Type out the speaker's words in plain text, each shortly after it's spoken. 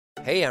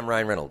Hey, I'm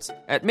Ryan Reynolds.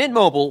 At Mint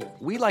Mobile,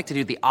 we like to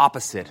do the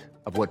opposite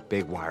of what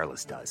Big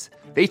Wireless does.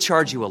 They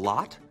charge you a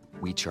lot,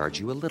 we charge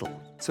you a little.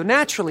 So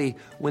naturally,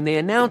 when they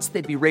announced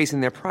they'd be raising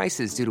their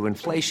prices due to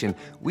inflation,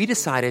 we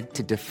decided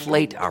to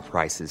deflate our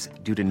prices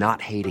due to not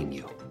hating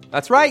you.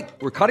 That's right.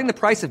 We're cutting the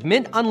price of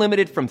Mint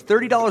Unlimited from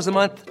 $30 a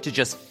month to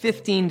just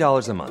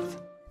 $15 a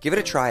month. Give it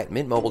a try at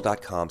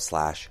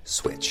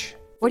mintmobile.com/switch.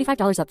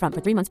 $45 up front for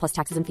 3 months plus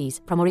taxes and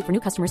fees. Promo rate for new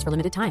customers for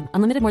limited time.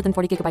 Unlimited more than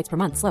 40 gigabytes per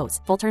month. Slows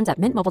full terms at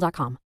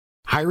mintmobile.com.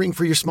 Hiring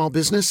for your small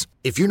business?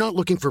 If you're not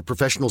looking for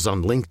professionals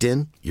on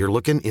LinkedIn, you're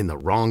looking in the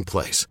wrong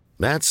place.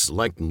 That's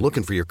like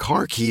looking for your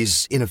car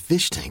keys in a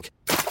fish tank.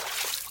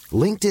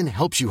 LinkedIn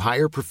helps you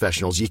hire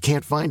professionals you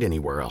can't find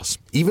anywhere else,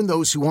 even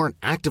those who aren't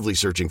actively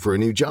searching for a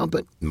new job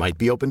but might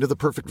be open to the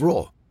perfect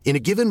role. In a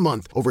given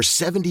month, over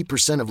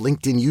 70% of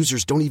LinkedIn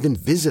users don't even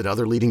visit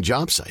other leading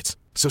job sites.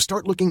 So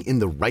start looking in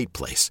the right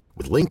place.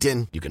 With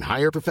LinkedIn, you can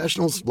hire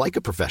professionals like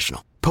a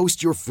professional.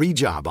 Post your free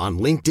job on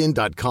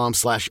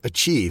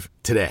linkedin.com/achieve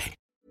today.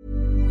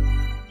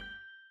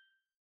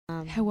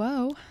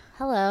 Hello.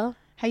 Hello.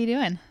 How you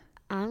doing?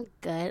 I'm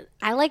good.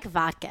 I like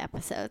vodka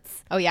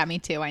episodes. Oh, yeah, me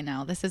too. I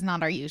know. This is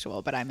not our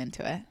usual, but I'm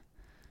into it.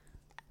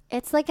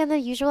 It's like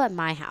unusual at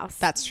my house.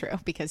 That's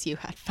true, because you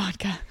had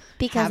vodka.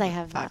 Because I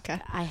have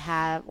vodka.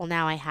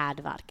 Now I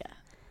had vodka.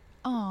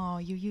 Oh,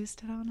 you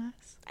used it on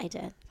us? I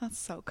did. That's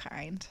so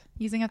kind.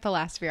 Using up the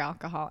last of your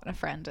alcohol on a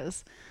friend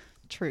is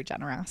true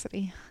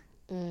generosity.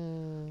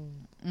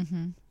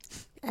 Mm-hmm.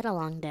 Had a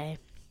long day.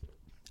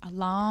 A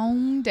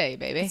long day,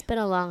 baby. It's been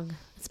a long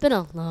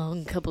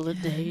couple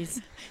of days.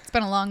 It's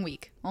been a long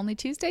week. Only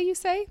Tuesday, you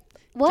say?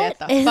 What? Get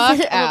the fuck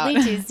out.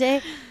 Only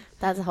Tuesday?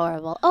 That's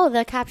horrible. Oh,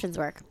 the captions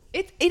work.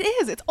 It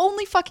is. It's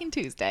only fucking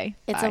Tuesday.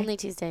 It's only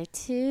Tuesday.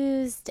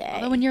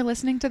 Although when you're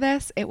listening to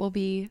this, it will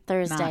be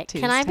Thursday. Not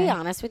Tuesday. Can I be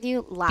honest with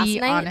you? Be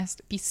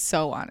honest. Be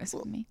so honest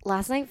with me.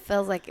 Last night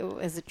feels like it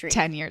was a dream.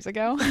 10 years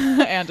ago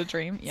and a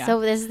dream. Yeah. So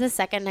this is the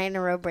second night in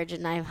a row Bridget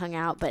and I have hung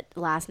out. But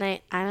last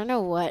night, I don't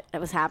know what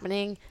was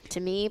happening to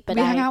me. But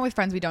we hung out with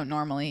friends we don't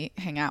normally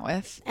hang out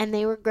with. And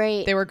they were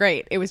great. They were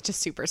great. It was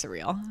just super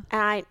surreal.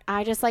 And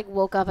I just like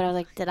woke up and I was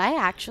like, did I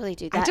actually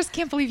do that? I just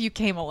can't believe you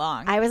came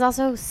along. I was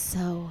also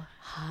so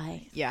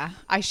high. Yeah.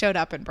 I showed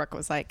up and Brooke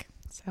was like,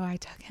 so I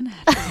took an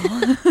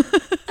edible.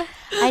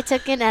 I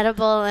took an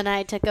edible and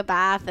I took a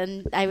bath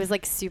and I was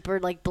like super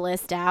like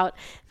blissed out.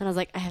 And I was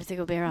like, I have to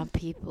go be around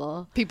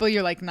people. People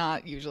you're like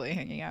not usually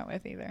hanging out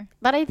with either.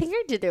 But I think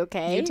I did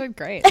okay. You did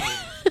great.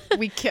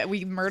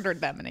 we murdered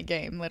them in a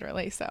game,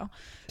 literally. So,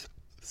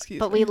 excuse me.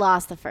 But we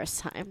lost the first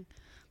time.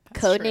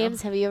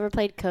 Codenames. Have you ever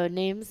played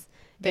Codenames?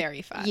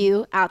 Very fun.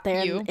 You out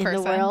there in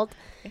the world.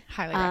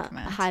 Highly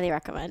recommend. Highly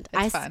recommend.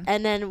 It's fun.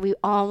 And then we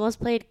almost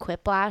played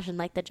Quiplash and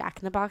like the Jack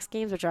in the Box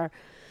games, which are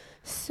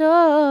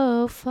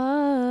so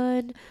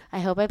fun. I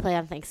hope I play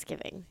on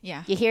Thanksgiving.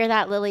 Yeah. You hear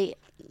that, Lily?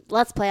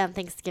 Let's play on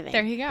Thanksgiving.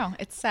 There you go.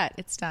 It's set.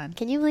 It's done.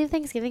 Can you believe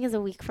Thanksgiving is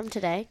a week from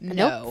today?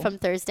 No. Nope, from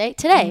Thursday.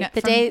 Today. No,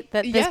 day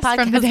that this podcast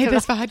from the day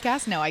this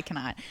podcast. No, I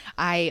cannot.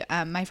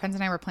 My friends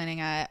and I were planning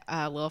a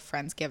little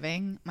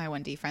Friendsgiving. My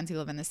 1D friends who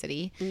live in the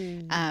city.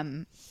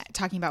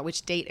 Talking about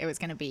which date it was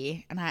going to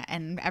be.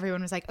 And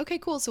everyone was like, okay,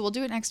 cool. So we'll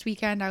do it next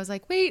weekend. I was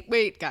like,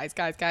 wait, guys.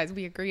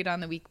 We agreed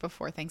on the week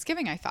before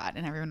Thanksgiving, I thought.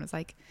 And everyone was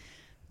like,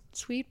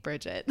 sweet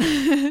Bridget,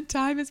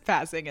 time is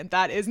passing and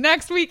that is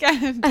next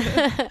weekend.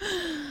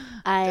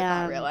 I did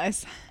not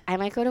realize. I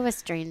might go to a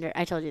stranger.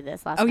 I told you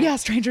this last night. Oh yeah,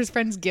 Strangers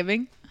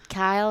Friendsgiving.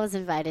 Kyle was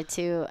invited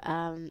to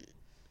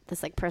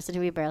this like person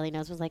who he barely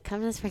knows was like, come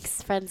to this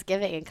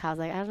Friendsgiving. And Kyle's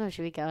like, I don't know,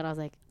 should we go? And I was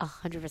like,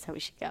 100% we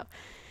should go.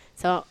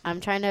 So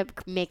I'm trying to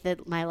make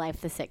my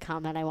life the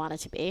sitcom that I want it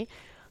to be.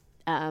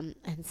 And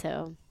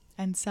so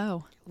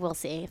we'll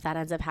see if that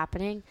ends up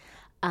happening.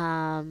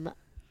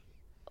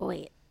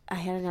 Wait, I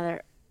had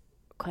another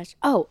question.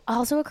 Oh,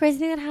 also a crazy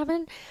thing that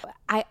happened.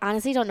 I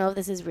honestly don't know if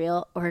this is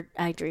real or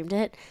I dreamed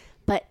it,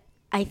 but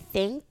I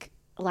think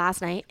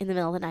last night in the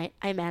middle of the night,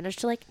 I managed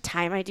to like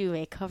tie my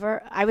duvet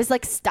cover. I was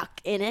like stuck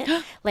in it.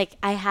 Like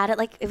I had it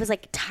like, it was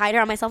like tied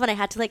around myself and I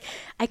had to like,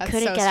 I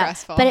couldn't get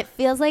out. But it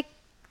feels like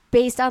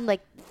based on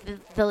like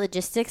the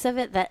logistics of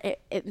it that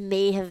it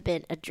may have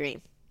been a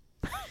dream.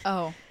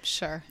 Oh,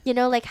 sure. You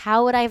know, like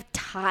how would I have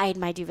tied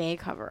my duvet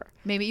cover?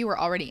 Maybe you were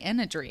already in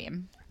a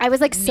dream. I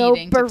was like so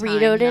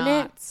burritoed in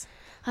it.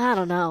 I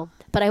don't know.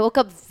 But I woke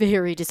up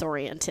very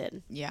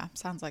disoriented. Yeah.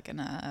 Sounds like an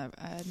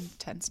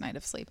intense night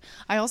of sleep.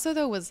 I also,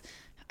 though,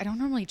 I don't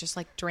normally just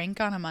like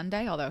drink on a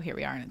Monday, although here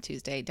we are on a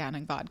Tuesday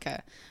downing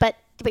vodka. But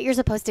you're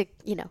supposed to,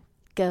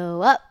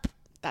 go up.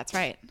 That's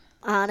right.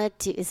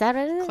 Is that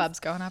what it is?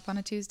 Clubs going up on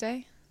a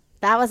Tuesday?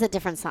 That was a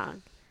different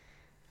song.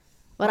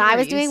 What I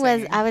was doing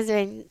was I was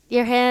doing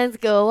your hands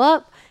go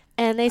up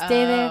and they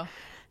stay there.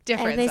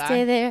 Different and they song.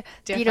 stay there.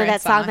 Different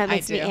that song that I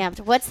makes me do.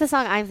 amped. What's the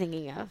song I'm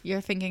thinking of? You're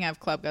thinking of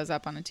Club Goes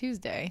Up on a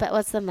Tuesday. But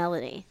what's the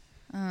melody?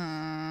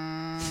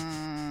 Don't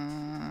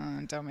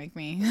make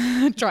me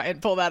try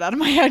and pull that out of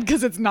my head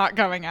because it's not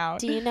coming out.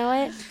 Do you know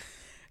it?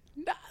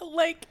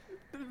 Like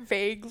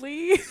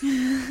vaguely.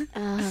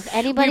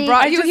 Anybody? We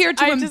brought you I here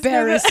to just know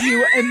embarrass that-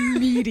 you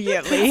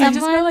immediately. I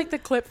just know like the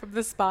clip from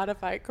the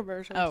Spotify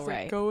commercial. Oh, It's like,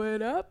 right.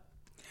 going up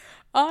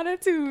on a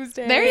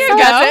Tuesday. There you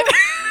go.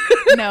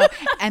 No,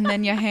 and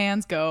then your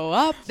hands go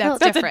up. That's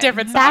That's different. a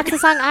different song. That's the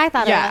song I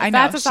thought Yeah, of. I know.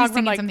 That's a She's song from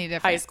singing like something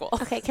different. high school.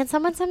 Okay, can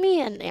someone send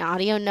me an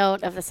audio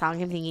note of the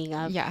song I'm thinking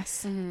of?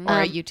 Yes, or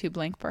a YouTube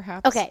link,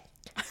 perhaps. Okay.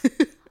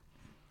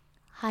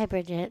 Hi,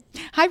 Bridget.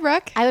 Hi,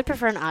 Brooke. I would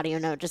prefer an audio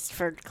note just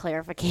for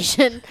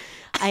clarification.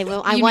 I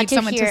will. I You want need to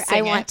someone hear. to sing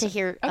I want it. to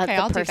hear. Okay, the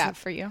I'll do person. that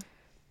for you.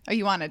 Oh,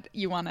 you want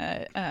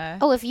to?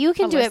 Oh, if you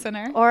can a do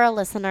listener? it, or a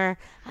listener,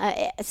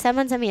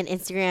 someone send me an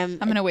Instagram.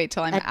 I'm gonna wait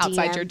till I'm a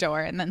outside DM. your door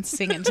and then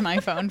sing into my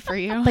phone for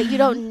you. But you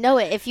don't know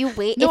it. If you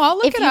wait, No, if, I'll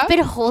look if it you've up. been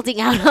holding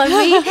out on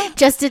me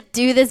just to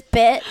do this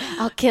bit,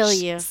 I'll kill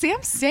you.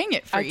 Sam sang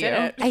it for I you. did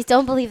it. I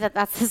don't believe that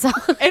that's the song.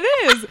 It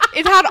is.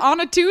 It had On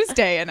a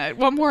Tuesday in it.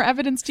 What more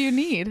evidence do you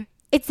need?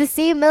 It's the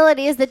same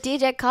melody as the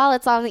DJ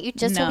Khaled song that you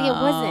just told me it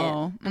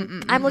No.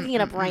 wasn't. I'm looking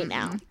it up right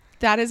now.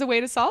 That is a way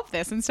to solve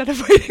this instead of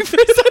waiting for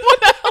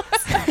someone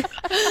else.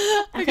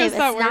 Okay, guess but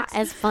that it's not works.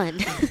 as fun.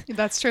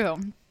 That's true.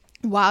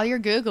 While you're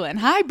Googling,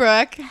 hi,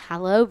 Brooke.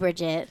 Hello,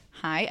 Bridget.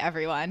 Hi,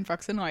 everyone.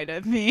 Brooke's annoyed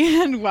at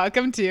me, and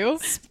welcome to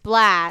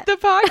Splat. the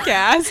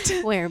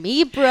podcast. Where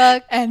me,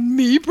 Brooke, And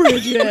me,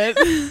 Bridget.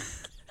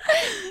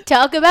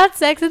 talk about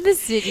Sex in the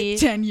City.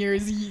 10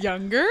 years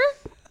younger.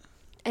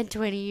 And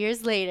 20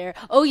 years later.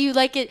 Oh, you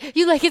like it?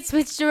 You like it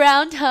switched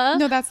around, huh?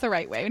 No, that's the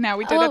right way. Now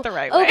we did it the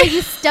right Oh, way. but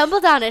you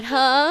stumbled on it,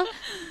 huh?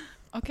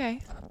 Okay.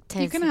 You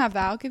Tense. can have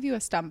that. I'll give you a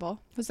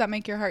stumble. Does that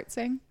make your heart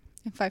sing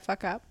if I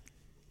fuck up?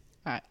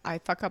 I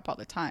fuck up all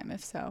the time,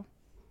 if so.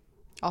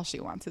 All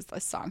she wants is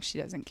this song. She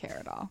doesn't care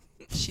at all.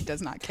 She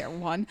does not care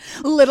one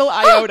little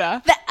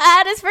iota. The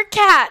ad is for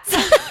cats.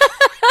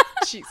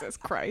 Jesus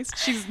Christ.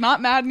 She's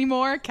not mad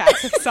anymore.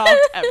 Cats have solved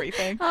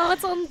everything. Oh,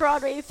 it's on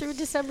Broadway through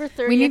December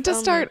 30th. We need to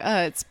only. start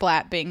a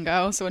Splat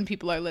bingo. So when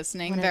people are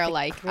listening, One of they're the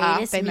like,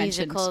 greatest they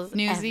mentioned musicals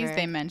Newsies. ever.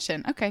 They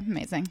mention. Okay,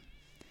 amazing.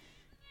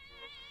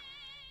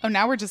 Oh,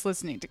 now we're just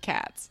listening to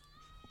cats.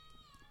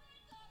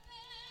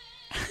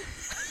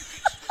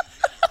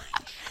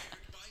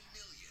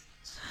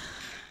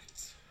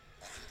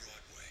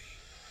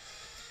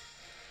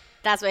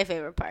 That's my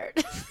favorite part.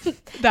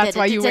 That's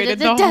why you waited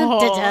the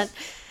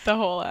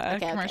whole Okay,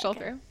 commercial okay.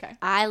 through. Okay.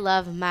 I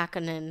love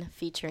Mackinnon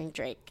featuring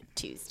Drake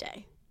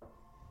Tuesday.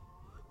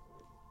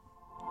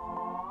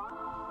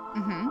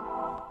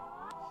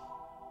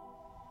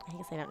 I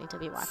guess I don't need to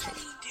be watching.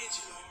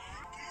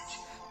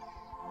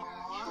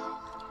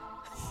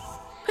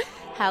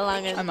 How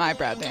long is I'm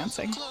eyebrow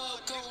dancing.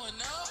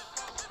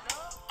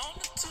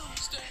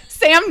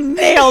 Sam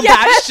nailed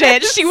that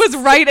shit. She was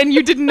right, and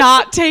you did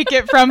not take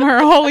it from her.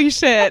 Holy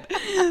shit.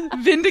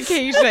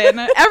 Vindication.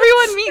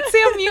 Everyone meet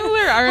Sam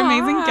Mueller, our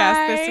amazing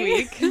guest this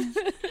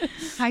week.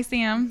 Hi,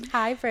 Sam.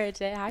 Hi,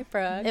 Bridget. Hi,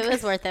 Brooke. It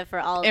was worth it for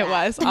all of It that.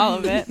 was all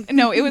of it.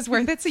 No, it was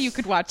worth it so you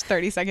could watch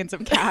 30 seconds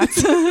of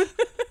cats.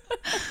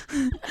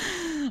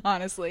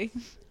 Honestly.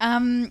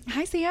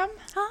 Hi, Sam.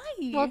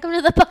 Hi. Welcome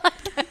to the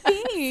podcast.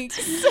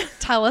 Thanks.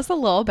 Tell us a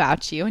little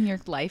about you and your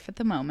life at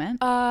the moment.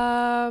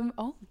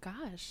 Oh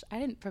gosh, I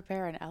didn't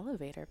prepare an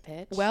elevator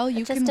pitch. Well,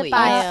 you Just can a leave.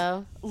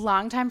 bio.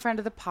 Longtime friend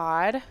of the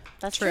pod.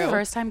 That's True.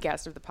 First time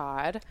guest of the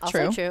pod.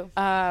 Also True. true.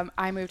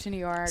 I moved to New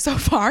York. So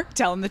far,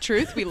 telling the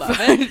truth. We love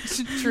it.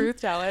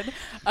 Truth telling.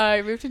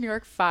 I moved to New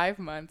York 5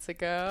 months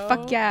ago.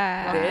 Fuck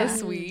yeah.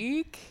 This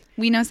week.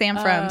 We know Sam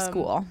from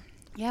school.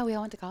 Yeah, we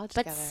all went to college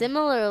But together.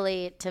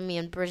 similarly to me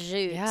and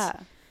Brigitte, Yeah.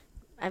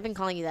 I've been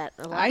calling you that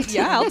a lot.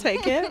 I'll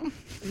take it.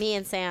 Me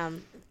and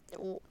Sam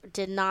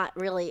did not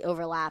really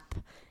overlap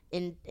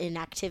in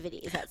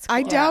activities at school.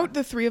 I doubt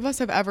the three of us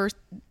have ever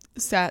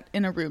sat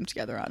in a room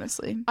together,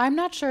 honestly. I'm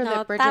not sure No,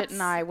 that Bridget that's-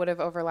 and I would have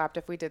overlapped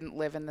if we didn't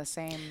live in the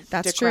same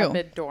That's true.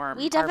 decrepit dorm.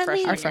 We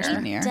definitely, our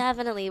freshman year. year.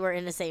 definitely were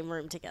in the same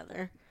room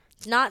together.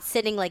 Not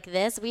sitting like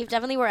this. We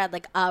definitely were at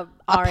like a A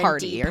R&D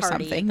party or at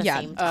something. the Yeah,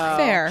 same time.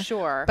 fair.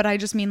 sure. But I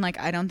just mean, like,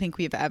 I don't think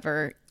we've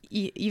ever,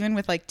 even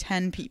with like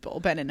 10 people,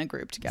 been in a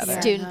group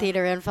together. Student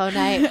theater info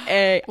night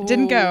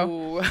Didn't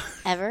go. Ooh.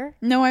 ever.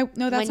 No, that's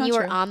When not you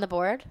true. were on the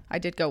board. I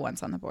did go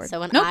once on the board. So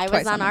when Nope, I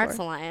twice was on the Arts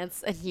board.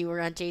 Alliance and you were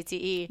on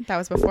JTE. That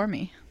was before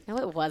me. No,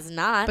 it was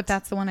not. But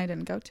that's the one I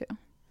didn't go to.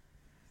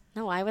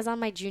 no, I was on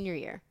my junior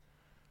year.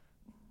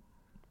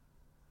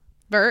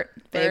 Vert,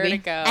 baby.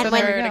 Vertigo. And So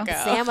when there we go.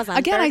 Sam was on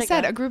Again, I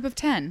said Vertigo. a group of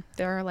 10.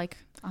 There are like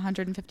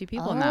 150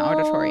 people in that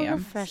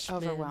auditorium. Freshmen.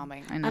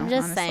 Overwhelming. I know, I'm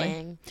just honestly.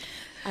 saying.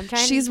 I'm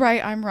trying. She's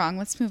right. I'm wrong.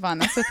 Let's move on.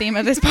 That's the theme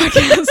of this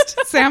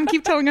podcast. Sam,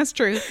 keep telling us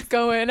truth.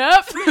 Going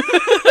up.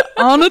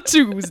 On a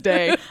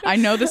Tuesday. I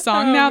know the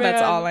song Oh, now.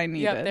 That's man. all I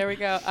needed. Yep, there we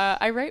go.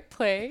 I write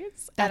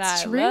plays.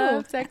 That's and true. I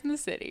love Sex and the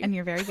City. And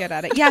you're very good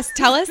at it. Yes,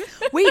 tell us.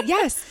 Wait,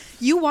 yes.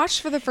 You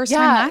watched for the first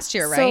time last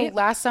year, right? So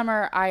last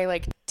summer, I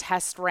like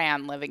test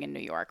ran living in New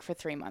York for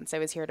 3 months. I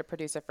was here to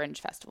produce a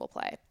Fringe Festival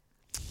play.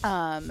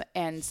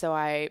 And so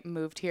I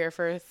moved here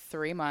for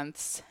 3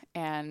 months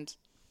and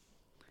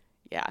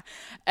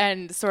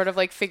sort of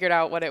like figured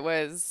out what it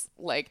was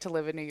like to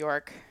live in New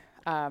York.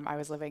 I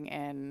was living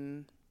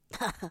in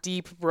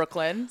deep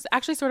Brooklyn. It's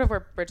actually sort of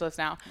where Bridge lives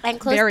now. And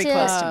close Very to,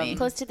 close to me.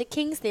 Close to the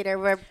King's Theater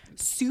where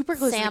Super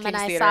close Sam to the and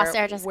King's I Theater, saw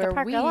Sarah Jessica where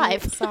Parker we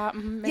live. saw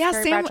Miss Yeah,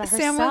 Carrie Sam, Bradshaw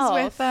Sam herself.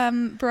 was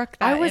with Brooke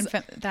I that, was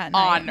that night.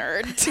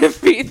 honored to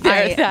be there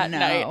I that know.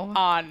 night.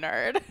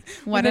 Honored.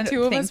 What When a the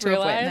two of thing us to have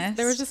realized, witnessed.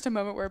 there was just a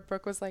moment where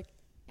Brooke was like,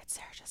 "It's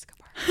Sarah Jessica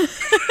Parker,"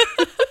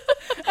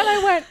 and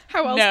I went,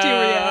 How else no. do you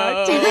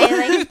react?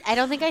 And I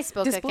don't think I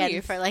spoke again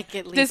Disbelief. for like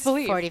at least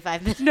Disbelief.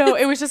 45 minutes. No,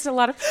 it was just a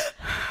lot of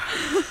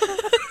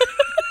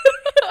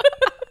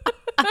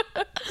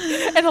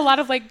and a lot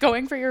of like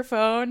going for your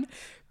phone,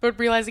 but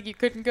realizing you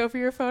couldn't go for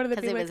your phone, and then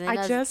Because being it was like, in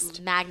I a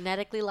just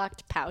magnetically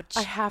locked pouch.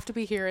 I have to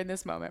be here in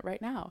this moment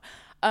right now.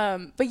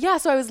 But yeah,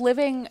 so I was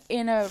living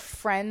in a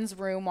friend's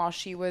room while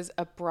she was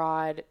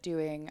abroad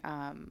doing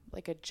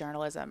like a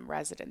journalism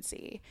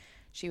residency.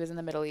 She was in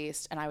the Middle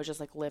East, and I was just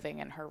like living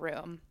in her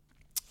room.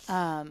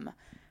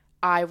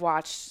 I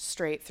watched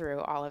straight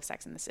through all of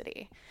Sex and the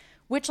City,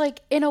 which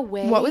like in a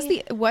way, What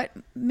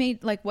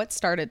what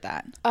started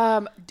that?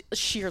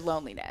 sheer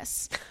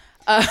loneliness.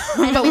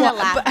 I'm gonna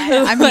laugh at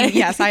it. I mean,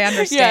 yes, I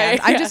understand.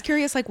 Yeah. I'm just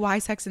curious, like, why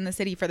Sex in the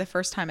City for the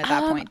first time at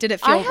that point? Did it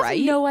I feel have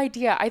right? no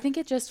idea. I think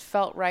it just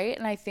felt right,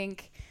 and I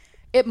think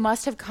it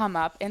must have come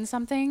up in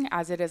something,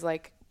 as it is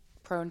like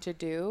prone to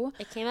do.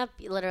 It came up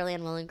literally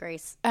in Will and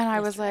Grace. And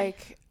I was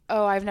like,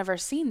 oh, I've never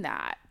seen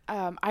that.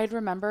 I had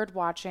remembered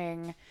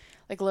watching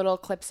like little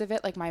clips of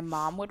it, like my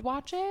mom would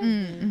watch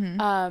it,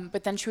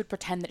 but then she would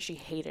pretend that she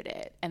hated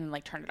it and then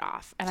like turn it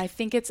off. And I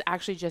think it's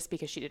actually just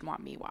because she didn't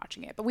want me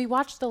watching it. But we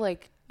watched the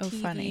like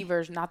TV funny.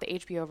 version, not the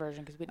HBO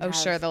version, because we didn't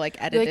have, sure, the like we,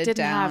 edited didn't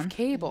down. have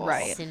cable,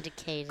 Right.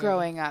 Syndicated.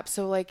 growing up.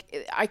 So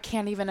like I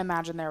can't even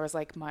imagine there was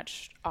like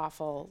much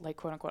awful, like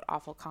quote unquote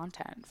awful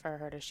content for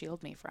her to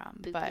shield me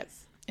from. But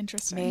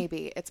Interesting.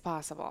 maybe it's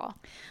possible.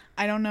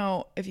 I don't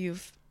know if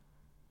you've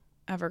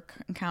ever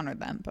encountered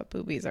them, but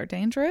boobies are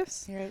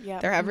dangerous. Yeah,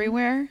 They're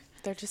everywhere.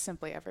 They're just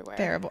simply everywhere.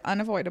 They're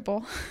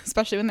unavoidable,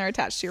 especially when they're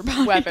attached to your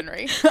body.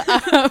 Weaponry.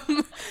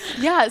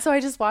 Yeah, so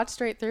I just watched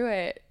straight through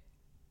it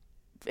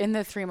in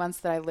the 3 months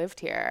that I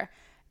lived here,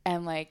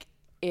 and like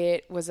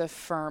it was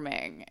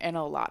affirming in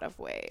a lot of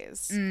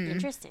ways.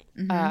 Interesting.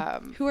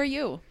 Who are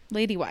you,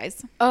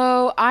 lady-wise?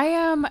 Oh, I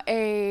am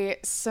a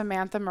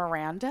Samantha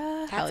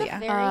Miranda. That's yeah.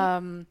 a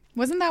very,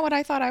 Wasn't that what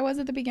I thought I was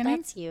at the beginning?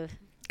 that's you.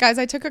 Guys,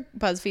 I took a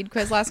BuzzFeed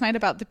quiz last night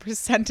about the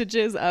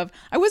percentages of,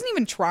 I wasn't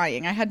even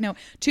trying.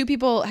 Two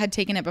people had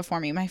taken it before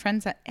me. My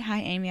friend said, hi,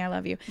 Amy, I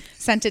love you.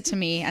 Sent it to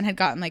me and had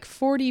gotten like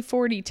 40,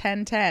 40,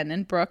 10, 10.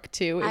 And Brooke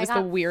too. It was I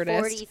the got weirdest.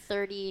 40,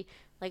 30,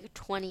 like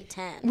 20,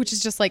 10. Which is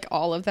just like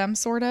all of them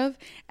sort of.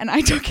 And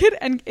I took it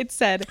and it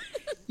said,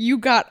 you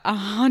got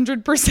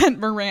 100%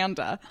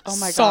 Miranda. Oh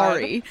my God.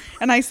 Sorry.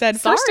 And I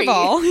said, first of Sorry.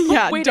 all,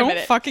 yeah, Wait a don't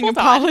minute. fucking Hold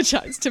on.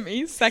 apologize to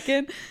me.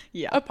 Second,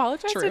 yeah.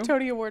 Apologize true. to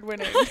Tony Award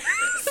winning.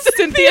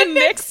 Cynthia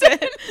Nixon.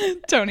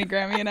 Tony,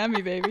 Grammy, and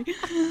Emmy, baby.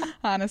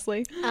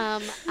 Honestly.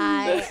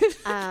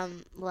 I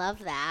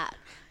love that.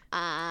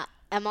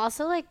 I'm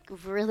also like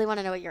really want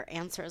to know what your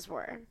answers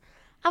were.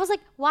 I was like,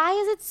 why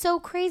is it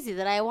so crazy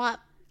that I want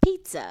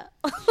pizza?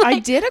 I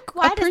did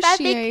Why does that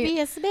make appreciate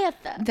me a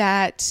Samantha?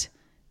 that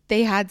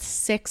they had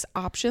 6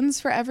 options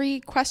for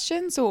every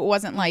question. So it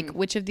wasn't like,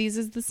 which of these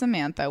is the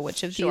Samantha?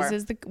 Which of Sure.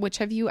 these is which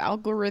have you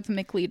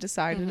algorithmically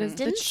decided is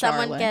the Didn't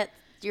Charlotte? someone get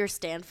your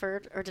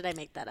Stanford, or did I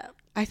make that up?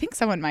 I think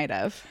someone might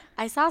have,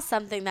 I saw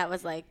something that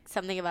was like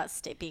something about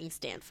being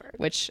Stanford,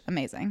 which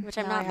amazing. which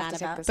I'm Now I not have mad to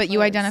take about. this But you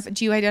quiz.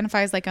 do you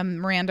identify as like a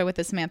Miranda with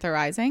a Samantha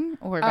Rising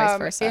or vice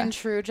versa? In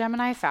true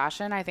Gemini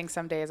fashion, I think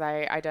some days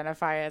I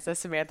identify as a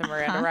Samantha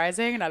Miranda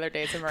Rising, and other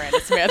days a Miranda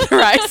Samantha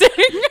Rising.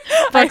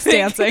 Brooke's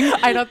dancing.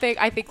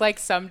 I think like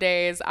some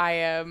days I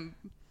am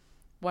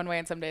one way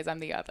and some days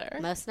I'm the other.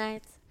 Most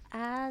nights,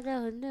 I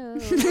don't know.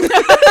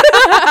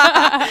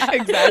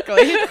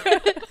 Exactly.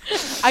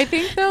 I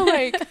think though,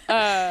 like,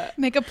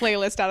 Make a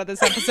playlist out of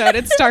this episode.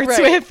 It starts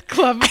Right. with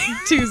Club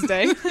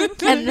Tuesday,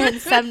 And then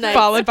some nights,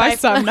 followed by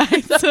Some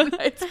Nights.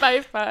 it's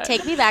by fun.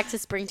 Take me back to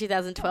spring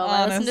 2012.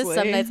 I listened to some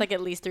Honestly. nights like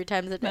at least 3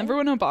 times a day. Remember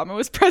when Obama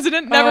was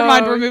president? Never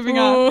mind, we're moving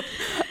on.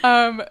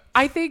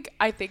 I think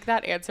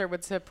that answer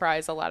would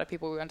surprise a lot of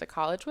people we went to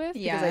college with,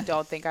 because Yeah. I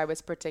don't think I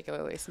was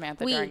particularly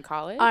Samantha We during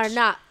college. are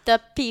not the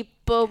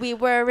people we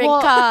were in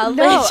Well, college.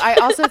 no, I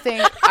also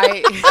think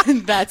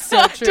that's so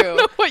I true. don't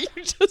know what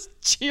you just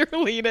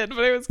cheerleaded, but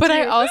it was But I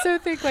cute. also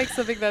think like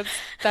something that's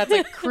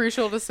like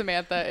crucial to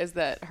Samantha is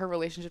that her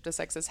relationship to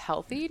sex is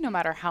healthy, no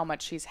matter how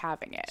much she's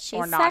having it She's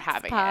or not sex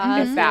having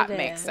it. If that positive.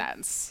 makes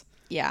sense.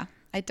 Yeah,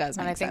 it does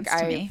And make I think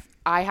sense to me.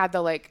 I had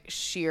the like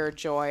sheer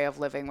joy of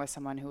living with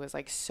someone who was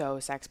like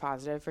so sex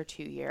positive for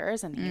 2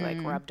 years, and he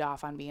like rubbed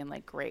off on me in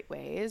like great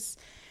ways.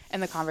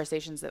 And the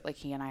conversations that like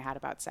he and I had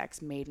about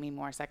sex made me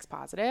more sex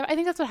positive. I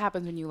think that's what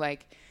happens when you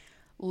like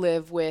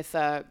live with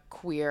a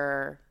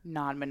queer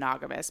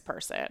non-monogamous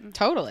person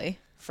Totally.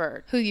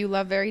 for Who you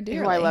love very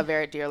dearly. who I love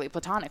very dearly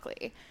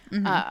platonically,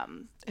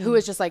 who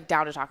is just like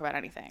down to talk about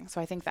anything.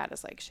 So I think that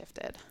has like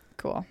shifted.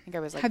 Cool. I think I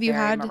was like Have you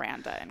very had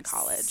Miranda in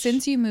college.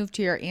 Since you moved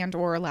here and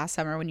or last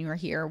summer when you were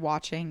here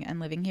watching and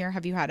living here,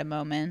 have you had a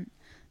moment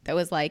that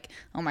was like,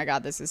 oh my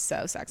God, this is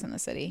so Sex in the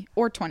City,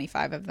 or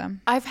 25 of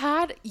them. I've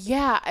had,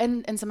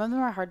 and some of them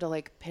are hard to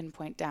like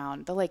pinpoint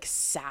down. The like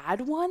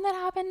sad one that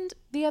happened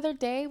the other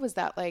day was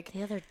that like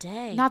The other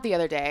day. not the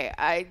other day.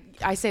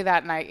 I say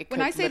that and it When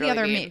could I say the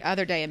literally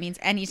other day, it means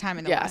any time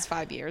in the Yeah. last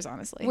 5 years,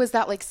 honestly. was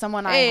that like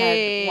someone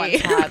Hey. I had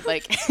once had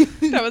like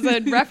That was a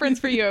reference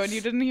for you and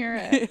you didn't hear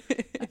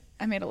it.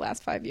 I made a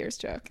last 5 years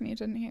joke and you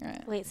didn't hear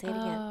it. Wait, say it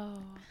again. Oh,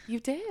 you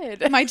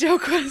did. My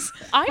joke was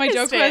I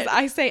missed it.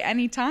 I say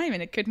any time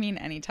and it could mean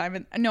any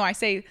time. No, I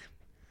say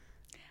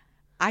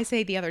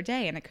the other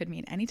day and it could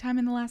mean any time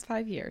in the last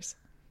 5 years.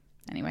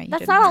 Anyway, you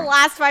That's didn't not hear a it.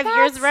 last 5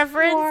 years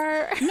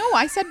reference. No,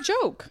 I said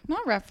joke,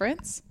 not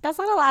reference. That's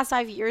not a last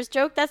 5 years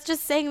joke. That's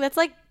just saying that's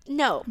like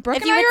no. Brooke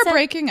If and you I had are said-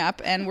 breaking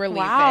up and we're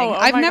leaving. Wow. Oh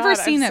I've my never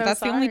God, seen I'm it. so That's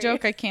the only sorry.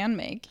 joke I can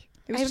make.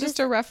 It was I'm just just-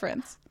 a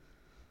reference.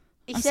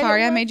 You I'm said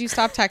sorry it I was- made you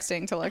stop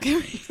texting to look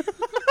at me.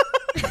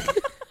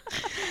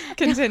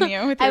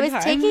 Continue with your I was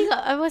time.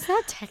 I was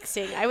not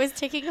texting. I was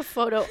taking a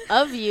photo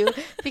of you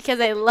because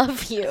I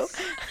love you.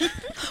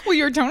 Well,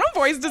 your tone of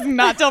voice does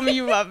not tell me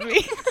you love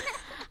me.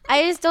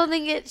 I just don't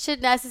think it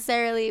should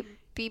necessarily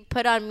be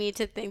put on me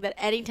to think that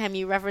anytime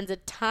you reference a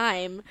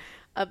time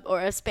or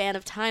a span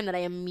of time that I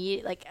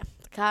immediately like,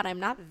 God, I'm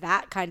not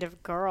that kind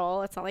of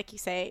girl. It's not like you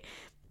say,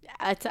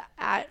 I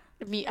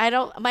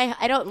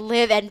don't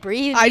live and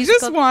breathe. I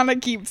just want to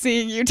keep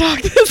seeing you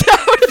talk this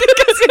out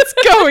because it's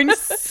going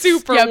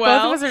super Yeah,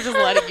 well. both of us are just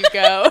letting you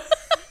go.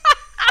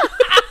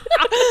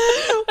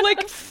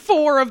 Like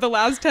 4 of the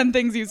last 10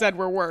 things you said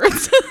were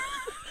words.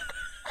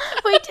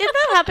 Wait, did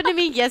that happen to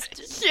me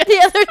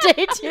the other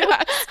day too?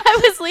 I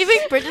was leaving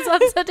Bridges on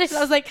Sunday and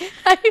I was like,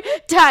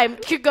 time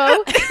to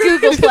go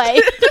Google Play.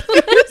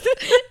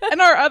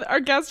 And our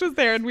guest was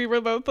there and we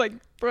were both like,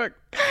 Brooke.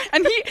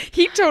 And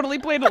he totally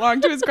played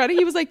along to his credit.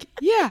 He was like,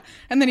 yeah.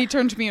 And then he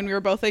turned to me and we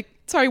were both like,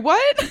 sorry,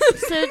 what?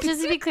 So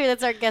just to be clear,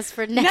 that's our guest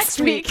for next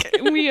week.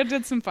 We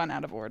did some fun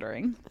out of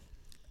ordering.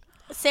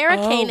 Sarah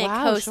Koenig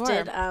wow,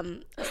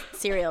 hosted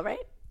Serial, right?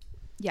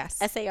 Yes.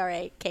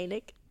 Sara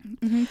Koenig.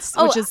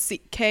 Which is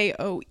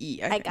Koe.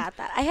 I got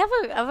that. I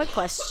have a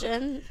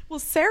question. Well,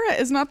 Sarah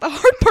is not the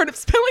hard part of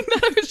spelling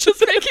that. I was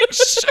just making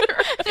sure.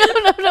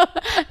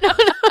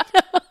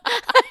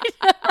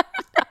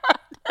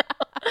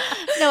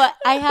 No,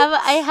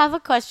 I have a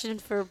question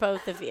for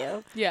both of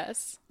you.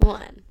 Yes.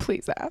 One,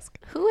 Please ask.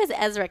 who is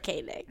Ezra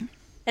Koenig?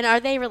 And are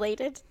they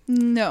related?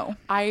 No.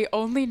 I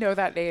only know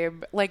that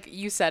name. Like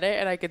you said it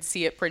and I could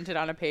see it printed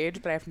on a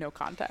page, but I have no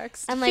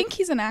context. And I think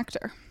he's an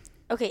actor.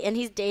 okay, and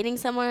he's dating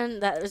someone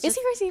that was Is just,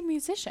 he or is he a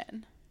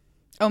musician?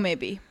 Oh,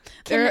 maybe.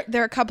 There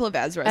are a couple of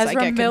Ezras. I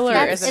Ezra get Miller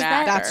confused. is an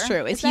actor. That's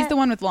true. Is He's that- the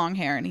one with long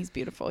hair and he's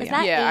beautiful. is Yeah.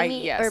 that Yeah,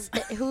 Amy yes.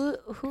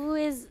 who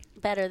is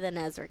better than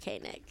Ezra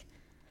Koenig?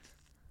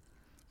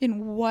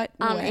 In what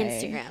On way?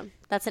 Instagram.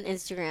 That's an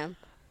Instagram.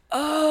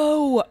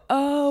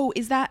 Oh,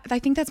 is that? I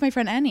think that's my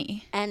friend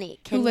Annie. Annie,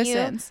 Who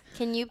listens?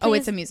 Can you please Oh,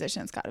 it's a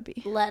musician. It's got to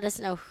be. let us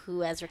know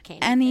who Ezra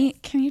Koenig Annie, is?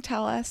 can you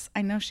tell us?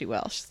 I know she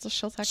will.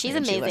 She'll text She's me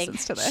when she amazing.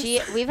 listens to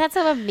this. We've had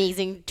some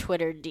amazing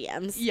Twitter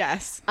DMs.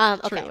 Yes.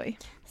 Okay. Truly.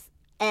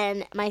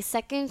 And my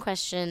second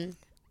question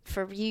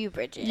for you,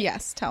 Bridget.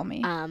 Yes. Tell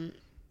me.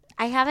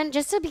 I haven't,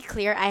 just to be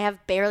clear, I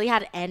have barely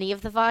had any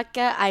of the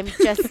vodka. I'm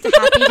just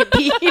happy to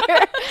be here.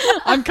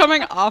 I'm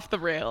coming off the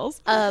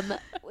rails.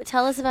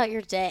 Tell us about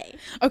your day.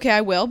 Okay,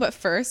 I will. But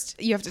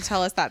first, you have to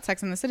tell us that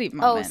Sex in the City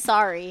moment. Oh,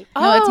 sorry.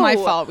 No, it's my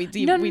fault. We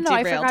derailed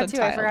I forgot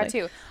entirely.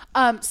 too.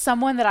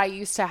 Someone that I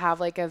used to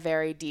have like a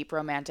very deep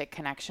romantic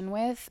connection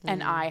with,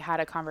 and I had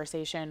a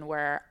conversation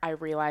where I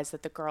realized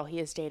that the girl he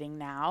is dating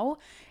now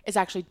is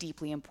actually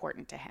deeply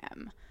important to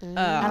him, and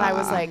I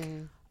was like,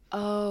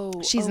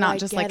 She's not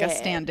just like a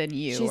stand-in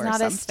you She's or not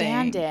a something.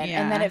 stand-in,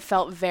 and then Yeah. it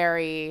felt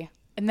very.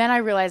 And then I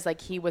realized like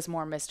he was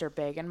more Mr.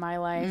 Big in my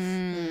life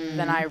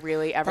than I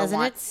really ever Doesn't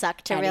want it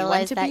suck to anyone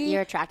realize to that be,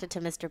 you're attracted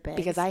to Mr. Big?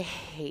 because I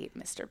hate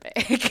Mr.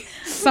 Big.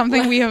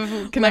 Something we have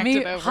Let connected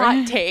me over.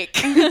 hot take.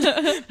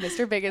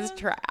 Mr. Big is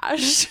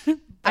trash.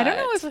 I don't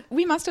know if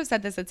we must have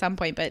said this at some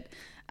point, but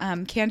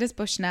Candace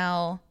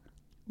Bushnell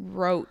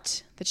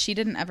wrote that she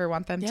didn't ever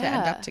want them to end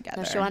Yeah. up together.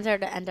 No, she wants her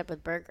to end up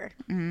with Burger.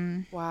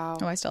 Wow.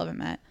 Oh, I still haven't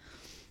met.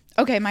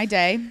 Okay, my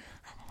day.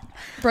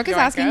 Brooke is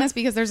wanna asking go? this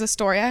because there's a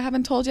story I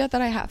haven't told yet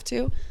that I have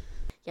to.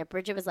 Yeah,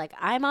 Bridget was like,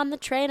 I'm on the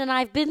train and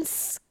I've been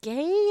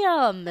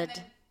scammed.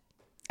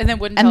 And then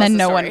wouldn't And tell then us the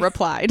no one story.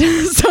 replied.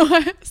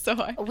 so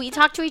I We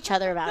talked to each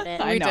other about it.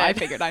 I know. I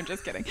figured. I'm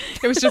just kidding.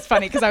 It was just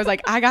funny because I was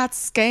like, I got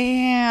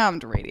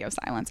scammed. Radio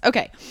silence.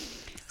 Okay.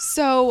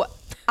 So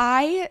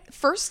I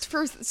first,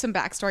 for some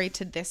backstory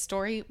to this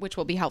story, which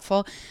will be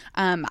helpful.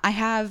 I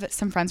have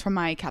some friends from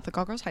my Catholic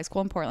All Girls High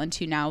School in Portland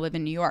who now live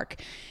in New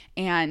York.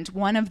 And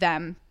one of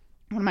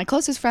my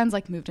closest friends,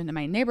 like, moved into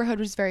my neighborhood,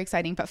 which is very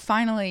exciting. But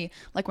finally,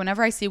 like,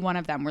 whenever I see one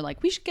of them, we're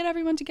like, we should get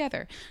everyone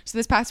together. So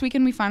this past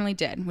weekend, we finally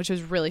did, which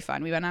was really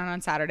fun. We went out on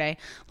Saturday,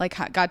 like,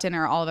 got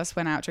dinner. All of us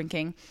went out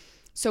drinking.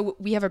 So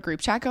we have a group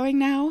chat going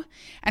now,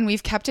 and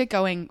we've kept it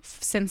going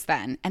since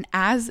then. And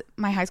as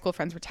my high school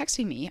friends were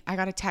texting me, I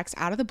got a text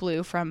out of the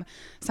blue from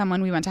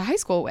someone we went to high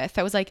school with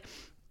that was like,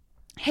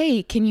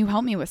 hey, can you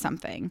help me with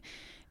something?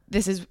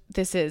 This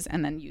is,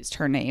 and then used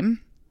her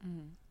name.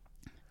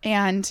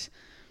 And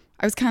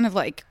I was kind of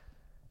like,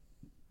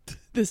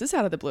 this is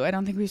out of the blue. I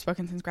don't think we've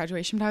spoken since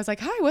graduation, but I was like,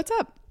 hi, what's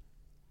up?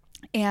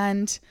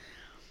 And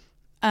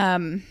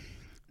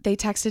they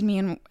texted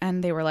me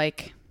and they were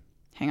like,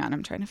 hang on,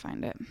 I'm trying to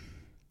find it.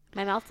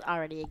 My mouth's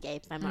already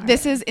agape.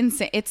 This is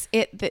insane.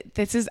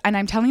 This is, and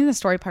I'm telling you the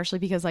story partially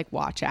because, like,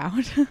 watch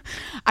out.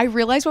 I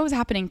realized what was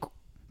happening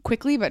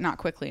quickly, but not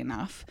quickly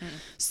enough.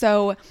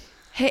 So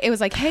hey, it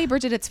was like, hey,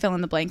 Bridget, it's fill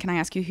in the blank. Can I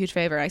ask you a huge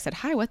favor? I said,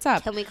 hi, what's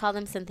up? Can we call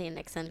them Cynthia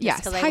Nixon?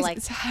 Yes.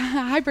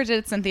 Hi, Bridget,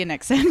 it's Cynthia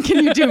Nixon.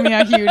 Can you do me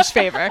a huge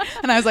favor?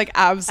 And I was like,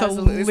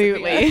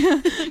 absolutely.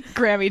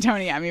 Grammy,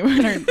 Tony, Emmy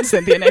winner,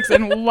 Cynthia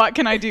Nixon. What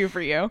can I do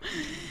for you?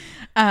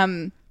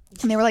 And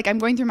they were like, I'm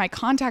going through my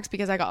contacts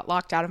because I got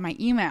locked out of my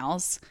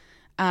emails.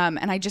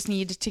 And I just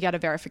need to get a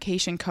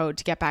verification code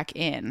to get back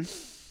in.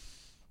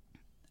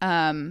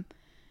 And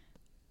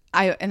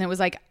it was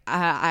like,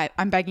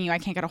 I'm begging you, I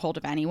can't get a hold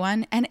of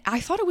anyone. And I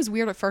thought it was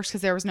weird at first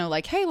because there was no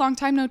like, hey, long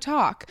time no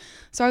talk.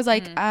 So I was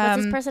like,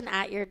 was this person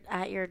at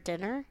your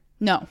dinner?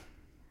 No.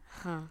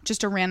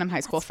 Just a random high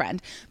school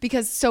friend.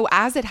 Because so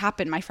as it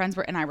happened, my friends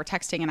and I were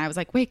texting and I was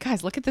like, wait,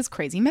 guys, look at this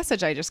crazy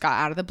message I just got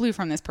out of the blue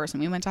from this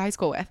person we went to high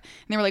school with.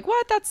 And they were like,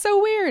 what? That's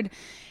so weird.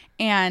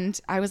 And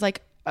I was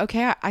like,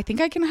 okay, I think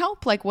I can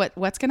help. Like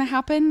what's going to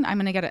happen? I'm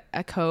going to get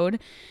a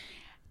code.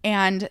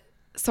 And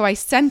so I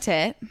sent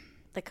it.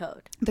 The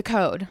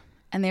code.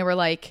 And they were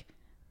like,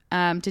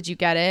 did you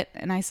get it?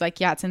 And I was like,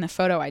 yeah, it's in the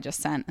photo I just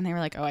sent. And they were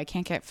like, oh, I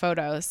can't get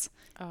photos.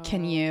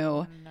 Can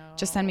you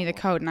just send me the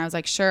code? And I was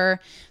like, sure.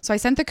 So I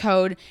sent the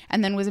code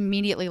and then was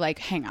immediately like,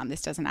 hang on,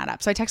 this doesn't add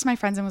up. So I texted my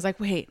friends and was like,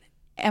 wait,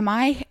 am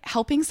I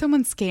helping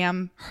someone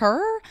scam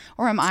her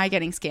or am I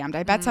getting scammed?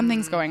 I bet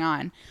something's going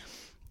on.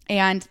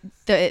 And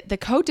the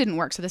code didn't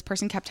work. So this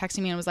person kept texting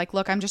me and was like,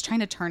 look, I'm just trying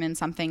to turn in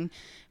something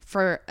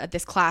for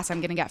this class. I'm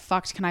going to get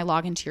fucked. Can I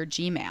log into your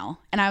Gmail?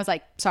 And I was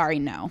like, sorry,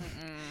 no.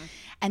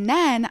 And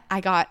then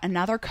I got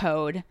another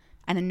code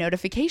and a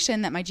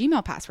notification that my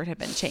Gmail password had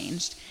been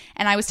changed.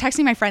 And I was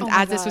texting my friends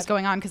as this was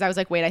going on because I was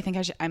like, wait, I think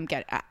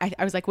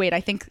I was like, wait,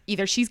 I think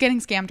either she's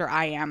getting scammed or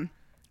I am.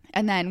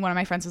 And then one of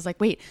my friends was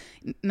like, wait,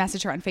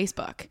 message her on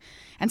Facebook.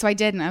 And so I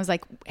did. And I was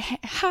like,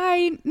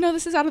 hi, no,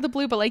 this is out of the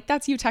blue, but like,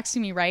 that's you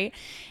texting me, right?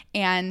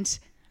 And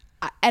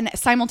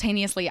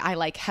simultaneously I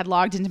like had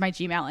logged into my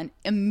Gmail and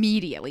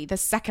immediately the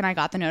second I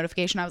got the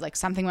notification, I was like,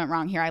 something went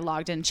wrong here. I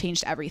logged in,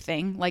 changed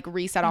everything, like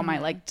reset all my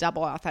like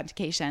double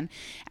authentication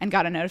and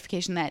got a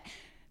notification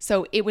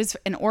so it was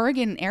an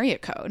Oregon area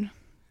code.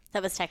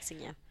 That was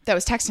texting you. That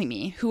was texting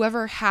me.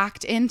 Whoever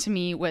hacked into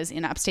me was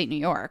in upstate New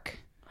York.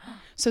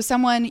 So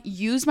someone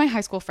used my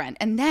high school friend.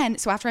 And then,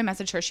 so after I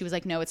messaged her, she was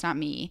like, no, it's not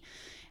me.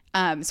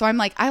 So I'm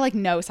like, I like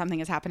know something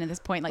has happened at this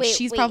point. Like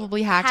she's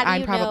probably hacked.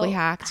 I'm probably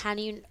hacked. How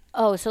do you?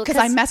 Oh, so because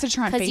I messaged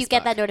her on Facebook. Because you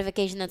get that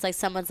notification that's like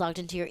someone's logged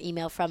into your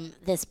email from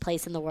this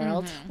place in the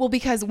world. Well,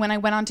 because when I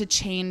went on to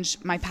change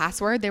my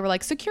password, they were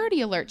like,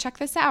 security alert, check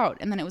this out.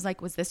 And then it was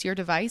like, was this your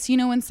device? You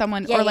know, when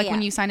someone,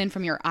 when you sign in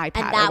from your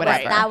iPad or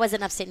whatever. That was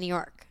in upstate New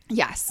York.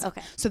 Yes.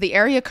 Okay. So the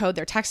area code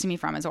they're texting me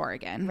from is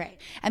Oregon. Right.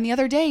 And the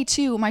other day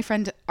too,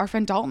 our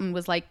friend Dalton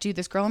was like, dude,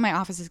 this girl in my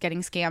office is getting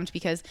scammed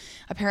because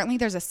apparently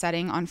there's a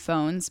setting on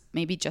phones,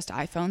 maybe just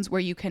iPhones, where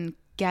you can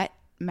get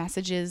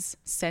messages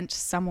sent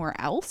somewhere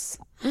else.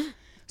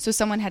 So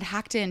someone had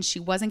hacked in, she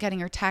wasn't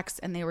getting her texts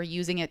and they were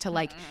using it to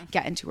like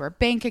get into her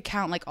bank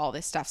account, like all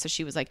this stuff. So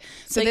she was like,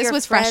 so this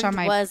was fresh on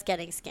my... was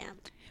getting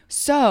scammed.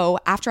 So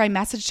after I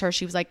messaged her,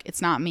 she was like,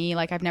 it's not me.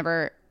 Like I've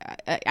never,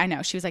 I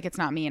know. She was like, it's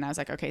not me. And I was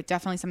like, okay,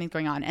 definitely something's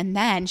going on. And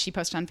then she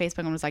posted on Facebook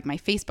and was like, my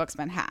Facebook's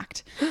been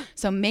hacked.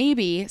 So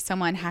maybe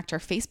someone hacked her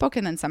Facebook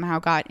and then somehow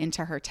got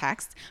into her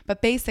text.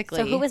 But basically...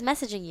 So who was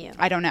messaging you?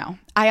 I don't know.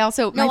 I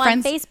also... No, my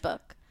friends, on Facebook.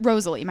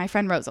 Rosalie, my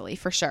friend Rosalie,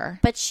 for sure.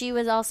 But she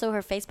was also,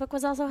 her Facebook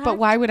was also hacked? But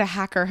why would a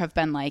hacker have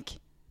been like,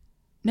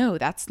 no,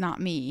 that's not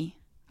me.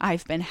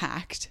 I've been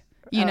hacked.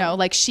 You know,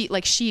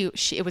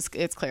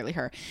 it's clearly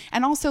her.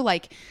 And also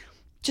like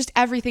just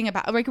everything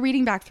about, like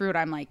reading back through it,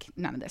 I'm like,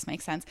 none of this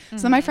makes sense.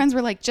 So my friends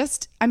were like,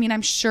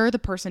 I'm sure the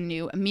person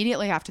knew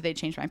immediately after they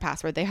changed my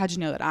password, they had to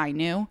know that I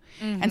knew.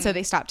 And so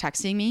they stopped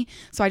texting me.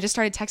 So I just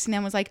started texting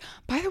them, was like,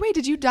 by the way,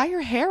 did you dye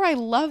your hair? I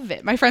love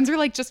it. My friends were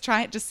like, just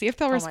see if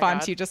they'll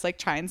respond to you. Just like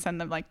try and send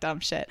them like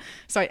dumb shit.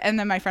 So and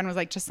then my friend was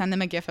like, just send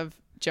them a gif of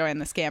Joanne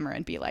the scammer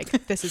and be like,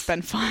 this has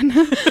been fun.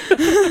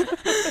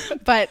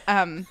 But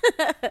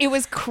it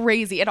was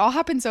crazy. It all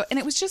happened so, and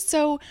it was just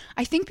so,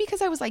 I think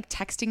because I was like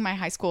texting my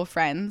high school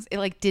friends, it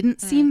like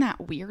didn't seem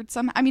that weird.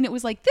 I mean, it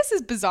was like, this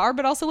is bizarre,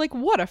 but also like,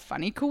 what a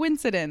funny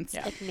coincidence.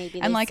 Yeah. Like maybe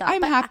and like,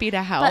 I'm happy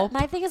to help. But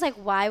my thing is like,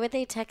 why would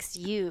they text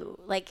you?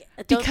 Like,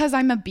 because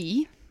I'm a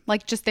B.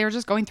 Like they were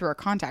just going through our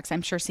contacts.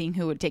 I'm sure seeing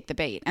who would take the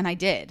bait. And I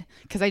did,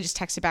 because I just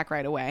texted back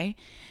right away.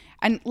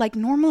 And like,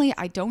 normally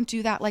I don't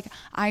do that. Like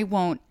I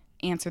won't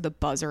answer the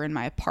buzzer in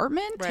my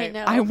apartment. Right.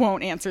 I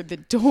won't answer the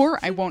door.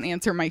 I won't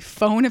answer my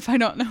phone if I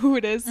don't know who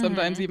it is.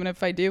 Sometimes even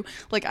if I do,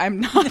 like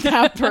I'm not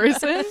that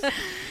person.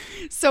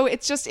 So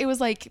it was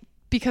like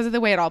because of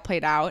the way it all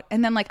played out.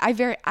 And then like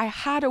I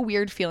had a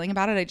weird feeling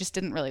about it. I just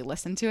didn't really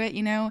listen to it,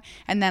 you know?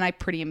 And then I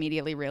pretty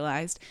immediately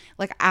realized,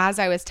 like, as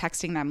I was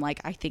texting them,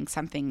 like, I think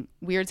something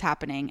weird's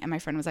happening. And my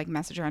friend was like,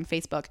 message her on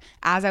Facebook.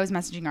 As I was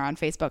messaging her on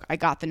Facebook, I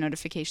got the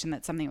notification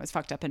that something was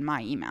fucked up in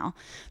my email.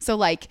 So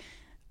like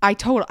I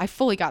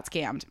fully got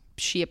scammed.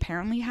 She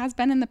apparently has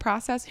been in the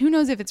process. Who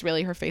knows if it's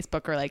really her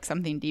Facebook or like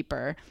something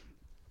deeper.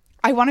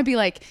 I want to be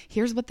like,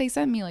 here's what they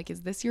sent me. Like,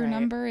 is this your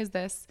number? Is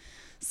this?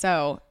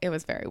 So it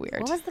was very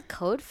weird. What was the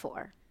code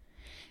for?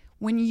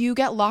 When you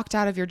get locked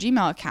out of your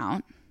Gmail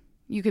account,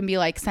 you can be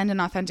like, send an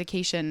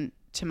authentication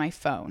to my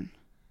phone.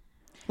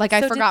 Like,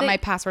 I forgot my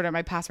password or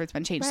my password's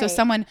been changed. So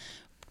someone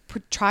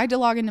tried to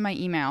log into my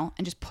email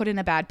and just put in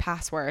a bad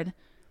password.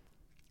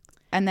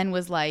 And then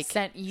was like,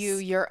 sent you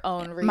your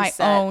own reset. My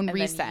own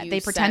reset. They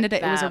pretended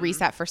it was a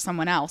reset for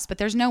someone else, but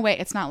there's no way.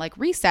 It's not like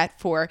reset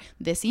for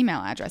this email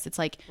address. It's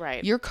like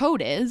your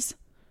code is.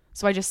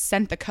 So I just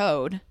sent the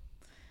code,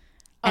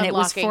 and it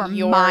was for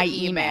my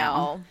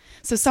email.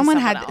 So someone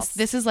had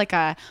this is like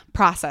a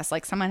process.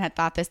 Like someone had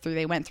thought this through.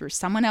 They went through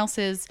someone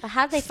else's. But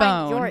how did they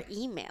find your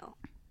email?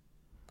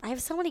 I have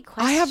so many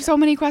questions. I have so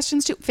many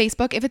questions too.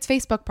 Facebook. If it's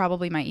Facebook,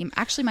 probably my email.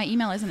 Actually, my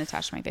email isn't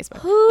attached to my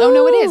Facebook. Oh,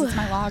 no, it is. It's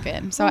my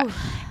login. So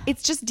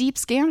it's just deep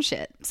scam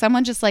shit.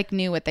 Someone just like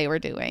knew what they were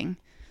doing.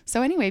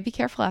 So anyway, be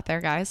careful out there,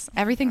 guys.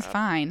 Everything's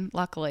fine,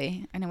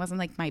 luckily. And it wasn't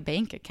like my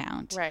bank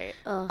account. Right.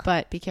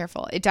 But be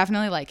careful. It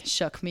definitely like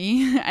shook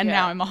me. And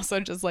now I'm also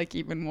just like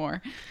even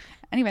more.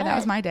 Anyway, that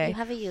was my day. You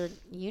have a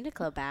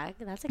Uniqlo bag.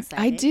 That's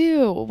exciting. I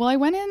do. Well, I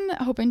went in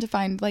hoping to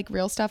find like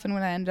real stuff, and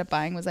what I ended up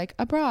buying was like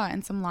a bra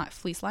and some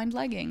fleece-lined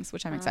leggings,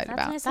 which I'm excited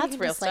about. Nice. That's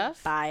real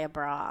stuff. Like, buy a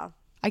bra.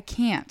 I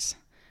can't.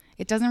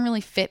 It doesn't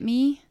really fit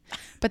me.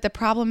 But the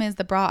problem is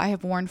the bra I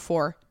have worn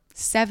for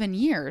 7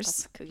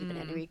 years. Cookie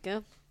Banana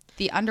Rico.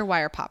 The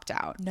underwire popped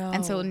out. No.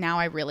 And so now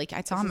I really,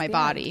 it's on my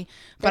body.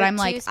 But I'm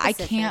like, I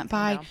can't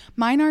buy. No.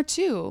 Mine are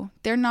too.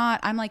 They're not,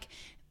 I'm like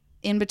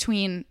in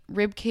between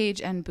rib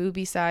cage and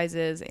boobie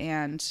sizes,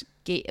 and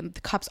the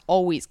cups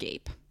always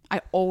gape.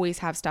 I always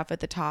have stuff at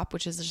the top,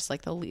 which is just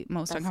like the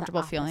most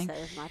uncomfortable feeling.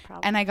 My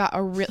problem. And I got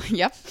a really,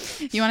 yep.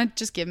 You want to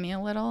just give me a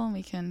little and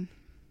we can,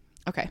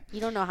 okay.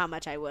 You don't know how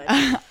much I would.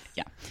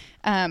 Yeah.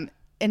 And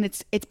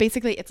it's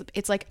basically,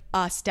 it's like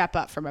a step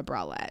up from a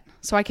bralette.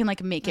 So I can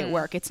like make it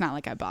work. It's not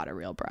like I bought a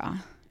real bra.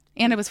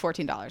 And it was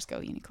 $14. Go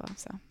Uniqlo.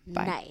 So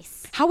bye.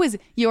 Nice. How was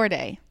your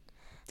day?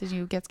 Did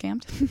you get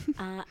scammed?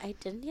 I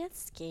didn't get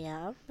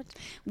scammed.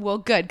 Well,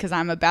 good, because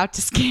I'm about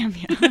to scam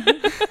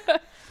you.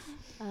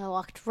 I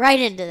walked right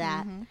into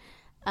that.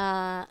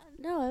 No,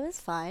 it was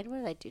fine. What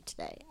did I do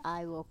today?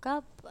 I woke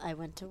up. I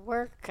went to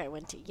work. I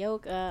went to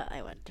yoga.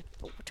 I went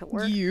to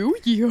work. You?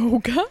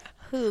 Yoga?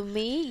 Who,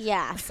 me?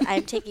 Yes.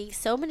 I'm taking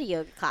so many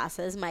yoga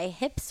classes. My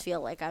hips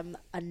feel like I'm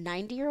a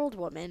 90-year-old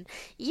woman,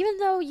 even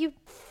though you'd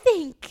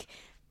think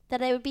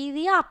that I would be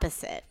the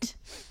opposite.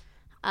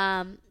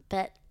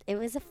 But it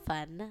was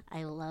fun.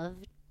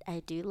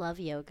 I do love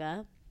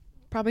yoga.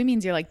 Probably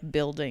means you're like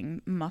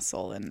building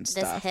muscle and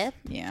stuff. This hip?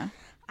 Yeah.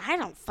 I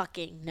don't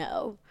fucking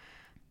know.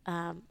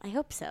 I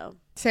hope so.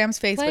 Sam's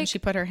face when she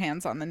put her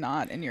hands on the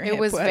knot in your hip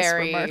was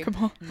very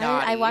remarkable.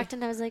 I walked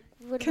in, I was like,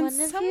 would Can one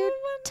of someone you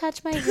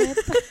touch my hip?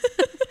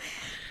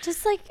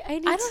 Just like, I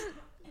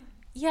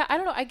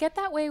don't know. I get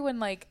that way when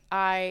like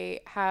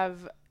I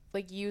have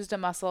like used a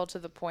muscle to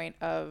the point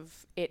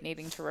of it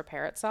needing to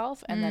repair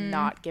itself and then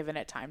not given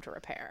it time to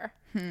repair.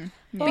 Yeah.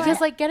 Because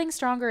like getting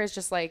stronger is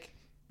just like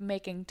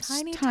making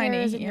tiny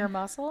tears in your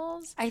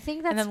muscles. I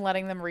think that's, and then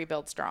letting them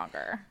rebuild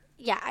stronger.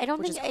 yeah, I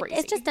don't think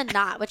it's just a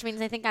knot, which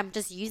means I think I'm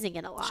just using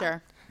it a lot.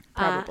 Sure.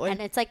 Probably.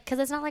 And it's like, because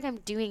it's not like I'm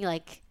doing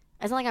like,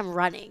 it's not like I'm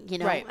running, you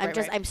know. Right,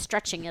 I'm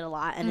stretching it a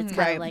lot, and it's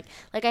kind of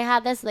like I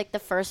had this like the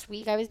first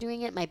week I was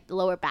doing it, my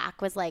lower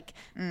back was like,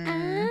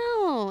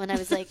 ow, and I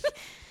was like,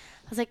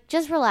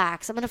 just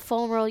relax. I'm gonna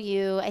foam roll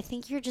you. I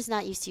think you're just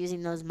not used to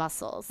using those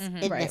muscles in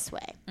this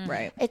way.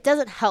 Right. It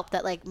doesn't help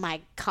that like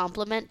my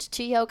complement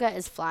to yoga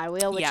is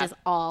flywheel, which is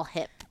all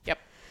hip. Yep.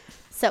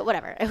 So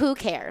whatever. Who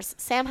cares?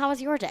 Sam, how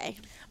was your day?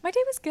 My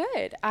day was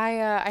good. I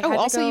had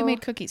also to go, you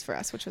made cookies for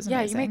us, which was amazing.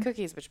 Yeah, you made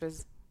cookies, which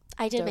was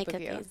I did dope make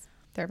of you. cookies.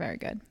 They're very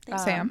good.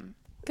 Sam?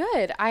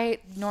 Good.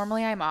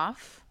 Normally I'm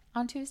off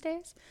on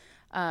Tuesdays,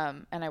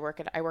 and I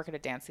work at a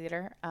dance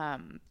theater.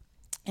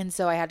 And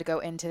so I had to go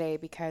in today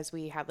because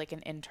we had like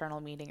an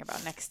internal meeting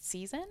about next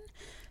season.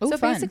 So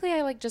fun. basically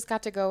I like just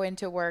got to go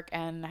into work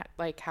and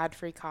like had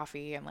free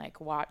coffee and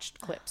like watched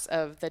clips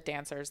of the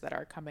dancers that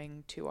are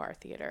coming to our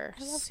theater.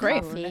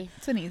 Great. Coffee.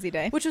 It's an easy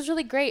day. Which was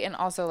really great. And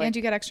also like And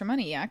you get extra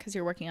money, yeah, because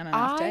you're working on an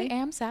off day. I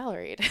am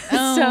salaried.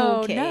 Oh,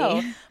 so okay.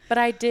 no. But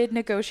I did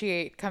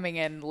negotiate coming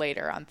in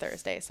later on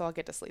Thursday, so I'll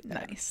get to sleep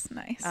then. Nice.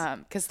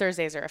 Because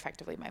Thursdays are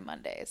effectively my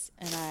Mondays,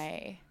 and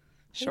I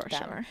hate them.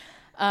 Sure.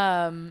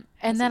 And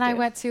then you I do.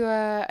 went to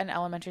an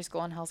elementary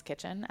school in Hell's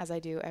Kitchen, as I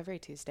do every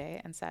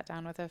Tuesday, and sat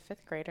down with a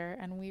 5th grader,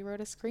 and we wrote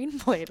a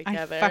screenplay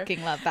together. I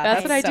fucking love that.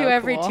 That's what I so do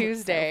every cool.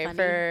 Tuesday So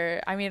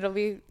funny. it'll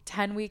be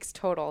 10 weeks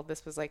total.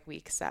 This was like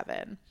week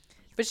 7.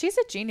 But she's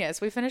a genius.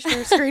 We finished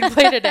her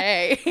screenplay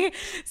today.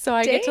 So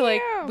I get to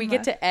we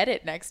get to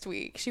edit next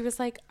week. She was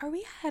like, "Are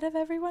we ahead of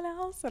everyone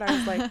else?" And I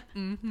was like,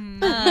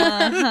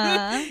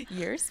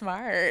 "You're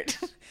smart."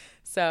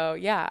 So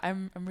yeah,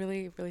 I'm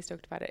really, really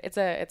stoked about it. It's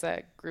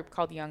a group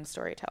called Young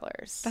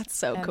Storytellers. That's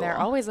so and cool. They're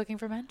always looking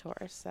for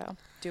mentors. So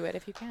do it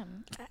if you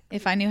can.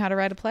 If I knew how to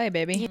write a play,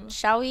 baby.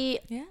 Shall we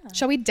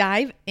Shall we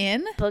dive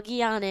in?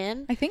 boogie on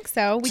in? I think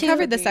so. We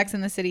covered the Sex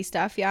and the City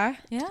stuff, yeah.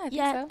 Yeah, I think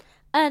Yeah. so.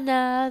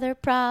 Another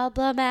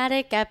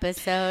problematic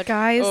episode.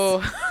 Guys,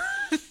 Oh.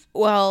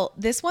 well,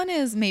 this one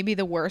is maybe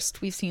the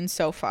worst we've seen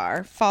so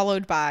far,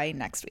 followed by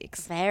next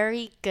week's.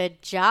 Very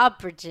good job,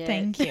 Bridget.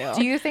 Thank you.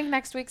 Do you think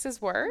next week's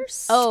is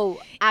worse? Oh,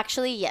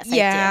 actually, yes, I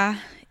yeah.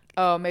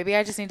 Oh, maybe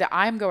I just need to.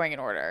 I'm going in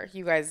order.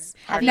 You guys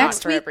are not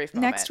Next for a week, brief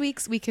moment. next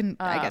week's we can,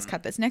 I guess,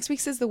 cut this. Next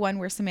week's is the one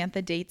where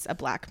Samantha dates a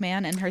black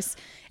man and is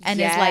like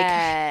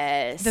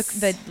Yes.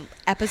 the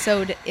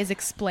episode is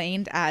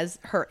explained as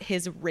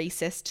his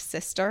racist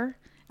sister,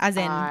 as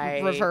in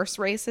reverse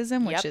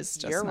racism, which Yep, is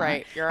just you're not,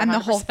 right. You're and the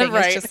whole 100% thing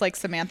right. is just like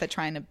Samantha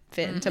trying to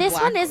fit into This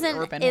black one isn't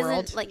urban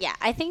world. like, yeah,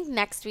 I think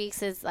next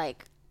week's is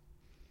like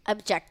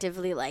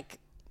objectively like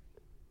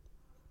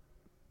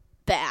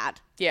bad.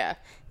 Yeah.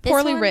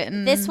 Poorly one-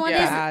 written, This one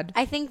bad. is.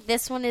 I think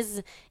this one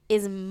is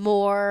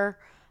more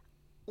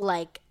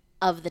like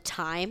of the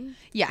time.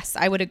 Yes,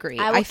 I would agree.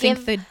 will I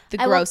think give- the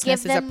I will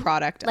grossness give is a them,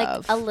 product like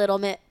of a little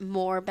bit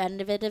more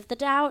benefit of the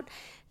doubt.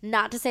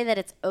 Not to say that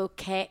it's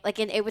okay. Like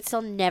it would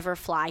still never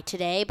fly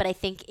today, but I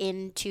think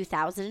in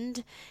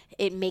 2000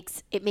 it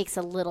makes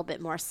a little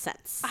bit more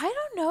sense. I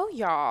don't know,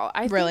 y'all.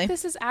 I Really? think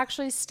this is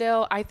actually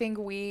still. I think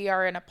we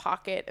are in a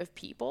pocket of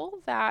people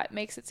that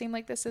makes it seem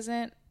like this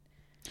isn't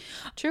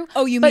true.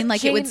 Oh, you But mean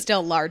like it would Jane-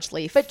 still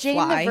largely But Jane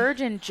fly? the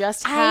Virgin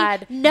just I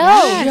had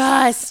know.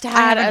 just I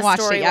had haven't a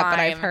watched storyline. it yet, but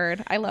I've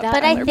heard. I love That But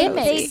Tyler I think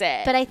Posey. Posey.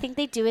 It. but I think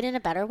they do it in a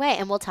better way,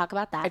 and we'll talk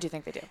about that. I do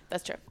think they do.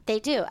 That's true.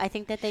 They do. I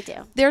think that they do.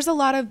 There's a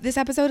lot of this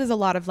episode is a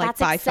lot of like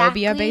That's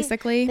biphobia,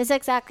 basically. That's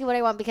exactly what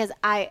I want because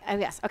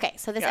yes. Okay,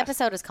 so this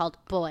episode is called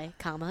Boy,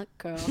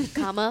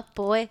 Girl,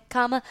 Boy,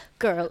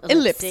 Girl,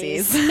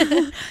 Ellipses.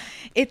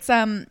 It's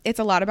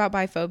a lot about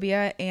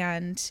biphobia,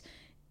 and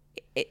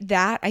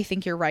that I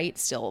think you're right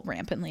still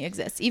rampantly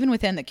exists even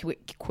within the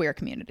queer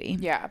community.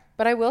 Yeah,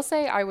 but I will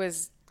say I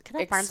was Look at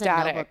that Barnes and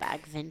Noble ecstatic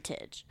bag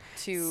vintage.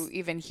 to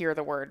even hear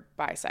the word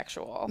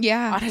bisexual.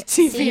 Yeah. on a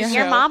TV See, show.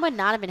 your mom would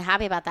not have been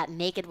happy about that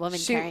naked woman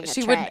carrying a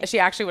She tray. would. She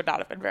actually would not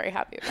have been very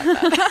happy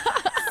about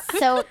that.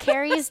 So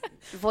Carrie's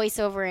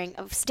voiceovering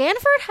of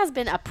Stanford has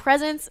been a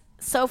presence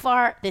so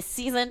far this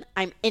season.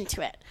 I'm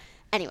into it.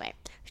 Anyway,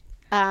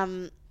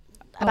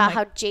 about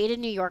how jaded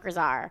New Yorkers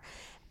are.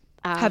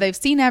 How they've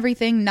seen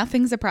everything,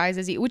 nothing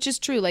surprises you, which is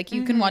true. Like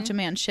you can watch a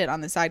man shit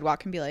on the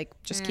sidewalk and be like,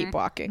 just keep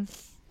walking.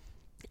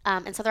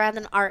 And so they're at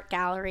an art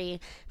gallery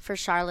for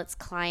Charlotte's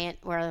client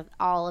where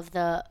all of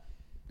the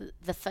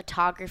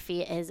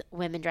photography is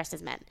women dressed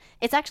as men.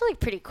 It's actually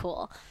pretty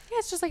cool. Yeah,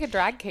 it's just like a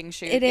drag king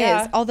shoot. It is.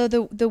 Yeah. Although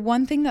the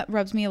one thing that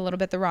rubs me a little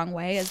bit the wrong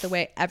way is the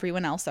way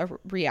everyone else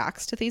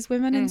reacts to these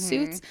women in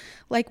suits.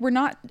 Like we're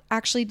not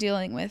actually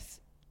dealing with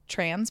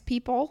trans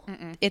people.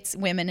 It's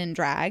women in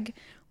drag,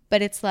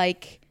 but it's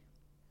like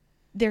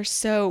they're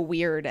so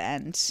weird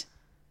and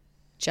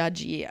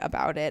judgy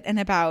about it and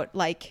about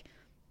like,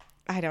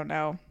 I don't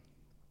know.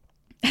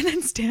 And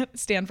then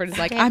Stanford is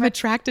like, I'm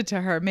attracted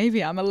to her.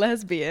 Maybe I'm a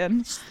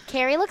lesbian.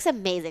 Carrie looks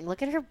amazing.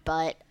 Look at her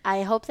butt.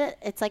 I hope that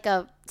it's like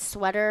a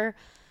sweater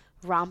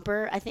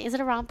romper. I think, is it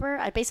a romper?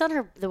 Based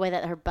on the way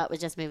that her butt was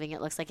just moving,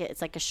 it looks like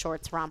it's like a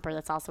shorts romper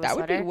that's also a That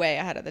would sweater. be way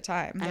ahead of the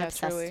time. I'm Yeah,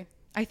 obsessed. truly.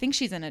 I think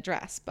she's in a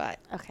dress, but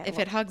Okay, if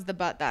well- it hugs the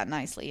butt that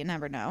nicely, you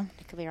never know.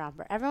 It could be a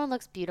romper. Everyone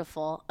looks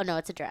beautiful. Oh no,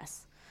 it's a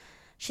dress.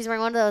 She's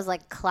wearing one of those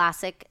like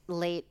classic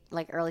late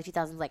like early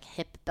 2000s like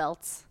hip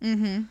belts.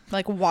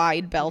 Like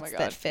wide belts God,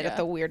 that fit yeah. at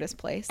the weirdest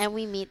place. And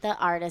we meet the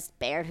artist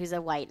Baird, who's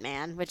a white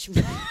man, which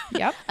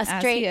Yep, a as he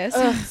straight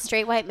is.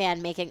 straight white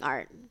man making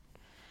art.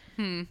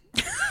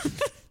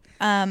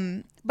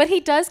 But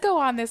he does go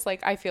on this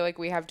like I feel like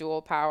we have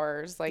dual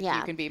powers. Like Yeah.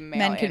 you can be male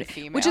Men and could,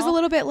 female, which is a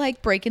little bit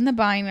like breaking the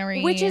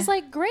binary. which is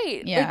like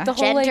great. Yeah. Like the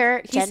whole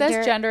Gender- he gender-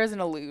 says gender is an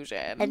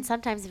illusion. And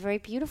sometimes a very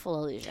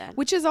beautiful illusion.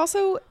 which is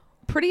also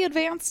pretty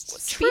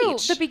advanced True.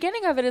 speech. The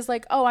beginning of it is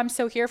like, oh, I'm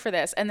so here for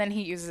this, and then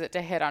he uses it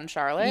to hit on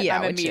Charlotte. Yeah,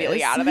 I'm which immediately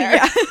is- out of there.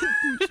 yeah.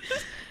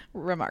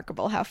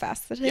 Remarkable how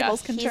fast the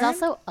tables can He's turn.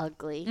 also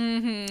ugly.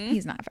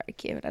 He's not very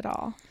cute at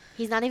all.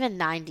 He's not even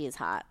 90s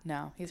hot.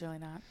 No, he's really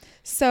not.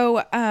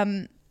 So,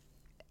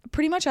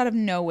 pretty much out of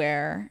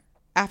nowhere,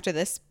 after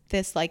this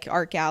like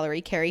art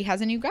gallery, Carrie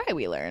has a new guy.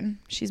 We learn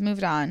she's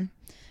moved on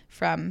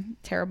from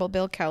terrible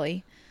Bill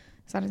Kelly.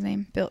 Is that his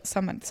name? Bill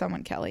someone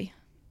Kelly.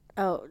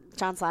 Oh,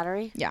 John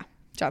Slattery? Yeah,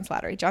 John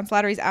Slattery. John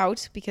Slattery's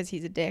out because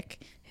he's a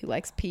dick who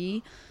likes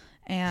pee,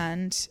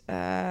 and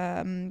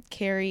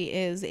Carrie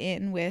is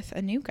in with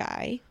a new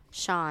guy.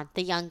 Sean,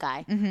 the young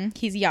guy.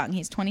 He's young.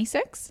 He's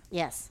 26.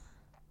 Yes.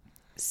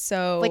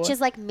 So, Which is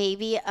like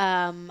maybe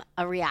a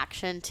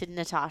reaction to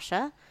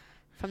Natasha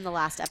from the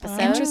last episode.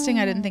 interesting.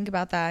 I didn't think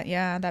about that.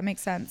 Yeah, that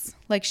makes sense.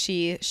 Like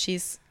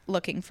she's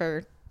looking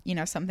for,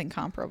 something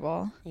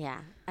comparable. Yeah.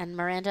 And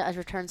Miranda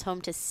returns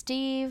home to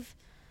Steve,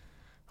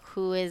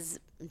 who is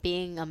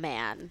being a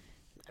man.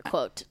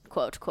 Quote,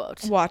 quote,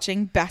 quote.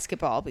 Watching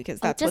basketball because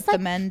that's just what the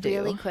men do.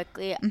 Really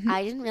quickly,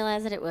 I didn't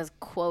realize that it was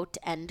quote,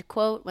 end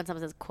quote. When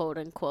someone says quote,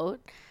 unquote,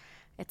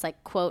 it's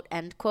like quote,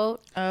 end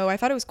quote. Oh, I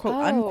thought it was quote,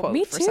 unquote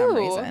me for some too.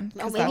 reason. Oh,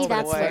 'cause maybe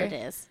that's the what way. it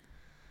is.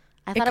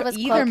 I thought it was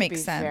either quote.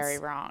 makes sense. Very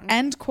wrong.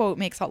 End quote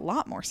makes a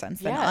lot more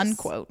sense than Yes.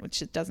 unquote,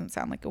 which it doesn't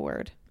sound like a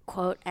word.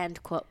 Quote,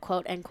 end quote,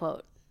 quote, end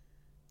quote.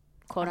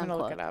 Quote, I'm gonna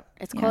unquote. look it up.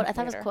 It's quote. I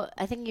thought it later. was quote.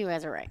 I think you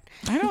guys are right.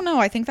 I don't know.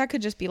 I think that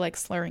could just be like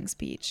slurring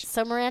speech.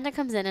 So Miranda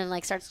comes in and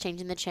like starts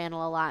changing the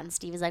channel a lot, and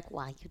Steve is like,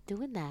 "Why you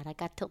doing that? I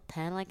got till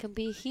 10. I can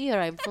be here.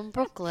 I'm from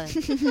Brooklyn.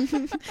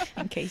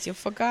 In case you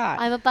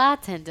forgot. I'm a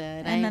bartender."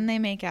 And then they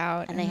make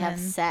out. and they have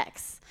then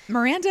sex.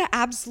 Miranda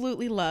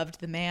absolutely loved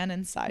the man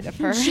inside of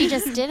her. She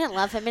just didn't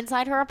love him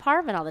inside her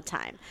apartment all the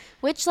time,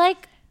 which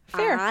like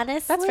Fair.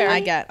 honestly, That's fair. I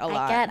get a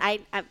lot. I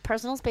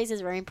personal space is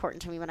very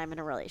important to me when I'm in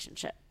a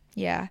relationship.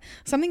 Yeah.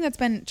 Something that's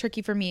been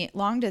tricky for me,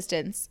 long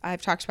distance,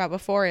 I've talked about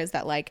before, is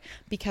that like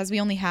because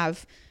we only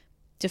have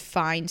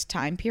defined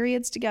time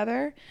periods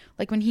together,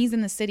 like when he's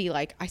in the city,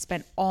 like I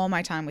spend all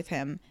my time with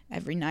him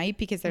every night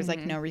because there's like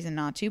no reason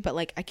not to, but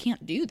like I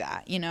can't do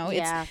that,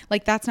 Yeah. It's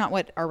like that's not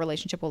what our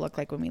relationship will look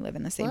like when we live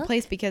in the same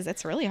place because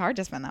it's really hard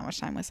to spend that much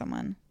time with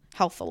someone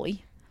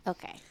healthily.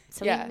 Okay,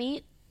 so Yeah. we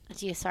meet.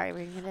 Sorry, were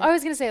you gonna? I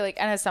was gonna say, like,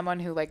 and as someone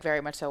who like very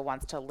much so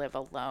wants to live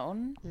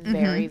alone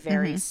very,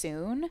 very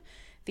soon,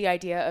 the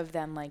idea of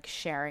then like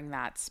sharing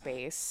that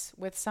space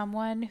with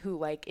someone who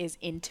like is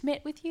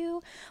intimate with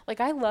you. Like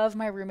I love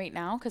my roommate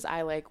now because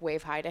I like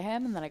wave hi to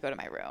him and then I go to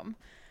my room.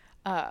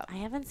 I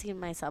haven't seen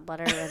my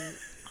subletter, and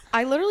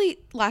I literally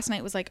last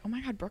night was like, oh my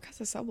God, Brooke has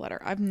a subletter.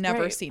 I've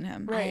never Right. seen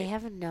him. I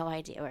have no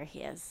idea where he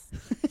is.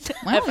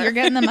 Well, you're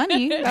getting the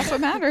money. That's what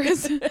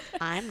matters.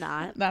 I'm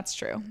not. That's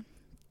true.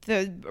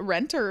 The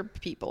renter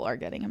people are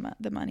getting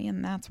the money,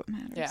 and that's what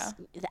matters. Yeah.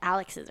 The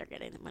Alexes are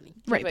getting the money.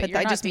 Right, But but you're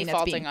I not just mean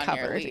it's being defaulting on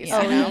your covered. lease,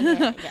 Yeah. you know?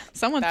 Yeah.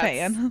 Someone's That's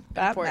paying.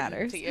 That important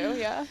matters. to you,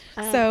 yeah.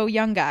 So,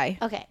 young guy.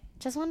 Okay,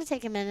 just want to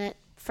take a minute.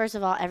 First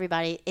of all,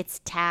 everybody,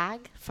 it's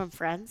Tag from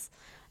Friends.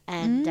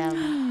 And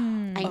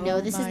I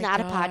know this is my not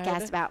a God.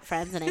 podcast about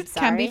Friends, and I'm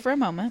sorry. Can be for a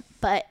moment.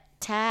 But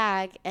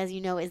Tag, as you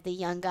know, is the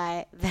young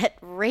guy that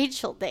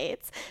Rachel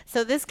dates.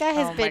 So this guy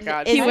has Oh my been.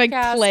 God. is- He like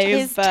Typecast. plays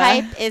his the.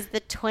 type is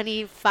the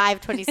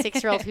 25,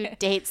 26-year-old who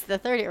dates the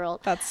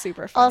 30-year-old. That's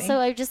super funny. Also,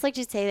 I'd just like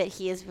to say that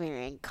he is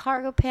wearing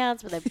cargo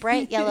pants with a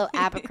bright yellow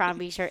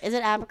Abercrombie shirt. Is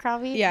it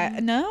Abercrombie? yeah,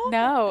 no,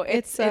 No,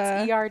 it's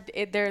uh, ER.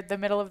 They're the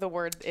middle of the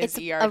word is It's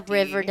ERD. a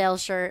Riverdale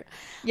shirt.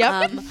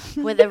 Yep.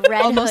 With a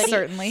red Almost hoodie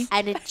certainly.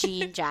 and a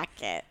jean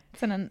jacket.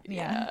 It's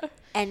yeah,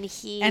 And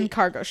he and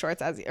cargo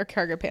shorts or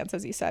cargo pants,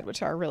 as you said,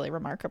 which are really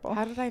remarkable.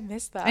 How did I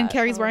miss that? And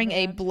Carrie's Oh, wearing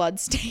a man.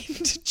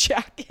 blood-stained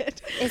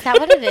jacket. is that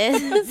what it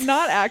is?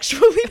 Not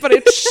actually, but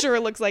it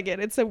sure looks like it.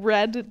 It's a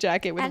red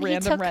jacket with And he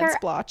random took red her-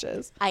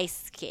 splotches.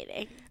 Ice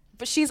skating.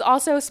 But she's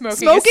also smoking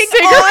Smoking a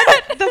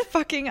cigarette. on the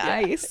fucking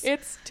ice.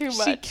 It's too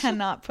much. She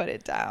cannot put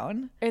it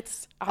down.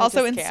 It's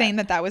Also just insane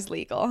can't. that was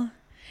legal.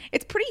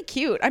 It's pretty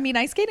cute. I mean,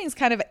 ice skating is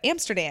kind of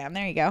Amsterdam.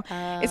 There you go.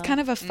 It's kind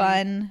of a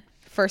fun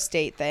first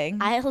date thing.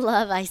 I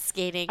love ice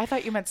skating. I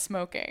thought you meant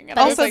smoking. And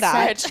But I was Also like,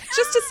 that. "Bitch."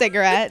 Just a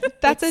cigarette.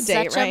 That's It's a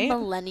date, such right? a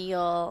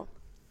millennial.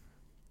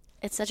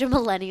 It's such a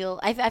millennial.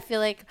 I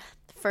feel like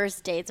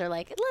first dates are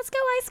like, let's go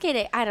ice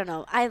skating. I don't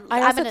know. I I'm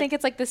also gonna- think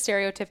it's like the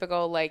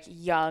stereotypical like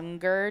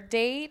younger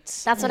date.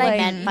 that's what I Like,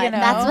 meant. By, you know?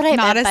 that's what I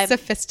Not meant as by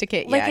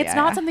sophisticated. Like yeah, it's yeah,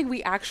 not yeah. something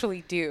we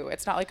actually do.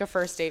 It's not like a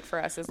first date for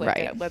us is like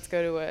Right. let's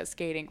go to a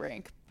skating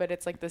rink, but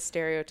it's like the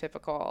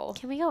stereotypical.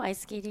 Can we go ice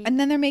skating? And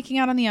then they're making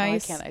out on the Oh, I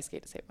ice. can't ice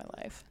skate to save my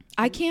life.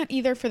 I can't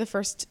either for the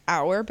first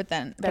hour, but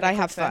Better I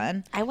have quick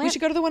fun. I We went-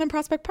 should go to the one in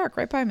Prospect Park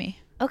right by me.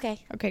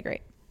 Okay. Okay,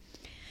 great.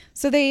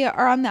 So they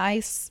are on the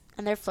ice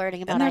And they're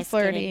flirting about and they're ice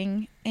skating.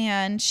 flirting,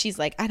 and she's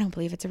like, I don't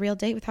believe it's a real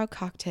date without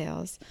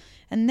cocktails.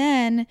 And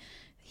then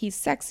he's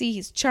sexy,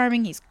 he's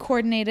charming, he's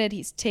coordinated,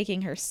 he's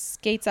taking her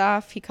skates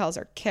off. He calls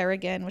her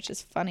Kerrigan, which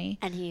is funny.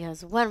 And he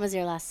goes, when was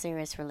your last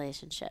serious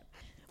relationship?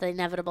 The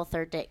inevitable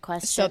third date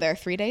question. So they're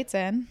 3 dates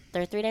in.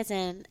 They're 3 days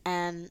in,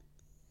 and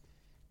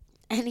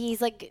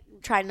he's like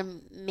trying to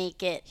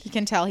make it. You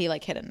can tell he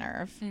like hit a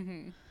nerve.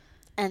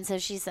 And so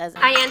she says,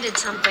 I ended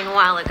something a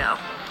while ago.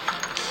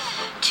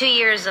 2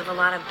 years of a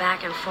lot of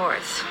back and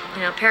forth.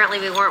 Apparently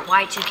we weren't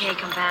Y2K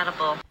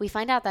compatible. we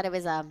find out that it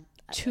was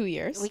 2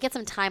 years. we get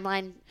some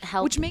timeline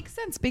help. Which makes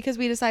sense because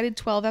we decided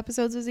 12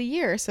 episodes was a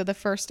year. So the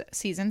first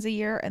season's a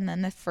year, and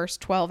then the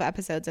first 12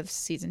 episodes of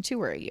season 2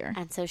 were a year.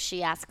 And so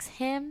she asks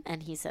him,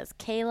 and he says,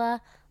 Kayla,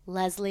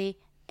 Leslie,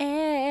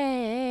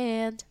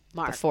 and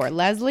Mark. Before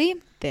Leslie,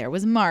 there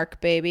was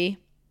Mark, baby.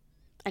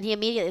 And he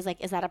immediately is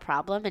like, is that a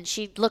problem? And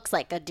she looks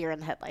like a deer in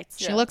the headlights.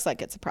 She looks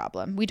like it's a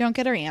problem. We don't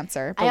get her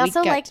answer, but I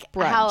also we get like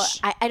brunch.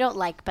 how, I don't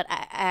like, but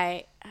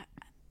I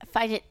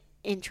find it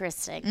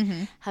interesting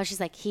Mm-hmm. how she's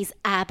like, he's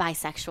a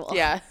bisexual.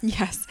 Yeah.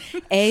 Yes,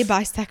 a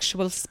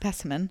bisexual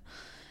specimen.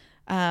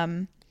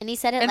 And he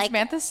said it And like,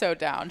 Samantha's so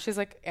down. She's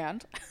like,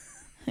 and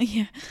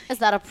Yeah. Is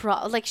that a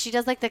problem? Like, she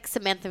does, like, the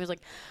Samantha was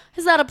like,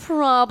 is that a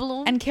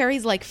problem? And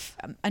Carrie's like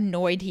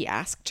annoyed he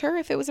asked her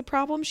if it was a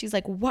problem. She's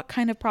like, what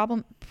kind of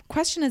problem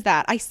question is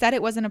that? I said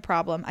it wasn't a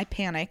problem. I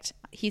panicked.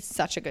 He's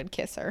such a good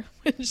kisser.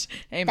 Which,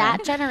 amen.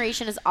 That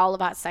generation is all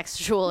about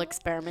sexual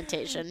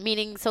experimentation.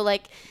 Meaning, so,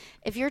 like,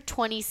 if you're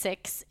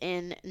 26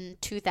 in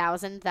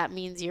 2000, that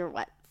means you're,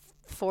 what,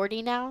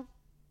 40 now?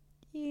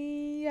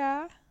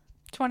 Yeah.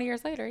 20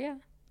 years later, yeah.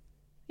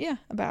 Yeah,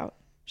 about.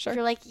 Sure.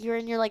 You're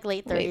in your, like,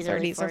 late 30s, Late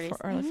 30s early 40s. or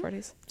early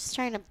 40s. Just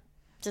trying to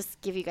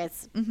just give you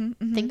guys,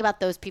 think about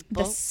those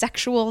people. The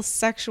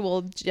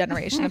sexual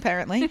generation,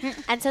 apparently.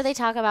 And so they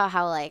talk about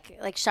how like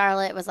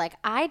Charlotte was like,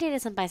 I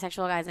dated some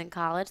bisexual guys in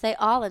college. They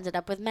all ended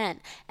up with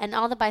men. And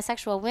all the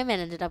bisexual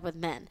women ended up with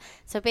men.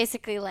 So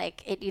basically,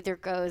 like, it either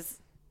goes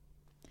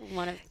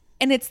one of...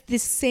 And it's the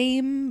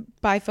same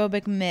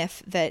biphobic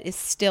myth that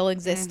still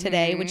exists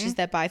today, which is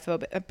that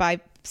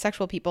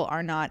bisexual people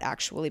are not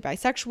actually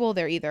bisexual.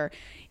 They're either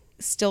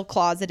still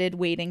closeted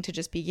waiting to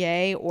just be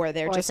gay, or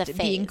they're just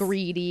being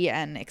greedy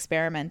and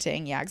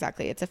experimenting. Yeah,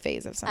 exactly. It's a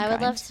phase of some kind. I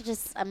would love to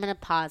just, I'm going to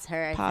pause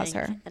her,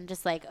 and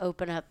just like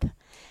open up,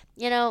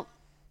 you know,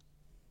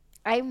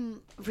 I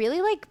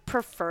really like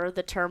prefer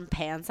the term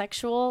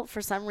pansexual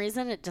for some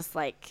reason. It just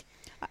like,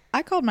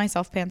 I called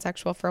myself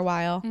pansexual for a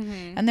while,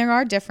 and there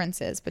are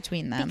differences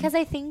between them. Because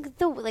I think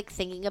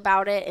thinking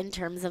about it in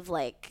terms of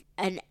like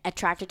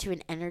attracted to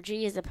an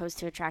energy as opposed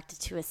to attracted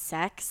to a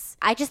sex,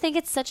 I just think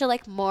it's such a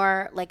like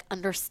more like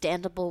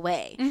understandable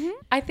way.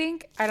 I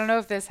think, I don't know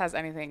if this has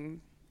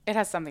anything, it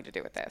has something to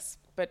do with this,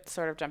 but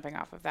sort of jumping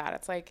off of that,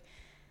 it's like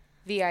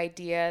the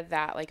idea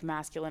that like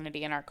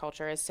masculinity in our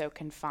culture is so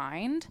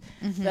confined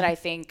that I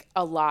think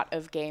a lot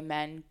of gay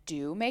men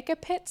do make a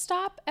pit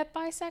stop at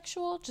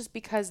bisexual just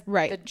because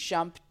the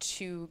jump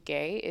to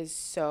gay is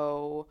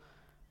so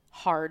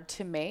hard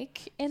to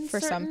make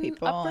for some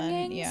people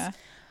upbringings.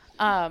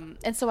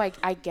 And so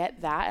I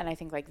get that, and I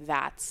think like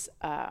that's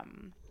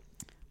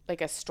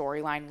like a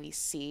storyline we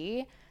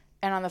see.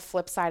 And on the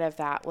flip side of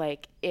that,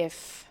 like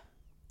if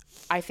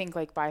I think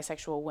like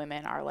bisexual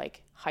women are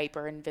like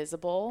hyper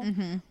invisible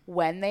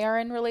when they are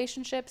in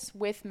relationships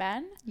with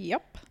men.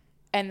 Yep.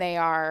 And they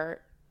are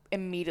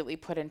immediately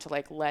put into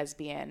like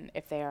lesbian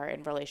if they are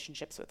in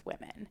relationships with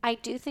women. I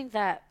do think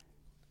that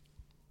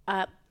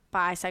a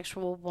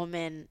bisexual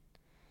woman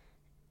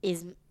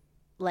is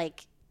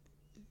like,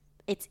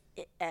 it's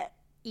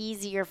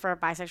easier for a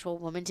bisexual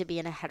woman to be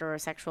in a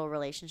heterosexual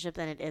relationship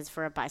than it is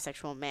for a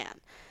bisexual man.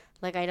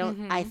 Like, I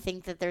don't, I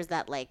think that there's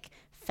that like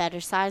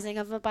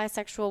fetishizing of a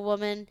bisexual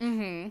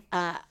woman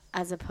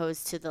as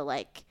opposed to the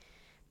like,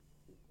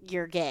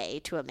 you're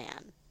gay to a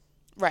man.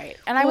 Right.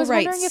 And I was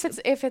wondering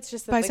if it's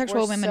just that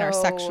bisexual women are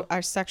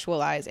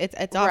sexualized.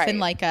 It's often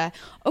like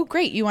oh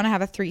great, you want to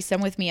have a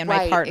threesome with me and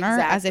my partner,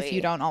 as if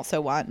you don't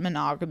also want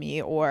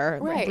monogamy or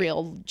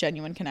real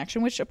genuine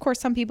connection, which of course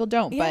some people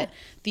don't, but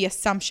the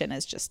assumption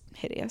is just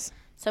hideous.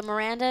 So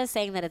Miranda is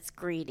saying that it's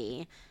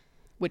greedy,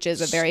 which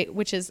is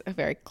a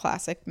very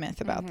classic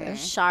myth about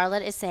this.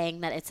 Charlotte is saying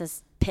that it's a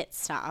pit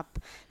stop.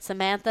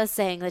 Samantha's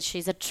saying that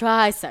she's a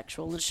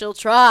trisexual and she'll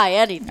try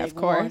anything. Of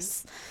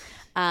course.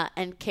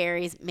 And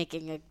Carrie's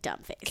making a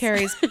dumb face.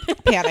 Carrie's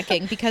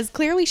panicking because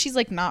clearly she's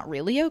like not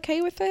really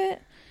okay with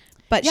it,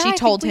 but she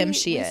told him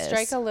she is.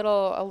 Strike a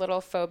little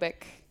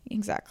phobic.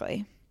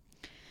 Exactly.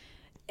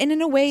 And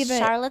in a way that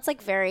Charlotte's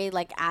like very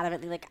like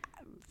adamantly like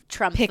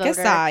Trump pick voter. a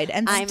side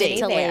and I'm stay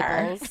into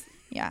there. Labels.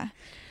 Yeah.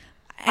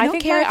 I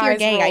don't care if you're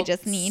gay. I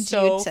just need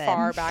so you to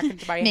far back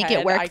into my make head,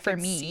 it work I for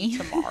can me see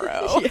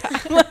tomorrow.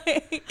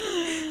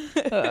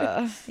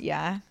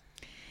 Yeah.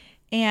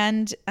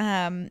 And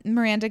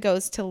Miranda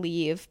goes to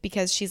leave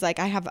because she's like,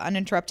 I have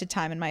uninterrupted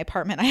time in my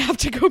apartment. I have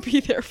to go be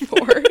there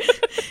for.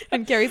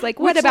 And Carrie's like,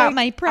 what about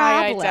my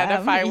problem? I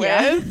identify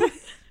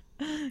with.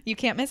 You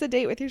can't miss a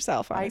date with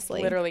yourself,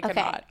 honestly. I literally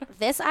cannot.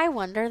 This, I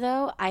wonder,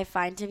 though, I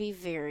find to be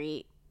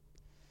very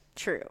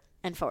true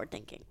and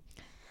forward-thinking.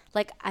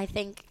 Like, I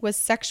think... Was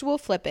sexual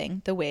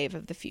flipping the wave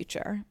of the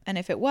future? And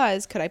if it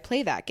was, could I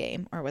play that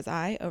game? Or was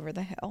I over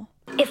the hill?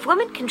 If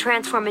women can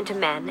transform into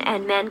men,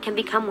 and men can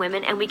become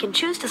women, and we can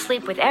choose to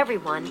sleep with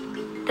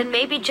everyone, then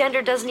maybe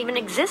gender doesn't even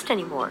exist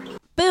anymore.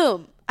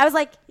 Boom. I was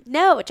like,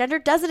 no, gender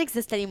doesn't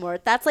exist anymore.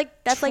 That's True.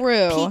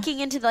 like peeking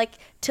into like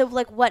to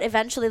like what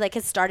eventually like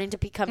is starting to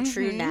become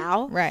true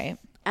now. Right.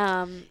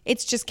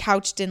 It's just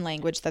couched in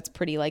language that's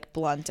pretty like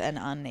blunt and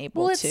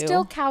unable to. Well, it's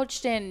still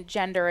couched in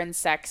gender and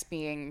sex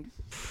being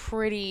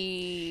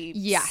pretty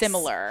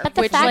similar. But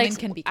the which fact like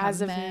can become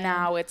as of men.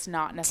 now, it's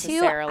not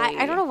necessarily.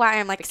 I don't know why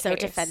I'm like so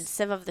case.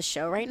 defensive of the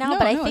show right now, No,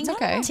 but I no, think it's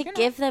okay. to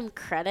give them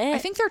credit, I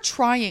think they're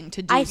trying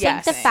to do I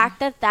something. think the fact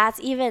that that's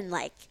even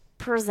like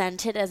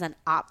presented as an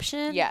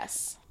option,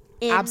 Yes.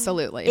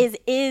 Absolutely.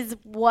 is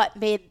what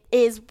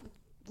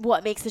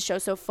what makes the show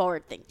so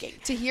forward thinking.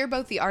 To hear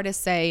both the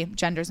artists say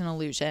gender's an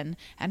illusion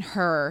and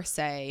her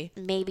say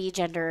Maybe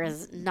gender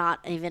is not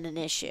even an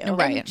issue.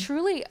 Right. And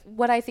truly,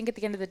 what I think at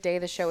the end of the day,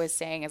 the show is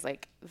saying is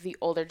like the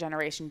older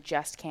generation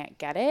just can't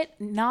get it.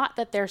 Not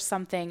that there's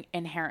something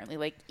inherently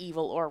like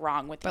evil or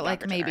wrong with the but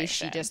like younger maybe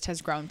she generation. just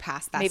has grown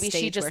past that Maybe she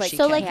stage just, where like, she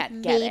So can. like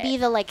can't get maybe it.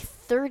 the like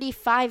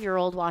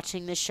 35-year-old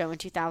watching this show in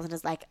 2000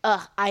 is like,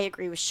 I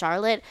agree with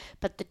Charlotte,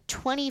 but the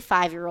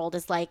 25-year-old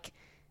is like,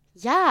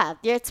 yeah,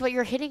 it's what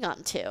you're hitting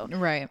on to.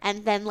 Right.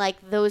 And then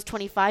like those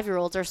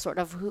 25-year-olds are sort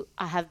of who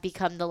have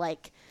become the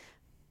like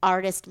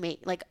art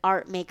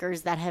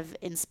makers that have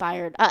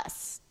inspired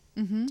us,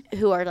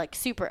 who are like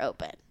super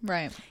open.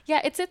 Right.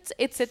 Yeah, it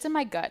sits in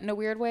my gut in a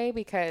weird way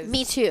because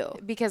Me too.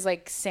 Because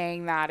like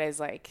saying that is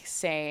like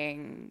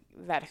saying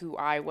that who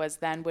I was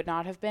then would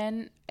not have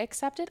been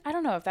accepted. I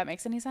don't know if that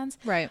makes any sense.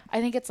 Right.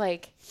 I think it's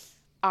like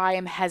I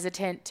am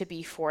hesitant to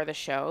be for the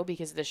show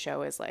because the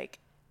show is like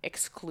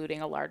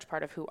excluding a large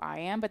part of who I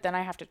am, but then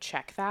I have to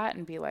check that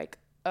and be like,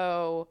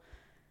 oh,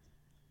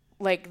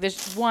 like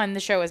this one, the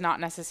show is not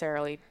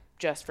necessarily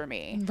just for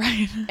me.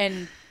 Right.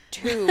 And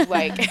two,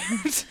 like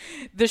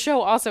the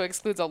show also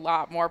excludes a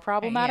lot more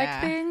problematic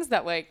Yeah. things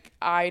that like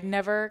I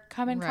never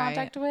come in Right.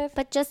 contact with.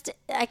 But just,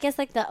 I guess,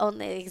 like the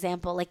only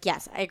example, like,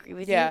 yes, I agree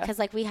with you Yeah. because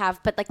like we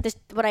have, but like this,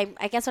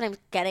 I guess what I'm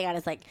getting at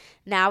is like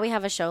now we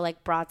have a show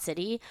like Broad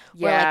City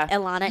where like Yeah.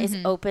 Ilana is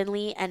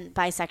openly and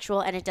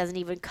bisexual and it doesn't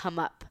even come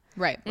up.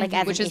 Right. Like,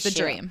 as which an is the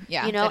issue, dream.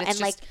 Yeah. you know, That it's and,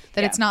 like, just-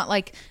 that it's not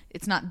like,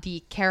 it's not the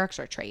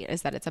character trait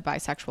is that it's a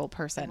bisexual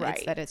person. It's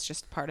Right. that it's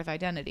just part of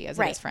identity as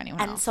Right. it is for anyone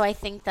and else. so I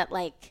think that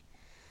like,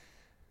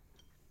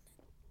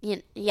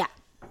 yeah,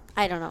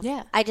 I don't know.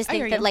 Yeah. I just I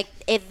think hear that you. like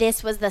if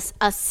this was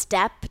a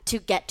step to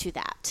get to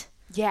that.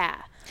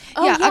 Yeah.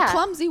 a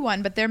clumsy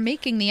one, but they're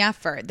making the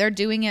effort. They're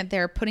doing it.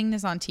 They're putting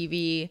this on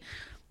TV.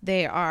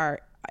 They are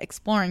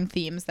exploring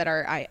themes that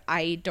are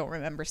I don't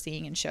remember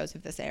seeing in shows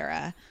of this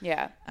era.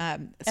 Yeah.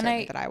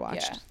 Certainly that I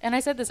watched. Yeah. And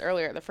I said this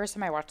earlier. The first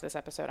time I watched this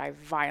episode, I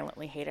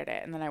violently hated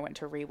it, and then I went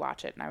to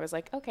rewatch it, and I was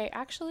like, okay,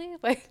 actually,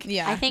 like,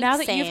 Yeah. I think now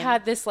that you've same.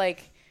 had this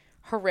like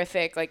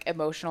horrific like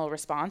emotional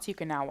response, you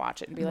can now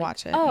watch it and be like,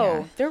 Watch it, oh,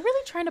 yeah. they're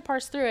really trying to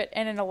parse through it.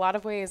 And in a lot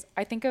of ways,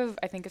 I think of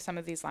some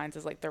of these lines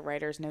as like the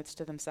writer's notes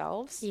to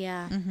themselves.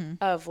 Yeah.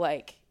 Of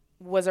like,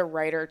 was a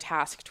writer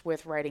tasked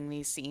with writing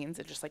these scenes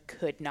and just like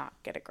could not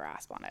get a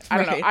grasp on it. I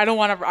don't Right. know. I don't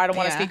want to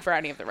Yeah. speak for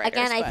any of the writers.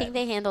 Again, I but- think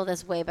they handle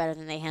this way better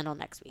than they handle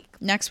next week.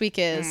 Next week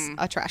is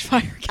a trash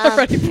fire. Get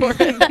ready for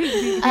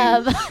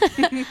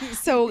it.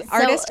 So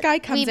artist guy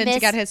comes we in to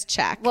missed- get his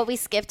check. What we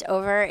skipped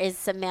over is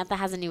Samantha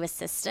has a new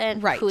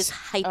assistant Right. who's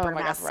hyper Oh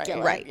my God, masculine.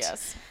 Right.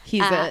 Yes.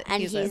 He's and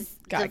he's he's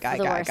a the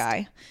worst.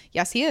 guy.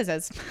 Yes, he is,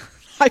 as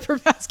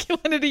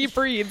hypermasculinity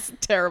breeds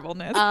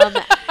terribleness.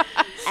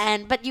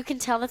 But you can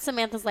tell that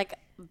Samantha's like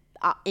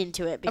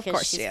into it because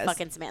course she's she is.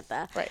 fucking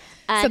Samantha. Right.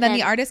 So then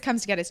the artist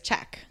comes to get his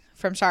check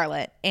from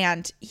Charlotte,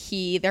 and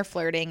they're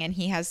flirting, and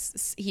he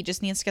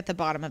just needs to get the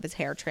bottom of his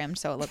hair trimmed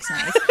so it looks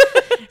nice.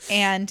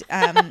 And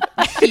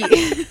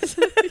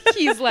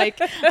he's like,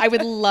 I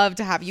would love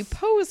to have you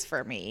pose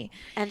for me.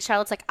 And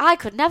Charlotte's like, I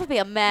could never be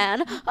a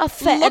man. A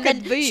fan. Look And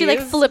at then she like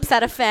these. flips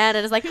at a fan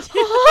and is like,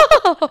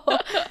 oh.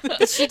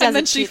 She doesn't And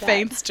then she do that.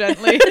 faints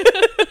gently.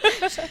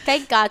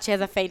 Thank God she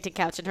has a fainting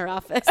couch in her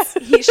office.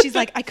 She's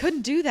like, I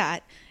couldn't do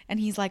that. And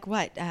he's like,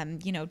 what?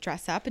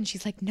 Dress up? And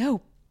she's like,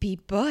 no, be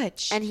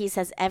butch. And he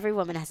says, every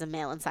woman has a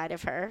male inside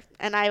of her.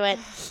 And I went,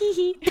 hee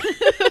hee.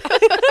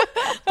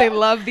 They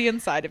love the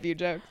inside of you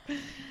joke.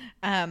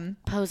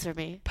 Pose for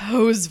me.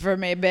 Pose for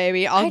me,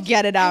 baby. I'll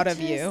get it out of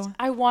you.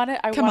 I want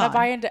to Come on.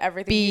 buy into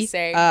everything Be he's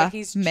saying, a but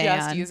he's man.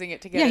 just using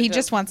it to get Yeah, he into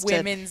just wants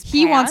women's to.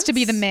 He wants to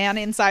be the pants. man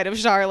inside of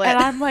Charlotte. And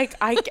I'm like,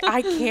 I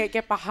can't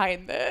get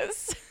behind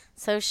this.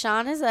 So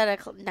Sean is at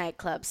a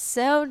nightclub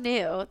so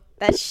new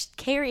that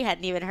Carrie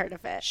hadn't even heard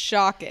of it.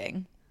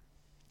 Shocking.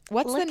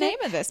 What's Look the name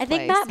at- of this I place?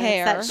 think Matt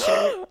makes that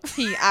shirt.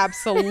 He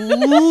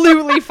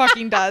absolutely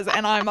fucking does,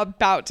 and I'm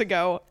about to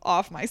go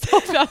off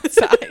myself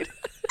outside.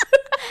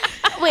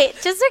 Wait,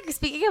 just like,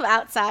 speaking of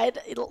outside,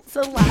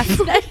 so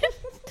last night,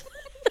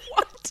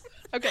 What?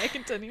 Okay,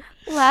 continue.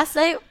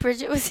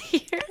 Bridget was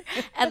here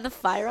and the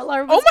fire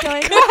alarm Oh was my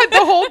going god,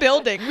 the whole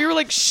building. We were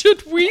like,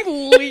 should we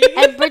leave?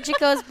 And Bridget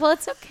goes, well,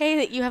 it's okay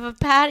that you have a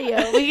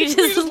patio. We can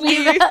just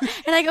leave leave. out.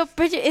 And I go,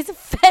 Bridget, it's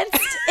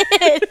fenced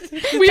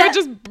in. We That- would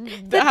just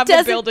that have the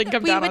doesn't- building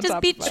come down We on would just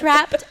top be of us.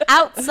 trapped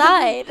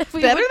outside.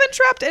 We Better would, than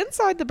trapped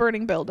inside the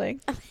burning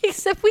building.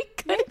 except we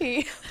could.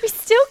 We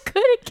still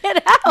couldn't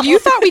get out. You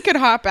thought we could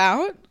hop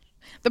out?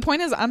 The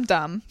point is, I'm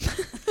dumb.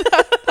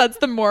 That's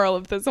the moral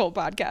of this whole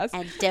podcast.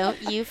 And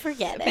don't you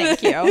forget it.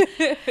 Thank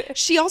you.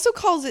 She also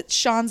calls it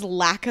Sean's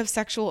lack of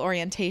sexual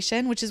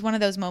orientation, which is one of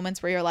those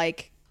moments where you're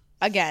like,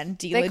 again,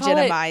 They call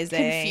it delegitimizing.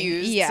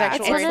 confused yeah, sexual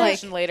it's like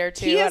orientation later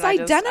too. he is and I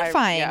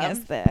identifying yeah.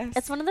 as this.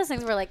 It's one of those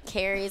things where like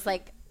Carrie's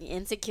like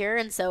insecure,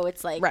 and so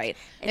it's like Right.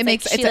 It's It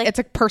makes like she, it's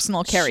a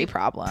personal Carrie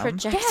problem.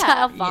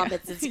 projectile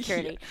vomits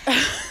insecurity.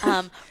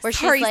 Where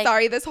she's like,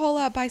 Sorry, this whole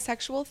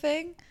bisexual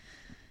thing.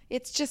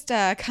 it's just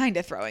kind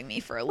of throwing me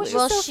for a loop. Which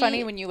is so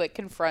funny when you like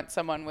confront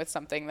someone with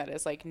something that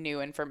is like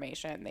new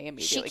information. They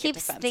immediately She get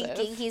keeps defensive.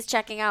 thinking he's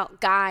checking out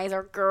guys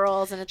or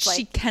girls, and it's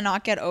She like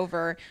cannot get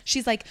over.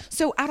 She's like,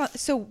 so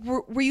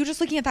were you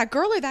just looking at that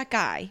girl or that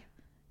guy?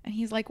 And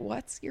he's like,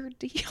 what's your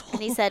deal?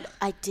 and he said,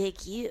 I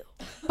dig you.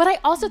 But I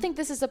also think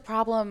this is a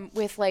problem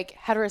with like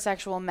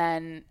heterosexual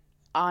men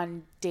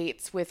on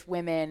dates with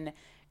women.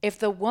 If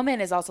the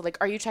woman is also like,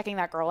 are you checking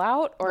that girl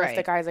out? Or if the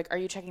Right. guy's like, are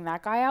you checking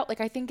that guy out? Like,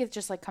 I think it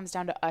just like comes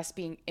down to us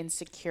being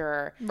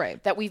insecure.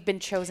 Right. That we've been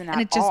chosen at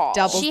And it just all.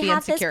 doubles She the had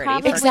this insecurity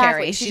problem for with- Exactly.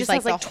 Carrie. She She's just like,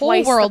 has, like, the whole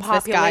twice the world's this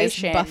guy's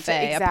population.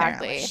 buffet, Exactly.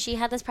 apparently. She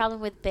had this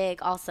problem with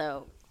Big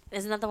also.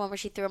 Isn't that the one where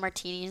she threw a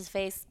martini in his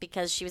face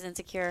because she was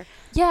insecure?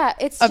 Yeah,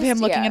 it's Of just, him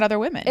looking at other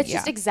women, It's yeah.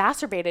 just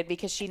exacerbated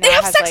because she now They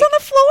have has sex like, on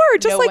the floor,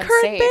 just no like one's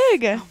her and safe.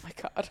 Big. Oh my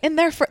god. In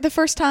there for the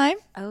first time,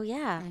 Oh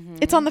yeah.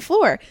 it's on the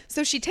floor.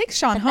 So she takes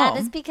Sean But that is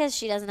home. because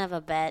she doesn't have a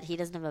bed. He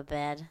doesn't have a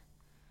bed.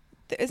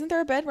 Isn't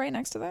there a bed right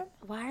next to them?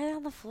 Why are they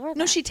on the floor? No,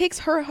 then? she takes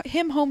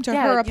him home to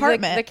Yeah, her like,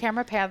 apartment the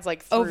camera pans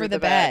like through over the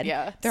bed.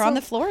 Yeah. They're on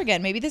the floor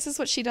again. Maybe this is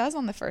what she does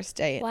on the first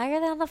date. Why are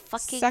they on the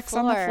fucking Sex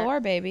floor? on the floor,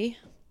 baby.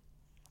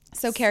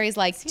 So Carrie's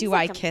like, Seems do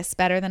like I kiss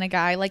better than a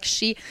guy? Like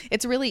she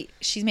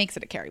makes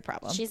it a Carrie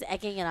problem. She's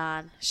egging it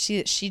on. She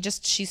can't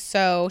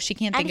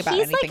think And about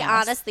he's anything like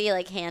else. honestly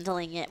like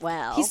handling it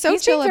well. He's so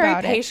He's chill being very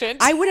about patient. it.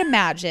 I would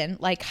imagine,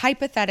 like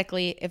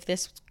hypothetically, if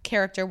this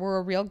character were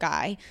a real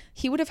guy,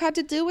 he would have had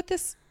to deal with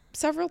this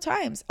several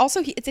times.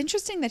 Also, it's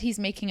interesting that he's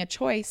making a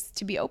choice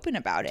to be open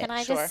about it. Can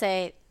I Sure. just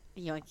say,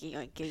 yoinky,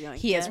 yoinky, yoinky.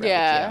 He is really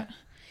Yeah.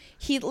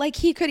 cute.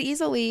 He could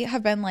easily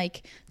have been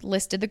like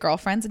listed the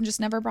girlfriends and just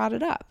never brought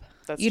it up.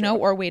 That's you know,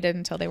 true. or waited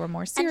until they were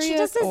more And serious. she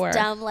does this or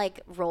dumb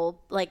like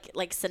role like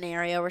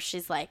scenario where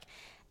she's like,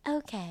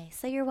 okay,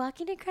 so you're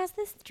walking across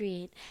the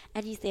street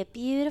and you see a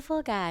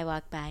beautiful guy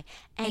walk by,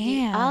 and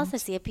you And- also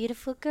see a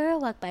beautiful girl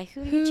walk by.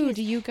 Who Who choose?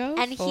 do you go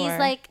And he's for?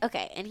 like,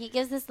 okay, and he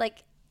gives this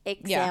like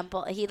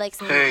example. He likes.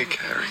 Hey,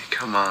 Carrie,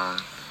 come on.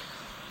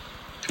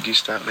 Could you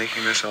stop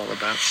making this all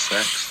about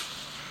sex?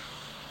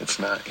 It's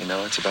not,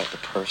 it's about the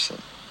person.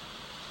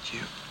 You.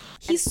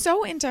 He's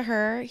so into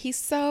her. He's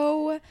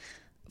so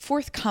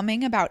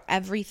forthcoming about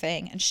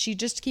everything, and she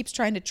just keeps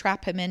trying to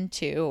trap him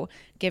into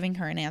giving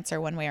her an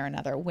answer one way or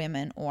another,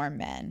 women or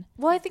men.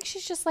 Well, I think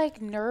she's just like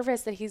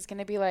nervous that he's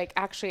gonna be like,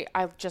 actually,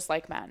 I just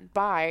like men.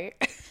 Bye.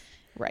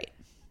 Right.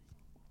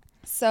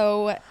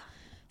 So,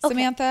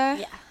 Samantha,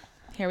 Yeah.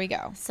 here we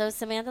go. So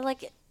Samantha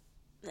like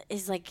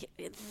is like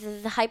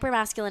the hyper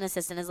masculine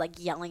assistant is like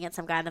yelling at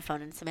some guy on the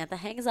phone, and Samantha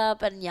hangs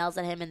up and yells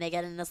at him, and they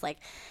get in this like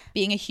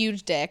Being a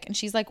huge dick, and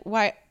she's like,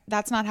 "Why?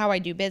 That's not how I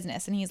do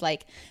business." And he's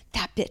like,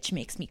 "That bitch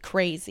makes me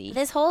crazy."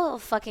 this whole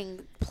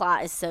fucking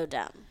plot is so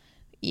dumb.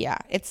 Yeah,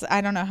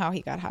 I don't know how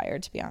he got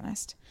hired, to be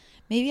honest.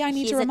 Maybe I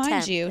need He's to a remind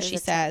temp. you, There's she a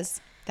temp.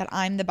 says, that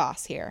I'm the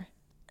boss here.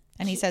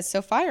 And he says,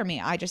 so fire me.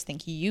 I just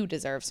think you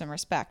deserve some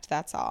respect.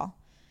 That's all.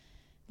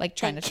 Like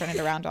trying to turn it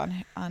around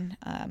on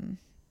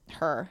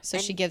her. So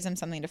she gives him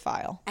something to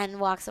file. And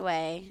walks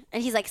away,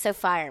 and he's like, so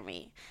fire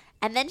me.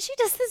 And then she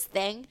does this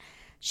thing.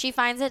 She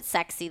finds it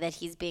sexy that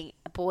he's being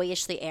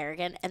boyishly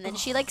arrogant, and then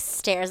she like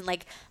stares and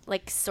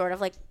like sort of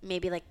like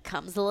maybe like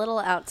comes a little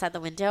outside the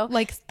window.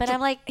 Like, but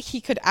I'm like,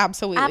 he could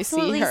absolutely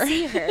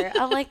see her.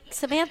 I'm like,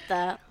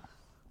 Samantha.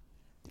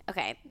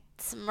 Okay,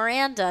 it's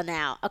Miranda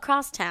now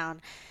across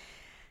town.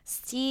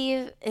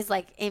 Steve is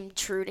like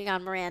intruding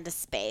on Miranda's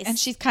space, And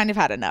she's kind of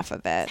had enough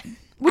of it.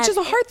 Which is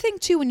a hard thing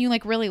too when you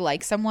like really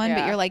like someone, but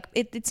Yeah. you're like,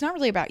 it's not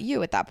really about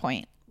you at that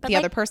point. But, The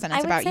like, other person, I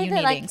it's would about say you that,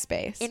 needing like,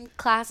 space. In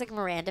classic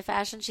Miranda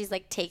fashion, she's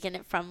like taken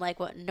it from like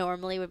what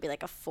normally would be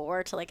like a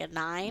 4 to like a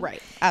 9.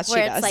 Right, as she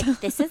where does. it's like,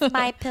 this is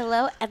my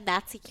pillow and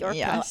that's your pillow.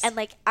 Yes. And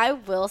like, I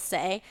will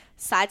say,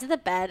 sides of the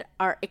bed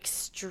are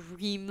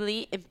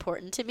extremely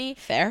important to me.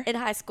 Fair. In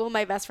high school,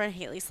 my best friend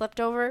Haley slept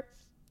over,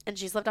 and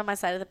she slept on my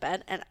side of the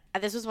bed, and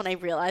this was when I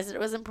realized that it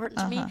was important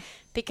to me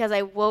because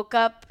I woke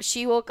up,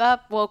 she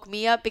woke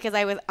me up because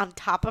I was on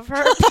top of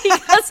her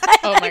because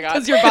Oh my god.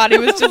 Because your body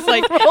was just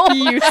like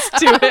used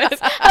to it.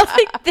 I was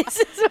like, this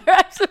is where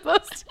I'm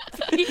supposed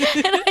to be,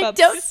 and I That's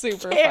don't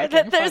super care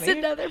that fucking there's funny.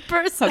 another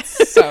person.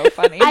 That's so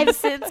funny. I've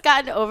since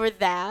gotten over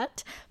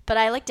that, but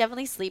I like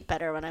definitely sleep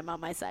better when I'm on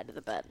my side of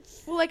the bed.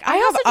 Well, like I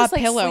I also have just, a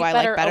like, pillow sleep I like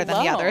better better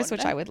than the others, alone.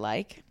 which I would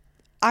like.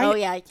 Oh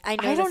yeah, I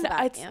know I this don't know.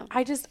 about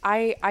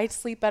you. I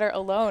sleep better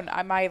alone.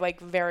 My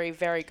like very,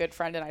 very good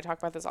friend and I talk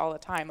about this all the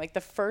time. Like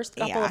the first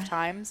couple Yeah. of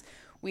times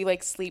we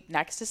like sleep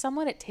next to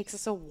someone, it takes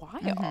us a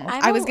while.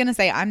 I was gonna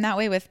say I'm that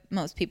way with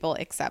most people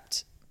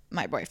except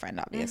my boyfriend,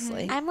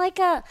 obviously. I'm like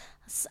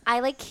I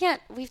like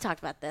can't. We've talked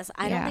about this.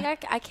 I don't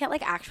think I can't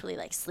like actually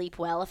like sleep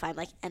well if I'm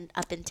like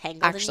up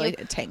entangled. Actually in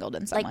you. tangled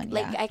in someone.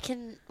 Like yeah. I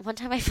can. One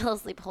time I fell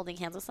asleep holding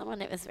hands with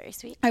someone. It was very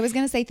sweet. I was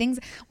gonna say things.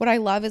 What I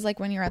love is like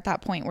when you're at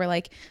that point where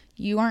like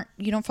you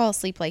don't fall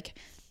asleep like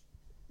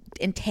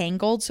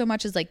entangled so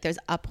much as like there's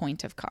a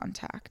point of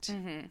contact.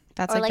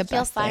 That's Or like like the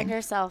you'll best find thing.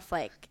 yourself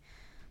like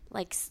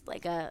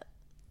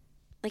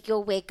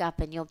you'll wake up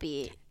and you'll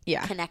be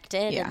Yeah.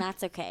 connected, Yeah. and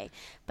that's okay.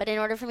 But in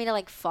order for me to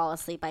like fall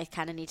asleep, I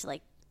kind of need to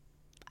like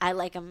I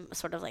like them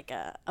sort of like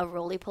a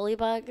roly-poly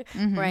bug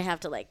where I have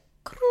to like.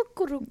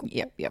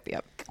 Yep.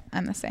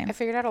 I'm the same. I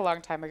figured out a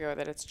long time ago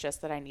that it's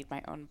just that I need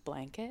my own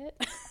blanket.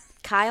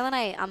 Kyle and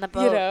I on the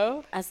boat, You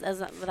know? as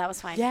that was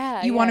fine.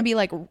 Yeah. You want to be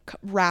like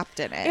wrapped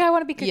in it. Yeah, I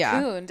want to be cocooned,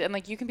 Yeah. and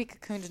like you can be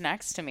cocooned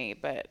next to me,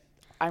 but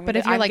But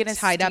if you're like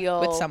tied up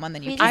with someone,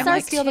 then you We can't just are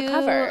like steal the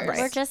covers.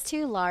 We're just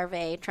two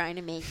larvae trying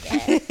to make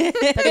it.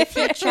 But if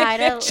you try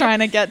to, trying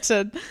to get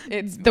to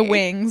the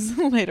wings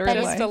later but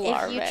in if, life. a if you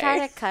larvae.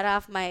 try to cut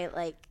off my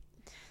like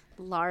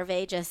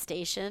larvae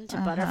gestation to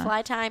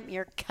butterfly time,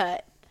 you're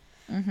cut.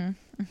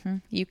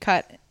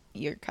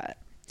 You're cut.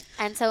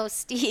 And so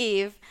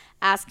Steve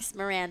asks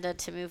Miranda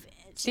to move.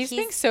 Steve's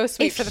being so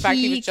sweet if for the fact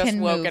he he was just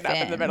can woken move up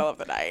in the in. middle of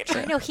the night.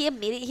 You know, he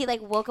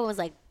like woke up and was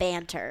like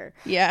banter.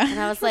 Yeah. And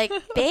I was like,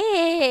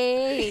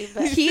 babe.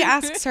 He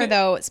asks her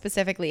though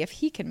specifically if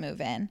he can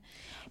move in.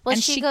 Well,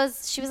 and she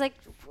was like,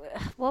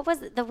 what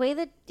was it? The way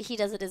that he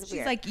does it is She's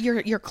weird. like,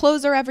 your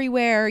clothes are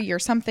everywhere. You're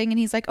something, and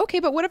he's like,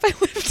 okay, but what if I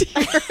lived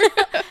here?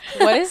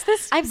 What is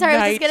this? I'm sorry,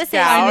 I was just gonna say.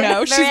 nightgown? I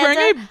know she's Miranda,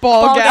 wearing a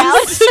ball gown.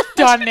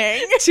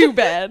 Stunning. Too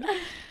bad.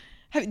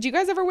 Do you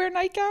guys ever wear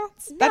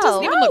nightgowns? That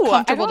doesn't even look No,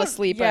 comfortable I to don't-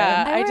 sleep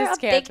yeah. in. I I wear just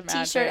a can't big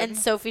t-shirt imagine. and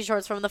Sophie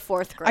shorts from the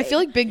 4th grade. I feel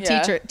like big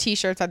Yeah.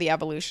 t-shirts are the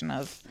evolution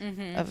of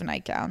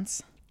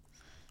nightgowns.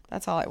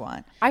 That's all I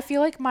want. I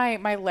feel like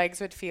my legs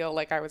would feel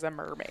like I was a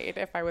mermaid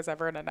if I was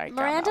ever in a nightgown.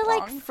 Miranda that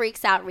like long.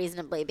 freaks out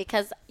reasonably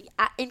because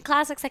in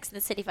classic Sex and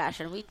the City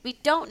fashion, we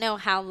don't know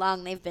how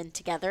long they've been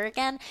together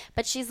again.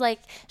 But she's like,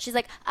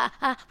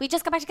 we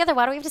just got back together.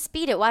 Why do we have to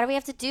speed it? Why do we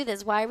have to do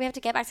this? Why do we have to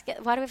get back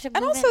together? Why do we have to?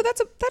 And move also, in?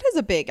 that is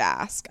a big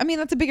ask. I mean,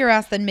 that's a bigger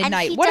ask than And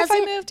midnight. he What if does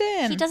I it- moved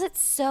in? He does it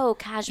so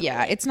casually.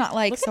 Yeah, it's not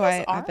like. Look So at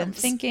his I've been arms.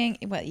 thinking.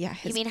 Well, yeah,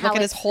 You mean look how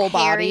at his it's whole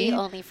hairy body.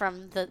 only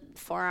from the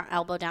forearm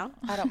elbow down?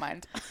 I don't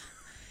mind.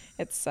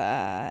 It's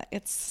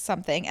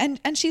something,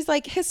 and she's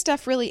like, his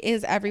stuff really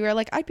is everywhere.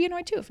 Like, I'd be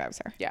annoyed too if I was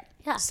her. Yeah.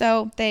 Yeah.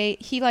 So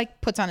he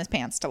like puts on his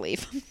pants to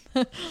leave.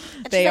 They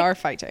she's are like-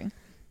 fighting.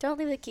 Don't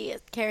leave the key,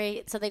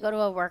 Carrie. So they go to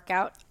a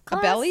workout class.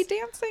 A belly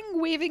dancing,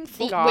 waving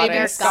feet,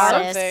 Goddess, waving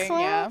goddess. something,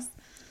 yeah.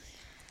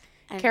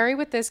 And Carrie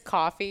with this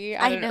coffee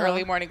I at an know.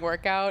 early morning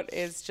workout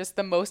is just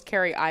the most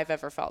Carrie I've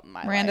ever felt in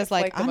my Miranda's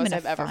life. like, the I'm most gonna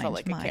I've ever find felt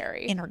like my a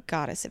Carrie. inner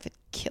goddess if it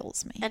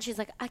kills me. And she's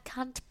like, I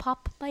can't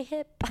pop my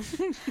hip.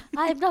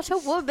 I'm not a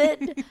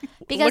woman.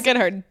 Because Look at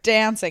her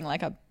dancing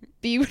like a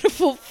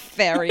beautiful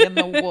fairy in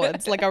the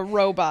woods, like a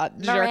robot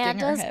jerking her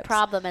Miranda's hips.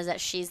 problem is that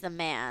she's the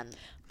man.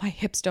 My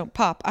hips don't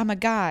pop. I'm a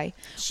guy,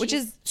 which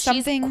is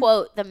something. She's,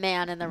 quote, the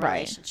man in the Right.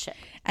 relationship.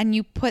 And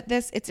you put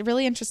this, it's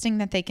really interesting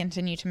that they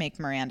continue to make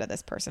Miranda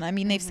this person. I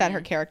mean, they've set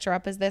her character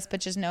up as this, but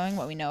just knowing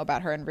what we know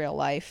about her in real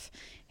life,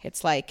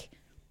 it's like,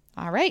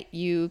 all right,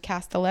 you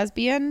cast the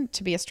lesbian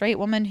to be a straight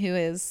woman who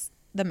is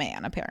the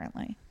man,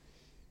 apparently.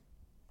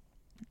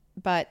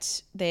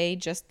 But they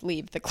just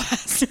leave the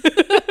class.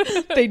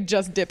 They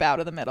just dip out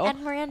of the middle.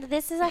 And Miranda,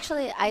 this is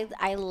actually,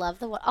 I love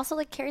the one. Also,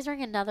 like, Carrie's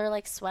wearing another,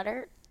 like,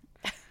 sweater.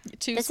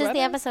 Two This sweaters? is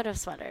the episode of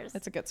sweaters.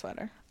 It's a good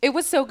sweater. It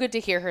was so good to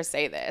hear her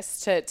say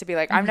this, to be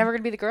like, I'm never going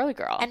to be the girly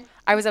girl. And-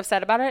 I was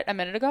upset about it a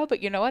minute ago,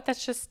 but you know what?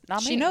 That's just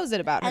not me. She knows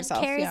it about And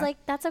herself. Carrie's yeah. like,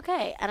 that's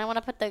okay. And I want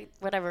to put the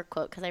whatever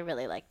quote because I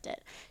really liked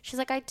it. She's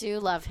like, I do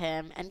love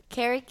him. And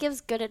Carrie gives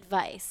good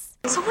advice.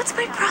 So what's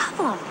my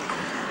problem?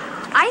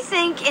 I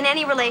think in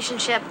any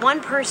relationship,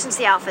 one person's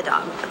the alpha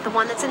dog, the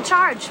one that's in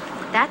charge.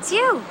 That's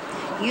you.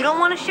 You don't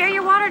want to share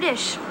your water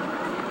dish.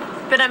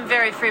 But I'm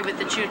very free with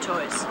the chew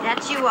toys.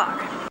 That you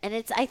are. And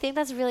I think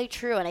that's really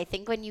true. And I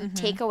think when you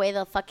take away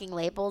the fucking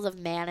labels of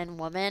man and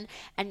woman,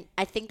 and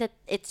I think that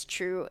it's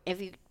true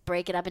if you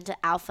break it up into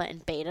alpha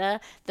and beta,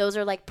 those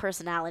are like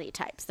personality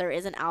types. There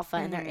is an alpha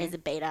and there is a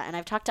beta. And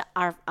I've talked to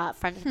our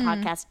friend of the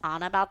podcast,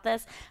 Anna, about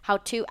this, how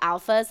two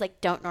alphas like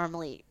don't,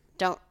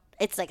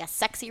 it's like a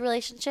sexy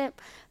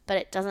relationship, but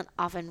it doesn't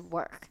often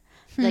work.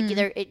 Like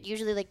it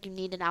usually like you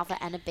need an alpha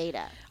and a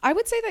beta. I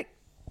would say that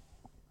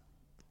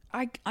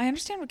I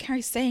understand what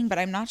Carrie's saying, but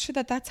I'm not sure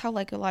that that's how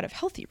like a lot of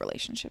healthy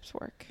relationships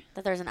work.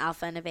 That there's an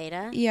alpha and a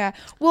beta. Yeah.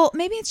 Well,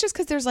 maybe it's just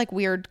because there's like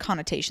weird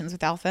connotations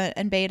with alpha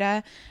and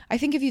beta. I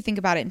think if you think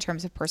about it in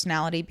terms of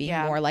personality being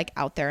more like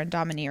out there and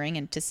domineering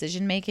and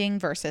decision making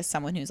versus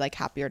someone who's like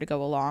happier to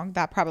go along,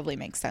 that probably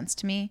makes sense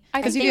to me.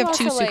 Because if think you have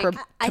two also, like, super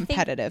I think-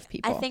 competitive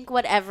people. I think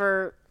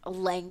whatever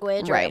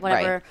language or Right,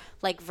 whatever right.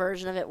 like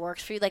version of it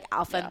works for you, like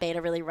alpha and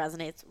beta really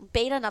resonates.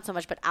 Beta not so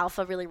much, but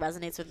alpha really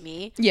resonates with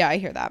me. Yeah, I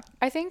hear that.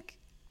 I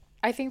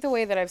think the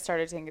way that I've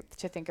started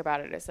to think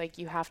about it is like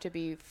you have to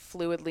be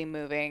fluidly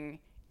moving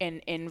in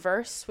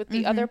inverse with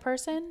the other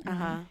person.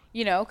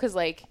 You know, because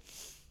like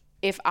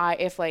if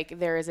like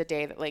there is a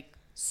day that like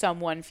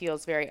someone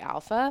feels very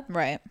alpha,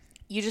 Right.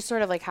 you just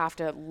sort of like have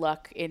to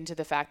luck into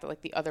the fact that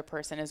like the other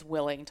person is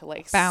willing to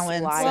like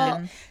Balance slide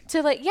and-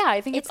 to like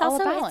I think it's all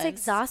also a balance. it's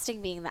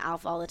exhausting being the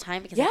alpha all the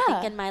time because I Yeah.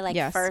 think in my like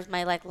Yes. first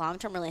my like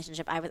long-term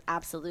relationship I was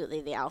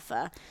absolutely the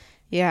alpha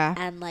Yeah.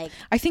 and like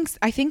I think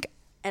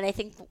and I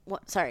think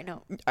sorry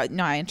no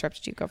no, I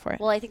interrupted you. Go for it.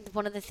 well I think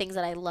one of the things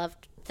that I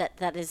loved that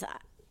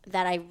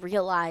I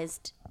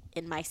realized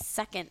in my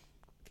second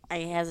I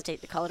hesitate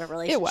to call it a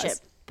relationship,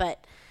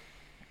 but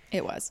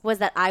It was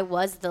that I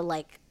was the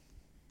like,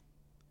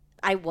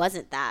 I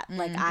wasn't that.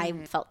 Like, I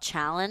felt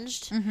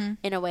challenged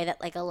in a way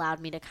that, like, allowed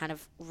me to kind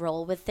of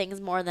roll with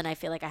things more than I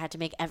feel like I had to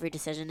make every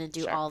decision and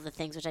do all the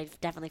things, which I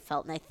definitely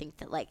felt. And I think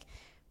that, like,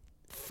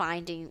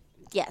 finding,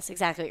 yes,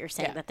 exactly what you're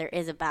saying, that there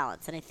is a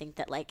balance. And I think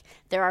that, like,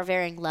 there are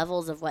varying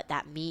levels of what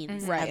that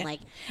means. right. And, like,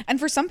 And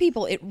for some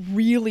people, it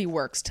really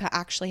works to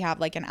actually have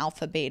like an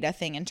alpha beta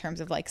thing in terms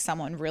of like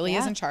someone really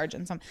is in charge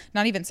and some,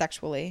 not even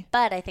sexually.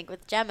 but I think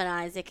with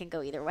Geminis, it can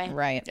go either way.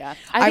 Right. Yeah.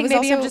 I think was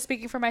maybe I'm also- just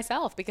speaking for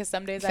myself because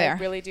some days Fair. I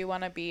really do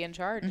want to be in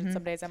charge and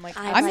some days I'm like,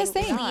 I'm I'm like, the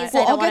same. please, I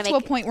Well, don't I'll wanna get to a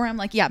make- point where I'm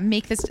like, yeah,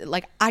 make this,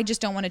 like, I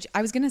just don't want to.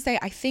 I was going to say,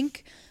 I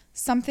think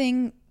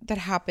something that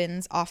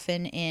happens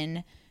often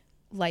in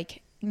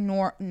like,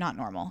 not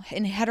normal,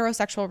 in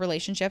heterosexual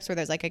relationships where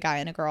there's like a guy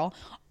and a girl,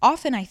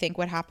 often I think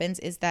what happens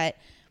is that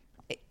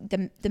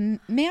the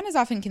man is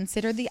often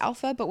considered the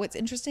alpha, but what's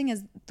interesting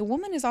is the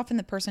woman is often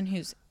the person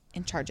who's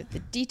in charge of the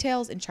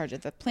details, in charge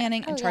of the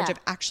planning, in charge of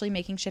actually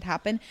making shit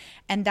happen.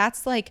 And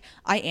that's like,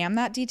 I am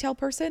that detail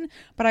person,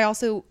 but I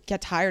also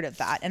get tired of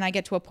that. And I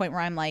get to a point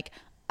where I'm like,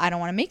 I don't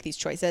want to make these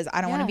choices.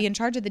 I don't want to be in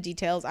charge of the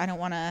details. I don't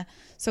want to.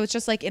 So it's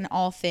just like in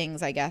all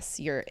things, I guess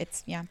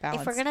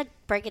balance. If we're gonna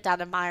break it down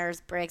to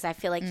Myers-Briggs, I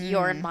feel like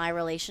you're and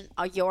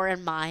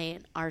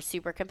mine are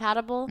super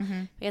compatible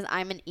because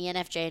I'm an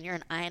ENFJ and you're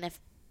an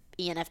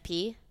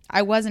ENFP.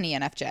 I was an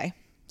ENFJ.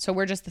 So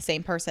we're just the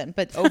same person.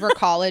 But over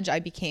college, I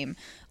became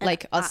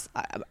like an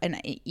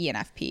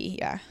ENFP.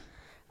 Yeah.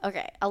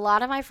 Okay, a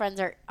lot of my friends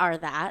are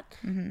that.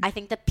 I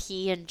think the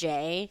P and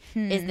J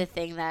is the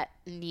thing that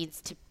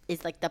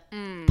is like the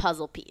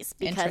puzzle piece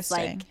because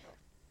like Interesting.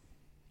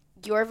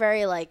 you're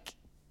very like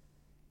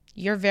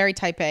You're very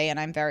type A and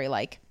I'm very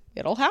like,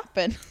 it'll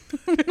happen.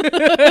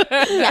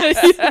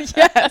 yes.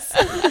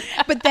 Yes.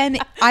 But then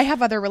I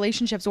have other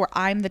relationships where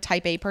I'm the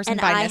type A person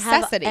by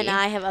necessity.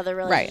 I have other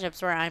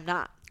relationships where I'm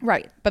not.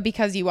 Right. But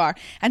because you are.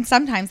 And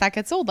sometimes that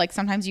gets old. Like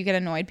sometimes you get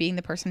annoyed being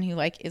the person who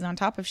like is on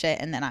top of shit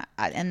and then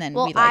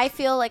Well, we like I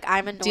feel like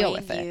I'm deal annoying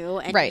with it. you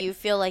and Right. you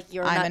feel like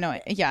you're I'm not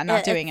annoyed. Yeah,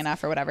 not doing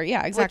enough or whatever.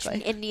 Yeah,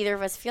 exactly. and neither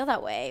of us feel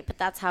that way, but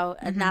that's how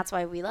and that's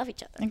why we love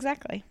each other.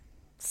 Exactly.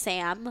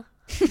 Sam.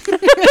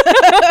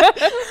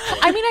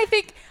 I mean, I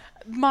think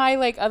my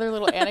like other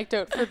little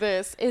anecdote for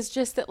this is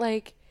just that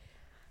like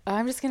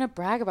I'm just gonna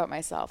brag about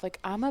myself. Like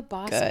I'm a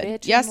boss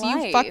bitch. Yes, in you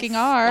life. fucking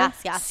are.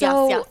 Yes.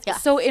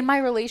 So in my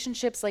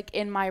relationships, like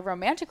in my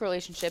romantic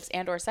relationships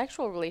and or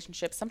sexual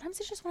relationships, sometimes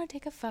I just want to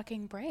take a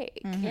fucking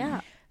break. Yeah.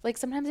 Like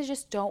sometimes I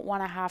just don't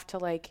want to have to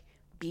like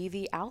be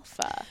the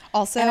alpha.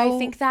 Also- and I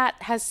think that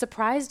has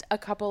surprised a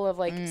couple of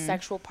like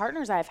sexual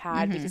partners I've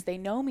had because they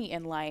know me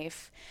in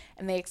life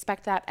and they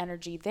expect that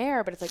energy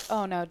there, but it's like,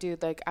 oh no,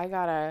 dude, like I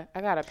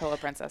gotta pillow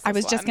princess. I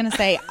was just gonna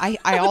say,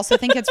 I also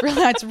think it's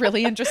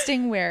really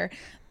interesting where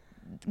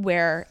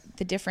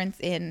the difference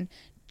in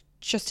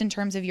just in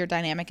terms of your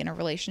dynamic in a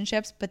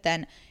relationships, but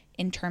then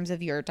in terms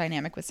of your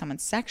dynamic with someone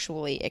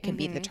sexually, it can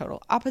be the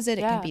total opposite.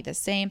 It can be the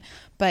same.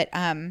 But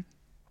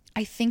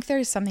I think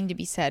there's something to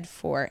be said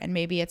for, and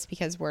maybe it's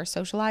because we're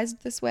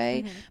socialized this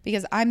way,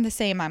 because I'm the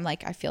same. I'm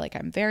like, I feel like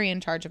I'm very in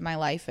charge of my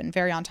life and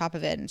very on top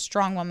of it and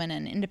strong woman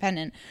and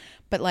independent.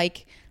 But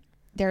like,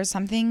 there's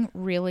something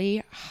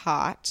really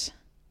hot,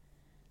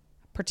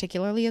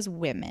 particularly as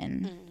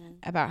women,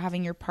 about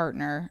having your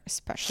partner,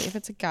 especially if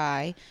it's a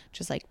guy,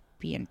 just like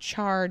be in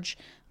charge,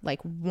 like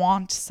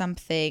want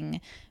something,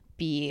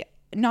 be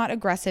not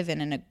aggressive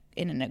in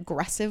an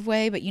aggressive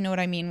way, but you know what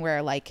I mean,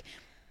 where like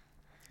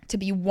to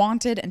be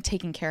wanted and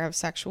taken care of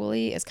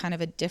sexually is kind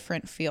of a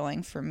different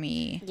feeling for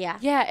me. Yeah.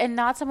 Yeah, and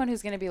not someone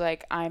who's going to be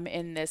like, I'm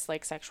in this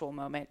like sexual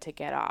moment to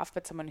get off,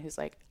 but someone who's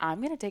like, I'm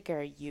going to take care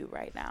of you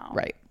right now.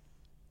 Right.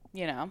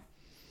 You know?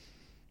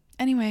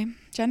 Anyway,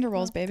 gender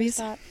roles, babies.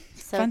 So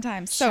Fun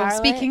times. So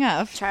speaking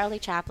of Charlie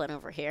Chaplin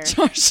over here.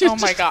 Oh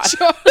my God.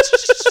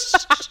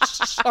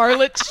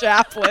 Charlotte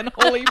Chaplin.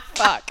 Holy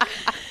fuck.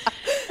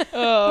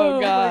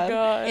 Oh, God. my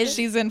God.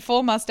 She's in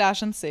full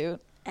mustache and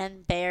suit.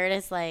 And Baird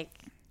is like,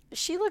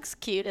 she looks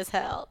cute as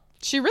hell.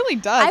 She really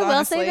does, I will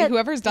honestly. say that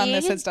Whoever's done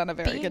this being has done a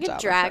very good Being job. a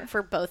with drag her.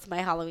 for both my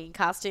Halloween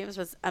costumes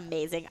was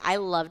amazing. I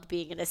loved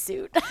being in a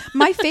suit.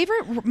 my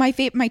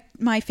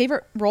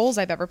favorite roles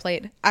I've ever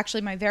played.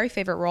 Actually, my very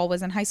favorite role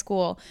was in high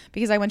school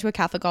because I went to a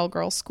Catholic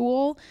all-girls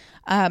school.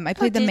 I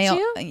played the did male.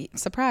 you?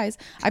 Surprise!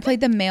 I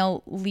played the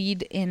male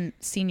lead in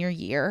senior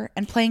year,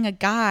 and playing a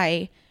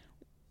guy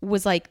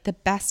was like the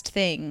best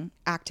thing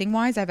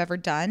acting-wise I've ever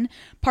done.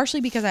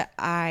 Partially because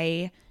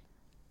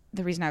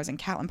the reason I was in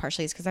Catlin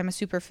partially is because I'm a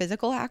super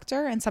physical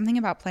actor, and something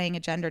about playing a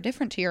gender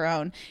different to your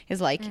own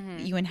is like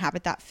you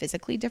inhabit that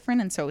physically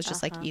different, and so it was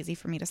just like easy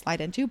for me to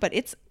slide into. But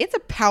it's a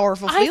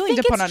powerful feeling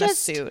to put on a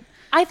suit.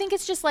 I think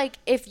it's just like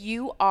if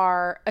you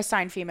are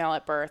assigned female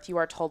at birth, you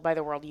are told by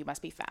the world you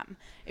must be femme.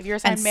 If you're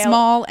assigned And male,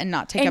 small and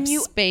not take up and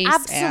you space,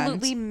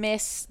 absolutely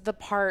miss the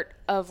part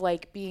of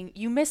like being,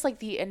 you miss like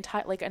the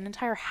entire, like an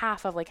entire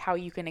half of like how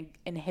you can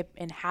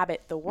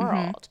inhabit the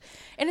world.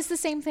 And it's the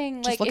same thing.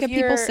 Just Like look if at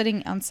people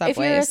sitting on subways.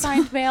 If you're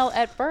assigned male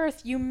at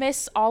birth, you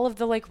miss all of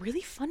the like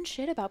really fun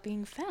shit about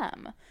being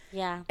femme.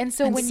 Yeah. And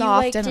so And when you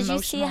soft like, and Did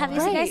you see? Have you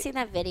Right. guys seen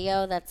that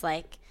video that's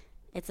like,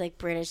 it's like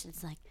British. And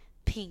it's like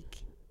pink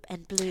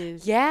and blue.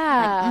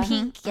 yeah, Like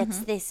pink gets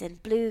this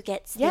and blue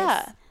gets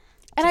yeah. this.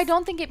 And I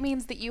don't think it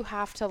means that you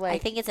have to like. I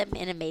think it's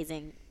an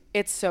amazing.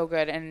 It's so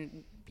good,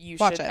 and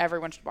Watch it.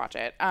 everyone should watch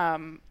it.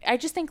 I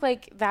just think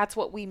like that's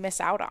what we miss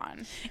out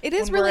on. It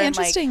is when we're really in,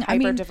 like, interesting. I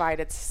mean,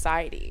 hyper-divided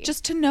society.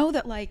 just to know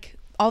that like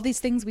all these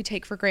things we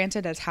take for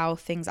granted as how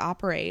things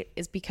operate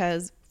is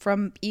because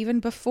from even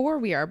before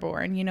we are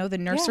born, you know, the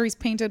nursery's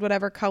painted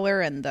whatever color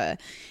and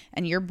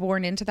you're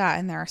born into that,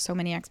 and there are so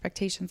many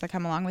expectations that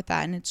come along with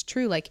that. And it's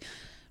true, like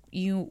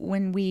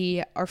when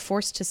we are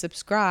forced to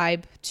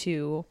subscribe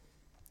to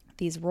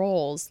these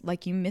roles,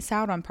 like you miss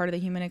out on part of the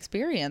human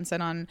experience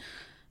and on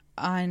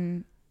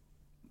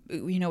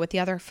you know what the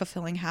other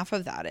fulfilling half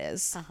of that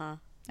is.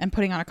 And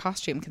putting on a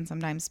costume can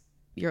sometimes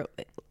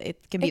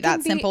it can be It that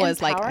can be simple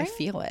as like I empowering,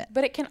 feel it.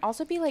 but it can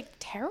also be like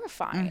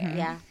terrifying.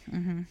 Yeah.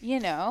 You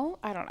know,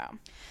 I don't know.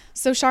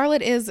 So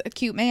Charlotte is a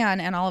cute man,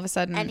 and all of a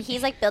sudden And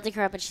he's like building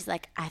her up, and she's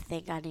like, I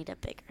think I need a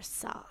bigger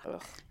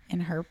sock.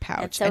 in her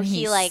pouch, so and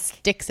he, he like-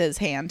 sticks his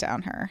hand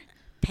down her.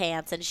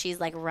 Pants, and she's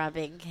like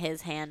rubbing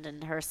his hand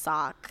in her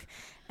sock.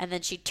 And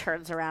then she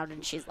turns around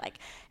and she's like,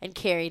 and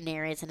Carrie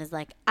narrates and is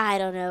like, I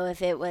don't know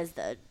if it was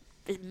the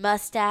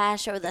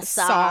mustache or the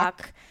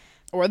sock.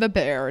 Or the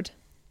beard.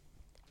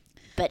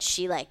 But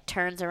she like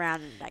turns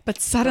around and like But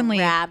suddenly-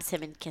 grabs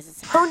him and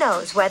kisses him. Who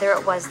knows whether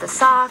it was the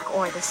sock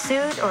or the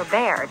suit or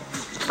Baird?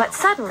 But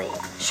suddenly,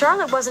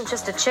 Charlotte wasn't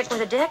just a chick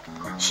with a dick.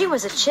 She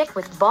was a chick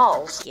with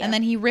balls. And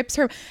then he rips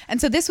her.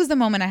 And so this was the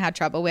moment I had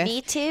trouble with.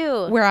 Me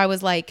too. Where I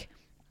was like,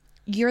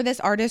 you're this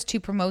artist who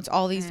promotes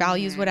all these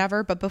values,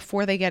 whatever, but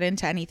before they get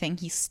into anything,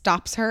 he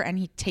stops her and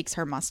he takes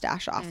her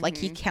mustache off. Like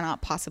he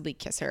cannot possibly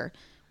kiss her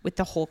with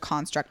the whole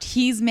construct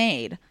he's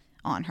made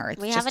on her. It's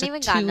We just haven't a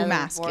even too gotten to the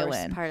masculine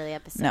worst part of the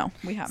episode. No,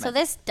 we haven't. So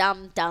this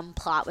dumb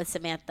plot with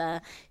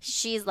Samantha,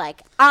 she's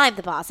like, I'm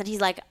the boss. And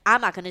he's like,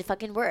 I'm not going to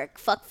fucking work.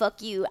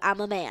 Fuck you. I'm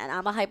a man.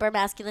 I'm a hyper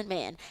masculine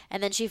man.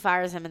 And then she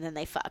fires him and then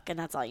they fuck. And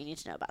that's all you need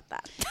to know about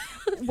that.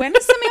 When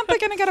is Samantha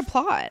gonna get a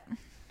plot?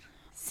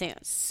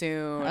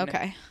 Soon.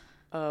 Okay.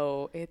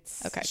 Oh,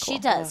 it's Okay, She cool.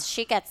 does.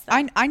 She gets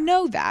them. I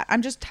know that.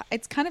 I'm just,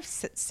 it's kind of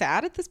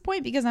sad at this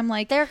point because I'm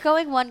like, They're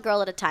going one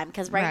girl at a time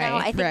because right now,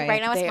 Right, I think right.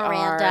 right now it's They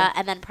Miranda are.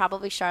 and then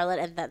probably Charlotte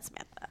and then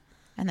Samantha.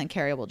 and then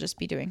Carrie will just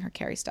be doing her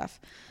Carrie stuff.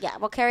 Yeah,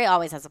 well, Carrie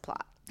always has a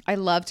plot. I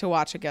love to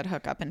watch a good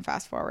hookup and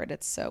fast forward.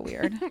 It's so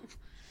weird.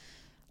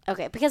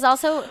 Okay, because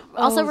also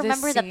this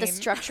remember that the scene.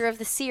 structure of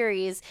the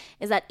series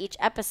is that each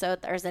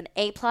episode there's an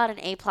A plot, an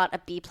A plot, a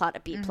B plot,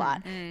 a B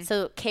plot.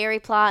 So Carrie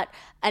plot,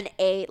 an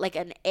A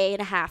and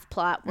a half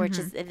plot, which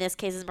is in this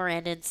case is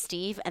Miranda and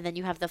Steve, and then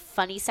you have the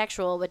funny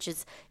sexual, which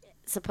is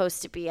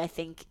supposed to be, I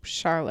think,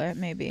 Charlotte,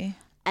 maybe.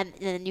 and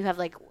then you have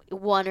like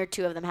one or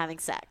two of them having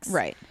sex,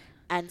 Right.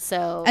 And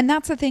so And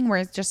that's the thing where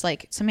it's just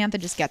like Samantha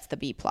just gets the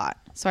B plot.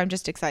 So I'm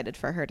just excited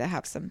for her to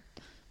have some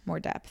more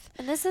depth.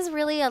 and this is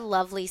really a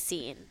lovely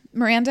scene.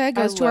 Miranda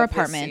goes to her love this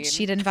apartment. scene.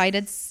 She'd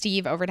invited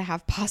Steve over to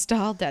have pasta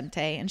al dente,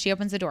 and she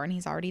opens the door and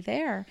he's already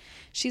there.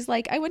 She's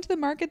like, I went to the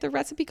market. The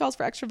recipe calls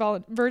for extra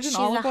virgin She's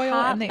olive a oil,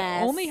 hot and they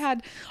mess. only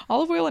had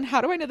olive oil. And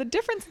how do I know the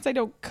difference since I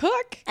don't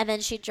cook? And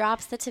then she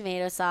drops the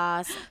tomato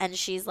sauce, and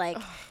she's like,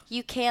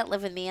 "You can't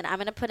live with me." And I'm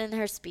gonna put in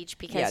her speech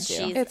because Yeah,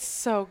 do. she's It's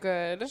so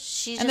good.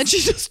 she And then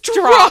just she just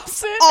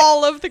drops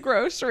all of the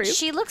groceries.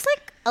 she looks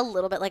like a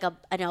little bit like an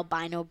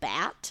albino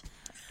bat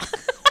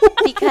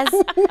because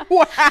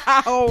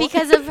Wow.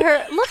 because of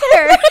her. Look at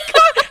her.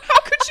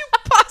 How could you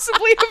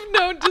possibly have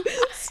known to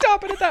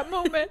stop it at that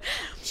moment?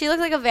 She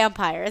looks like a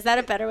vampire. Is that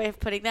a better way of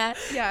putting that?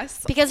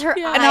 Yes. Because her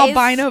An eyes,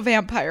 albino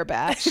vampire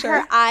bat.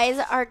 Sure. her eyes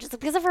are just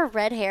because of her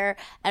red hair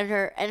and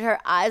her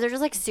eyes are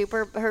just like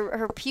super.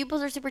 Her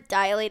pupils are super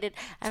dilated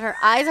and her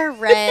eyes are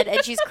red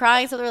and she's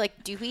crying, so they're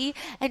like dewy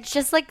and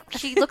just like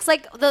she looks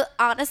like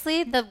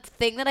honestly the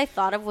thing that I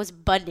thought of was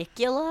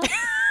Bunnicula.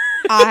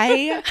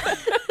 I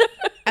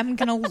am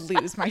gonna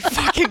lose my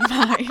fucking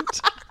mind.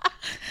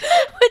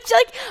 Which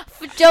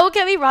like don't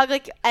get me wrong,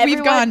 like everyone,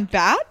 We've gone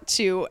bat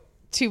to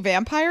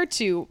vampire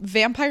to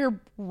vampire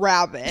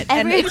rabbit,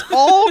 and Every- it's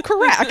all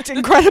correct,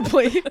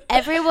 incredibly.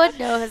 everyone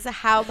knows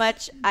how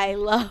much I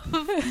love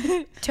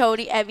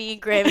Tony, Emmy,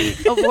 and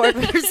Grammy award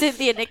winner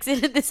Cynthia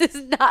Nixon, and this is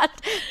not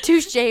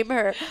to shame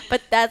her,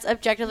 but that's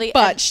objectively.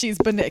 But she's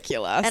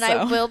Bunnicula, and so.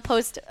 I will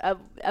post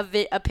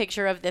a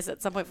picture of this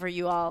at some point for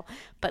you all.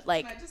 But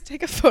like, Just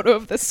take a photo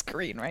of the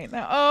screen right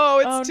now. Oh,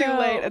 it's too no.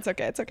 late. It's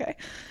okay. It's okay.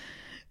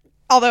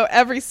 Although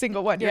every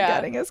single one you're Yeah.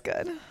 getting is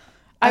good.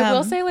 I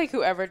will say, like,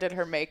 whoever did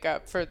her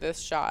makeup for this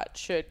shot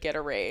should get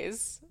a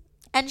raise.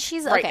 and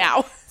she's Right okay.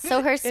 now.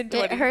 So her In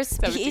her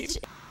 2017.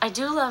 speech. I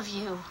do love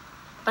you,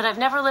 but I've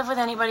never lived with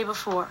anybody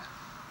before.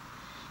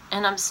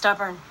 And I'm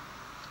stubborn.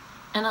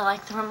 And I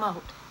like the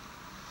remote.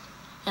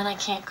 And I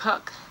can't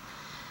cook.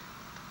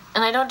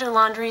 And I don't do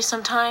laundry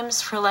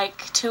sometimes for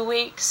like 2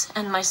 weeks,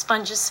 and my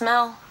sponges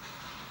smell.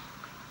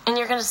 And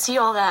you're gonna see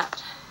all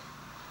that.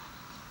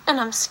 And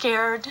I'm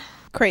scared.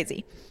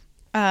 Crazy.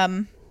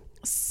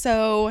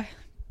 So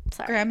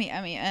Sorry. Grammy,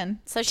 Emmy, and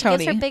So she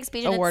Tony gives her big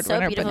speech, and award it's so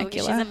winner beautiful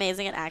because Bunnicula. she's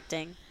amazing at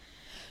acting.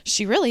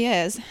 She really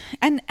is.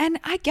 And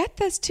I get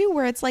this too,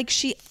 where it's like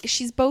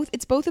she's both,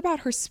 it's both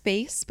about her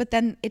space, but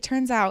then it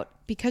turns out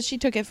because she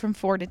took it from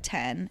 4 to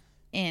 10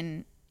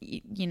 in,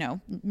 you know,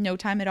 no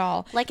time at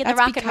all. Like in the that's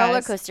Rock and Roller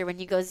because- Coaster when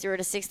you go 0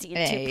 to 60 in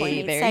Hey,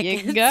 2.8 there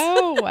seconds. you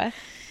go.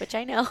 Which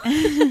I know.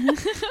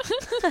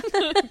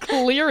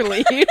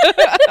 Clearly.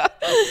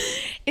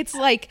 It's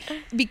like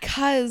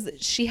because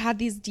she had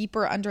these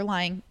deeper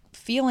underlying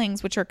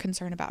feelings, which are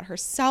concern about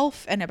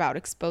herself and about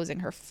exposing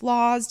her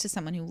flaws to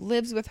someone who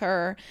lives with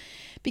her,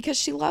 because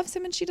she loves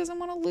him and she doesn't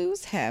want to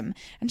lose him,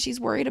 and she's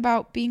worried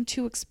about being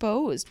too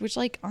exposed, which,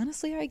 like,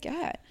 honestly, I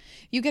get.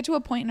 You get to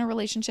a point in a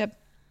relationship,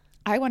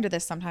 I wonder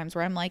this sometimes,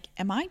 where I'm like,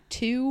 am I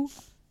too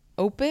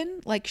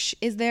open? Like,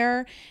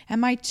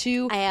 am I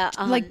too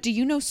like, do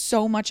you know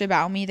so much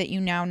about me that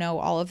you now know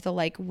all of the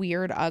like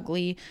weird,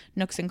 ugly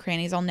nooks and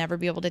crannies I'll never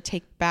be able to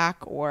take back?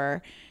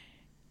 Or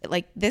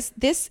like, this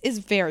is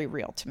very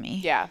real to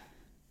me. Yeah.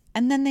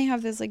 And then they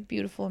have this like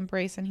beautiful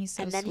embrace, and he's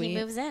so And then sweet. he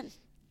moves in.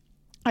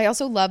 I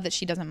also love that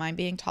she doesn't mind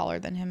being taller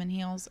than him in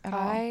heels at all.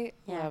 I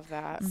love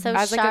that. So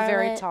As like a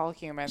very Charlotte- tall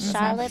human, this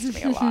Charlotte happens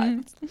to me a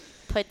lot.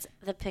 puts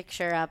the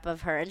picture up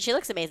of her, and she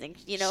looks amazing.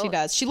 You know, She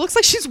does. She looks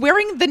like she's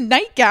wearing the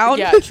nightgown.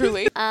 Yeah,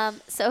 truly.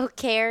 So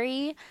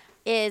Carrie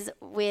is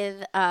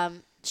with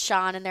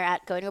Sean, and they're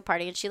going to a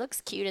party, and she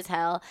looks cute as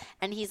hell.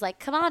 And he's like,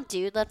 "Come on,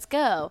 dude, let's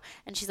go."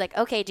 And she's like,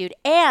 "Okay, dude."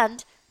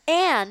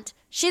 And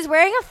she's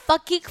wearing a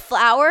fucking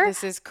flower.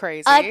 This is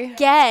crazy.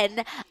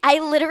 Again,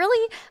 I'm gonna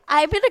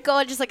go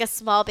on just like a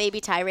small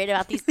baby tirade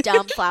about these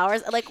dumb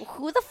flowers. Like,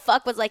 who the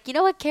fuck was like, you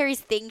know what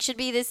Carrie's thing should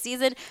be this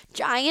season?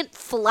 Giant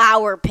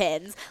flower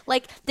pins.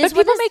 Like this. But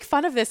people make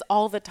fun of this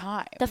all the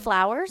time. the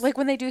flowers. Like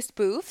when they do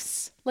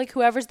spoofs, like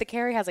whoever's the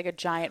Carrie has like a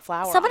giant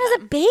flower. Someone on has a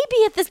them.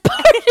 baby at this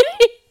party.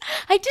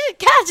 I didn't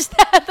catch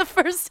that the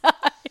first time.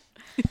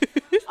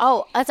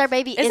 Oh, that's our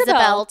baby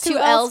Isabel. 2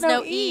 L's,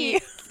 no E.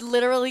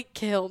 Literally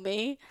kill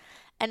me.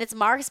 And it's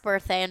Mark's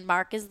birthday, and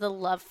Mark is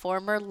the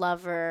former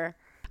lover.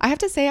 I have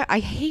to say, I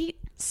hate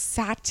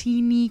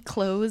satiny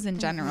clothes in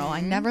general.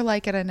 I never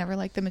like it. I never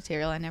like the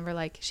material.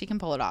 She can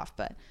pull it off,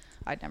 but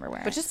I'd never wear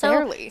it. But just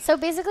barely. So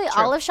basically,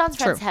 all of Sean's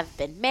friends have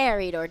been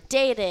married or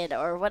dated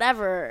or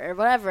whatever.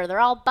 They're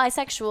all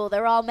bisexual.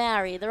 They're all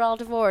married. They're all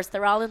divorced.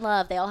 They're all in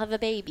love. They all have a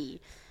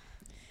baby.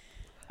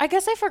 I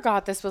guess I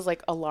forgot this was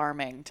like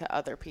alarming to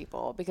other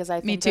people because I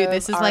think Me too. of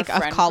This is our like a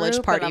friend college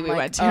group, party and I'm we like,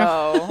 went to.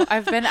 Oh,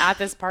 I've been at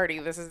this party.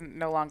 This is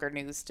no longer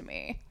news to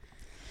me.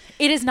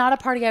 It is not a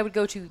party I would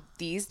go to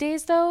these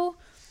days, though.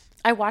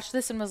 I watched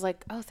this and was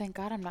like, oh, thank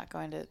God I'm not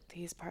going to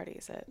these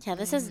parties at Yeah,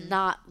 this is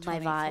not my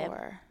vibe.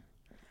 24.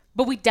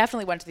 But we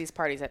definitely went to these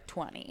parties at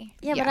 20.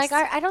 Yeah, but like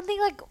I don't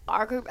think like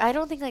our group. I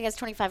don't think like as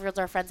 25-year-olds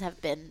our friends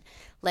have been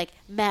like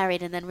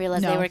married and then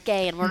realized they were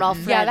gay and we're all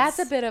friends. Yeah, that's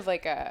a bit of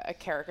like a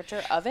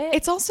caricature of it.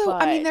 It's also,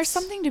 I mean, there's but-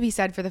 something to be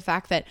said for the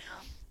fact that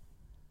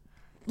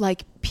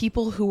like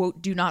people who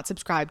do not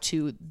subscribe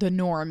to the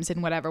norms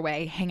in whatever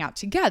way hang out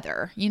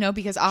together, you know,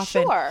 because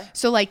often, Sure.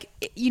 so like,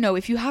 you know,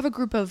 if you have a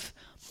group of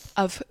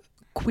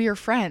queer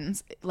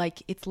friends,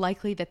 like it's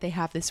likely that they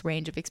have this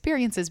range of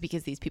experiences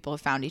because these people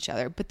have found each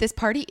other. But this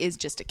party is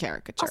just a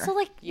caricature. Also,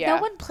 like Yeah.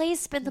 no one plays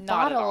spin the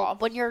Not at bottle all.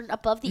 when you're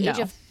above the age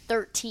No. of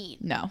 13.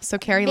 No. So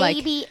Carrie, like,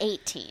 Maybe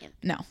 18.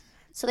 no.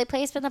 So they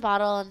play spin the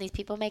bottle, and these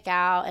people make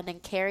out, and then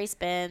Carrie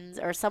spins,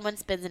 or someone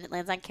spins, and it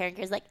lands on Carrie, and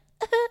Carrie's like,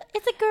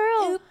 it's a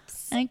girl.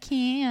 Oops. I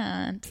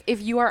can't.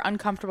 If you are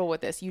uncomfortable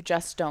with this, you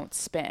just don't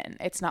spin.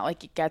 It's not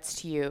like it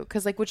gets to you.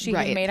 Because, like, would she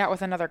have Right. made out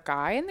with another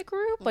guy in the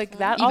group? Like,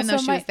 that Even also though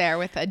she was might- there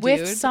with a dude, With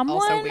also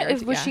someone?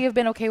 weird, Would yeah. she have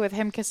been okay with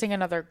him kissing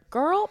another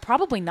girl?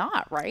 Probably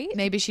not, right?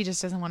 Maybe she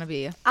just doesn't want to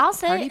be. I'll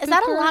say, Party is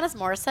that pooper? Alanis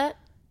Morissette?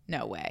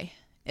 No way.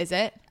 Is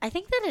it? I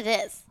think that it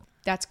is.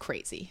 That's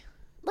crazy.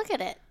 Look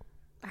at it.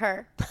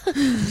 Her.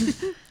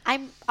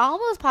 I'm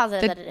almost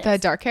positive that it is. The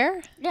dark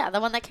hair? Yeah,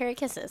 the one that Carrie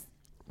kisses.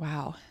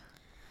 Wow.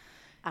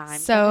 I'm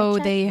So gonna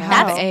check. they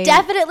have That's a-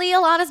 definitely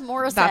Alanis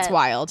Morissette. That's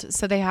wild.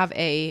 So they have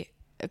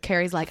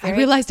Carrie's like, I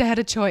realized I had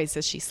a choice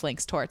as she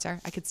slinks towards her.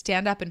 I could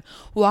stand up and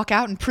walk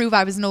out and prove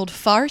I was an old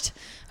fart,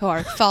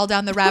 or fall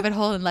down the rabbit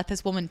hole and let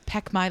this woman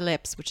peck my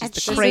lips, which is And the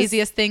she's-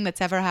 craziest thing that's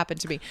ever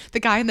happened to me. The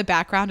guy in the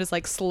background is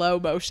like slow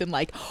motion,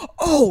 like,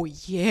 oh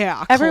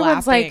yeah.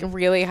 Everyone's clapping. like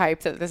really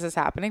hyped that this is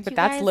happening, but You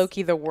that's guys-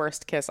 low-key the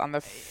worst kiss on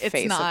the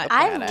face not. of the I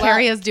planet. love-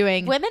 Carrie is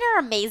doing Women are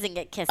amazing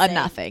at kissing. a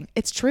nothing.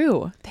 It's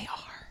true. They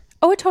are.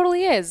 Oh, it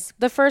totally is.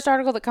 The first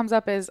article that comes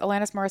up is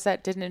Alanis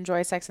Morissette didn't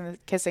enjoy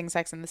kissing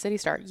Sex in the City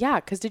star.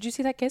 Yeah, because did you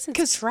see that kiss?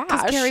 It's trash.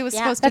 Because Carrie was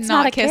Yeah. supposed That's to not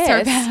not a kiss her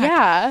kiss. back.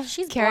 Yeah.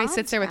 She's Carrie blonde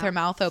sits there with now. her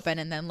mouth open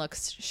and then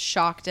looks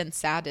shocked and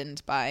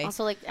saddened by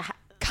Also, like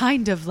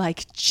kind of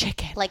like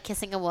chicken.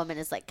 kissing a woman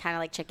is like kind of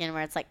like chicken,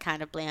 where it's like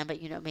kind of bland,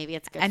 but you know maybe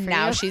it's good. And for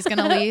now you. she's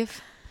gonna leave.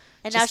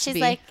 And now she's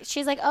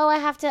like, oh, I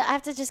have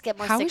to just get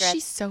more How cigarettes. is she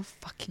so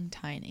fucking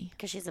tiny?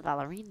 Because she's a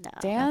ballerina.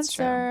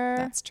 Dancer.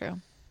 That's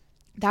true.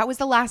 That was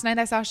the last night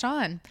I saw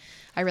Sean.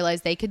 I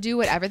realized they could do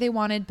whatever they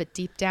wanted, but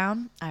deep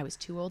down, I was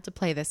too old to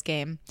play this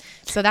game.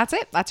 So that's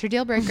it. That's her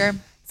deal breaker.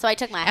 So I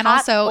took my and hot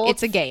also, old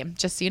it's a game.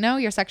 Just so you know,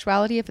 your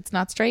sexuality, if it's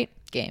not straight,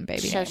 game,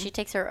 baby. So she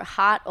takes her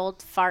hot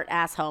old fart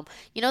ass home.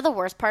 You know the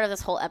worst part of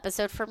this whole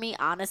episode for me,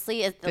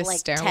 honestly, is the This like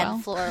stairwell?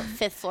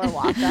 5th floor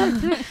walk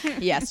up.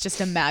 Yes,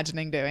 just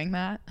imagining doing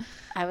that.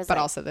 I was But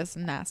like, also this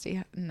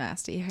nasty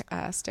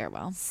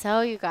stairwell.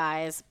 so you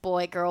guys,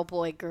 boy, girl,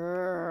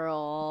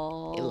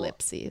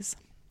 Ellipses.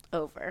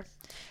 over.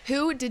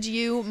 Who did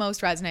you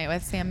most resonate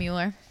with, Sam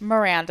Mueller?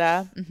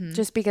 Miranda,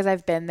 just because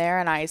I've been there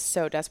and I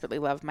so desperately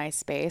love my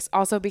space.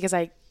 Also because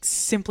I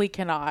simply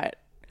cannot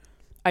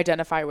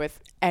identify with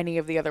any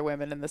of the other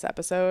women in this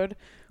episode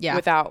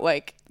without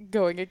like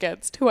going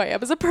against who I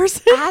am as a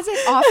person. As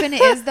it often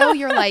is, though,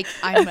 you're like,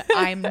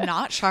 I'm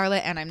not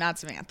Charlotte and I'm not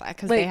Samantha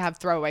because they have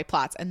throwaway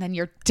plots, and then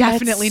you're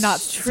definitely not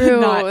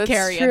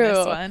Carrie in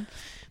this one,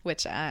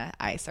 which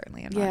I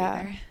certainly am not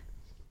either.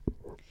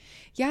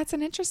 Yeah, it's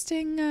an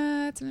interesting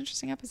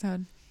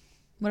episode.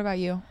 What about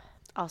you?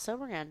 Also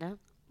Miranda.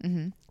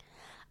 Mm-hmm.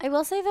 I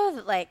will say though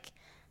that like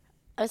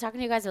I was talking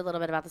to you guys a little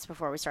bit about this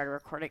before we started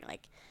recording.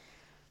 Like,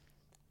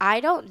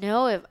 I don't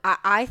know if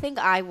I think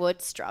I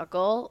would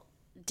struggle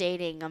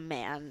dating a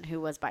man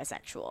who was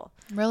bisexual.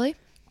 Really?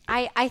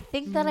 I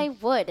think that I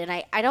would, and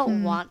I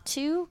don't want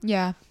to.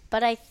 Yeah.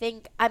 But I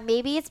think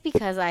maybe it's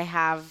because I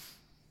have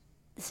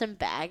some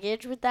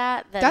baggage with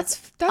that.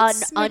 That's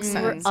makes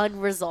sense.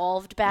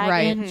 Unresolved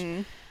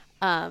baggage.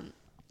 Right.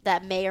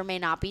 That may or may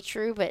not be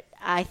true, but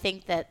I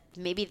think that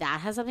maybe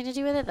that has something to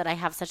do with it. That I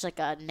have such like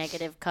a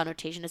negative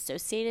connotation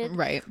associated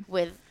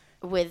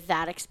with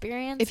that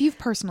experience. If you've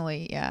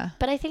personally,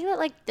 But I think that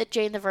like the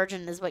Jane the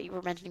Virgin is what you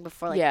were mentioning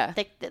before.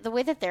 Like, the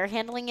way that they're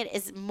handling it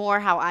is more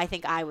how I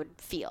think I would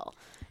feel.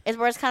 Is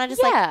where it's kind of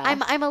just like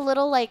I'm a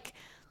little like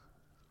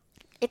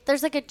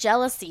there's like a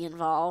jealousy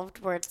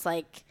involved where it's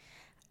like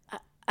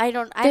I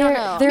don't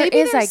know. There Maybe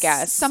is, there's I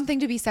guess,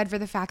 something to be said for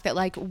the fact that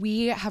like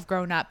we have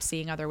grown up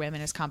seeing other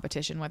women as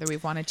competition, whether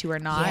we've wanted to or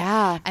not.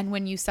 Yeah. And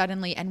when you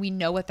suddenly, and we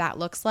know what that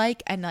looks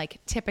like, and like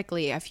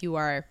typically if you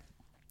are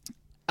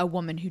a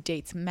woman who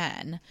dates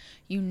men,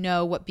 you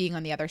know what being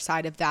on the other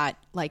side of that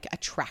like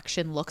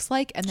attraction looks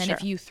like. And then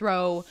if you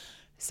throw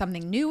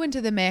something new into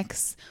the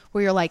mix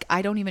where you're like,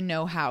 I don't even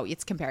know how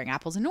it's comparing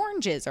apples and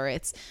oranges, or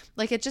it's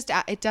like it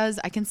does.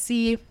 I can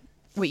see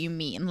what you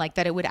mean, like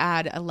that it would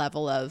add a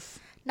level of.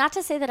 Not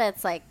to say that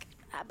it's like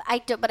I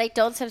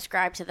don't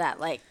subscribe to that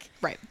like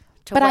Right.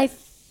 But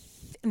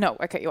no,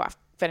 I cut you off.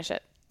 Finish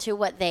it. To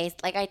what they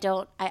like.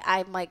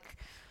 I'm like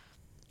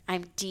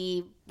I'm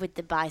D with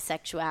the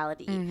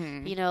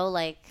bisexuality. You know,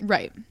 like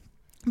right.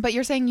 But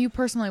you're saying you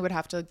personally would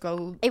have to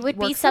go. It would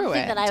be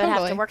something that I would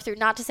have to work through.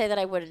 Not to say that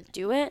I wouldn't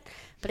do it,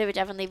 but it would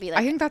definitely be like.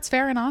 I think that's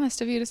fair and honest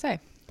of you to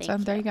say.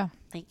 There you go.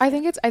 Thank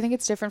you. I think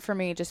it's different for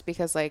me just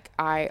because like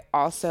I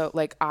also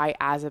like I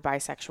as a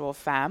bisexual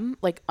femme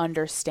like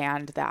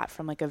understand that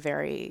from like a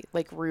very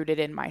like rooted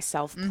in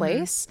myself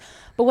place.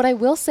 But what I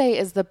will say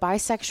is the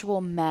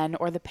bisexual men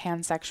or the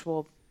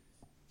pansexual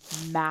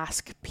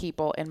mask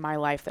people in my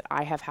life that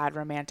I have had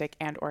romantic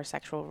and or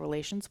sexual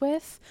relations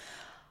with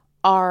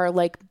are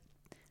like,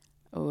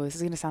 oh, this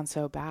is going to sound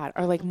so bad,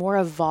 are like more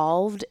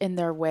evolved in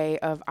their way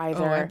of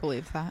either I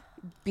believe that.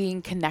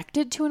 being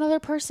connected to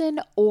another person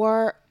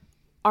or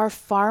are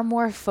far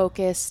more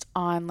focused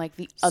on like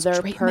the other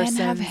Straight person.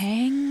 men have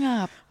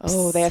hang-ups.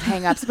 Oh, they have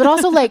hang-ups. But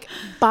also like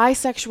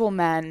bisexual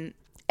men,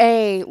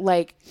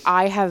 like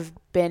I have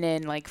been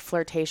in like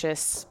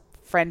flirtatious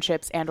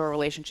friendships and or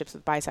relationships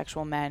with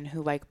bisexual men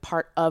who like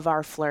part of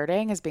our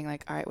flirting is being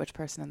like, all right, which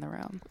person in the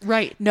room?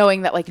 Right.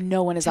 Knowing that like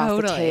no one is off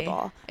the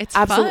table. It's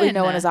absolutely fun.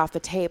 No one is off the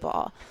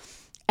table.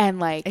 And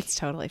like it's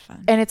totally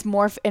fun. And it's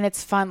more and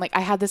it's fun. Like I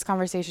had this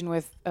conversation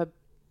with a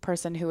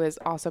person who is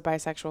also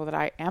bisexual that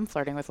I am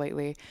flirting with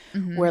lately,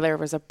 where there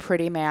was a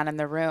pretty man in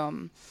the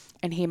room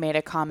and he made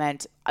a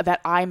comment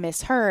that I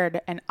misheard,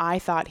 and I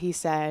thought he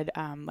said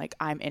like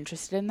I'm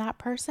interested in that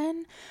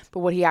person,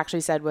 but what he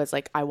actually said was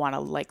like I want to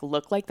like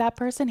look like that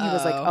person. He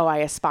was like, oh, I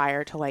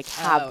aspire to like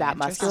have that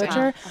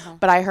musculature.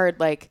 But I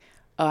heard like,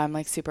 oh, I'm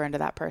like super into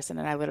that person,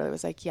 and I literally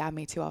was like, yeah,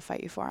 me too, I'll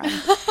fight you for him.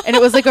 And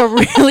it was like a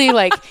really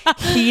like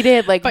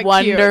heated, like but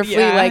wonderfully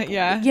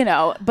you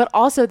know, but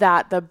also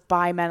that the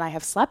bi men I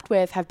have slept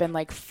with have been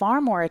like far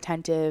more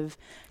attentive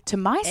to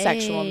my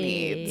sexual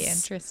needs.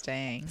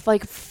 Interesting.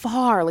 Like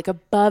far like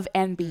above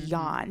and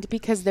beyond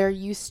because they're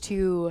used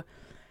to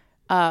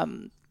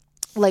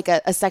like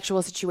a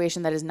sexual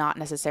situation that is not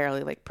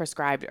necessarily like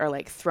prescribed or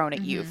like thrown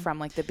at you from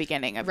like the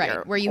beginning of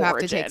your where you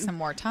origin. have to take some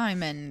more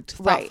time and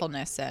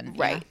thoughtfulness and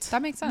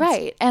that makes sense.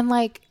 Right. And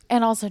like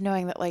and also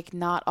knowing that like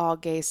not all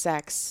gay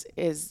sex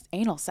is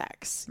anal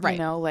sex. Right. You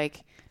know,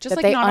 like Just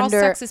that like not all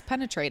sex is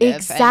penetrative.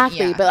 Exactly.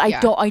 And, but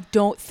yeah. I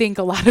don't think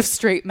a lot of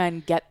straight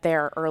men get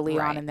there early on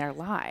Right. in their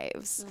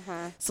lives.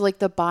 So like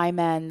the bi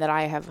men that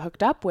I have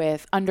hooked up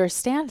with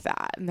understand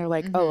that. And they're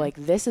like, oh, like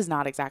this is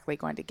not exactly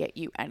going to get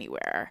you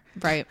anywhere.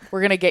 Right.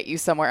 We're going to get you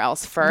somewhere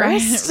else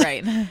first.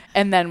 Right.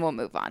 And then we'll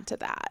move on to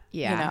that.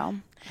 Yeah. You know?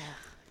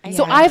 Yeah.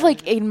 So I've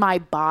like in my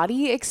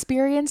body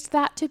experienced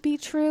that to be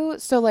true.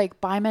 So like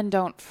bi men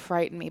don't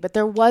frighten me, but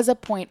there was a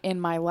point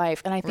in my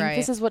life, and I think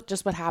this is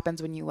what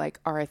happens when you like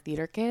are a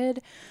theater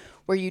kid,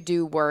 where you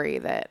do worry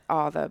that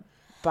all the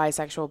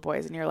bisexual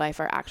boys in your life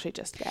are actually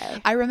just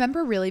gay. I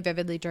remember really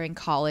vividly during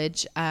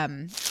college,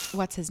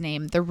 what's his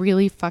name? The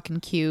really fucking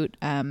cute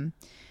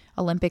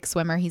Olympic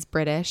swimmer. He's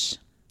British.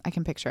 I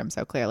can picture him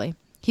so clearly.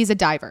 He's a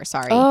diver.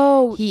 Sorry.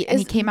 Oh, he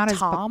came out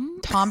Tom?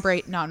 as Tom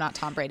Brady. No, not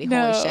Tom Brady.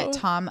 No. Holy shit.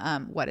 Tom.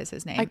 What is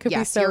his name? I could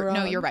be so wrong.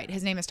 No, you're right.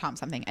 His name is Tom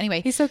something.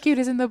 Anyway, He's so cute.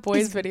 He's in the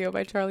boys video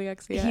by Charlie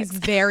XCX. he's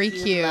very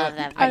cute. love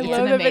that I video.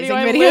 love It's an the video. amazing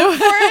I video. live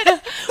for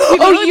it.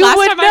 Oh, you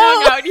would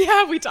know.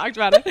 Yeah, we talked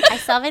about it. I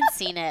still haven't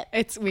seen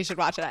it. We should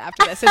watch it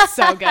after this. It's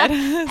so good.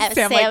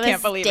 Sam like is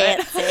can't believe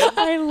dancing. it.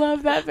 I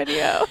love that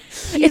video.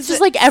 It's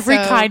just like every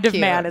so kind of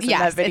cute. man is in Yes,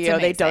 that it's video.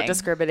 They don't amazing.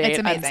 discriminate. It's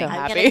I'm amazing. so I'm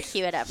happy. gonna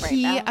cue it up right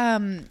He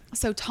now.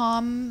 so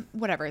Tom,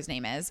 whatever his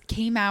name is,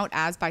 came out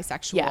as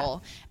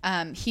bisexual.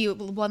 He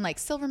won like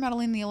silver medal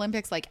in the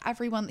Olympics. Like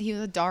everyone, he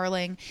was a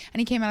darling, and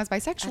he came out as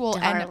bisexual.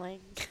 darling.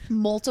 And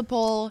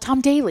multiple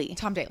Tom Daly.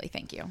 Tom Daly,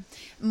 thank you.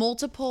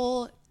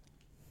 Multiple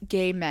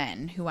gay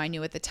men who I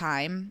knew at the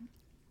time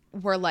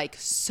were like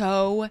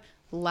so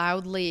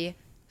loudly,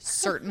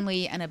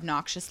 certainly, and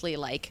obnoxiously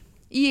like,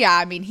 yeah,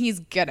 I mean, he's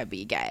gonna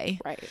be gay.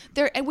 Right.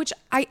 Which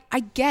I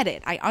get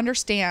it. I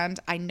understand.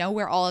 I know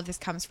where all of this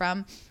comes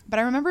from. But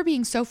I remember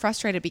being so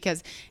frustrated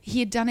because he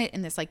had done it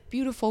in this like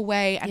beautiful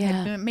way and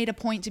had made a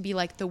point to be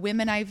like, the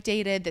women I've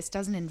dated, this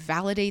doesn't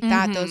invalidate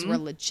that. Those were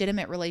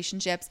legitimate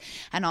relationships.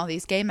 And all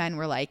these gay men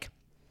were like,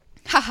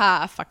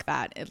 haha, fuck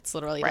that. It's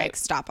literally like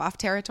stop off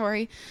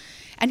territory.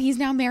 And he's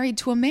now married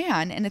to a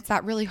man. And it's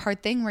that really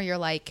hard thing where you're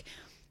like,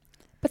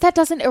 But that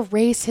doesn't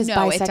erase his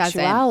no, it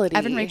bisexuality. doesn't.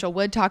 Evan Rachel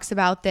Wood talks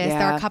about this. There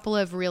are Yeah. a couple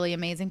of really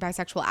amazing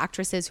bisexual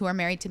actresses who are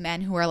married to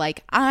men who are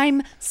like,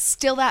 I'm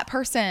still that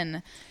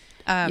person.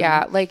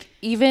 Yeah, like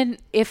even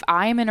if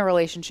I'm in a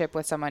relationship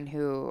with someone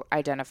who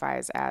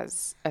identifies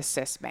as a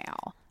cis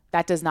male,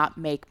 that does not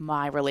make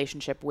my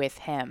relationship with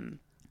him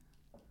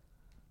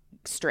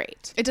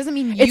straight. It doesn't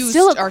mean It's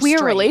still a are queer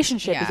straight.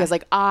 relationship Yeah. because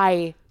like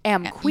I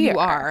am queer. You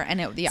are, and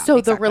so the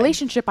exactly.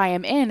 relationship I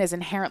am in is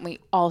inherently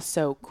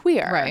also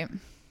queer. Right.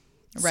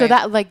 So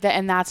that like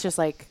and that's just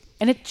like,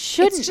 and it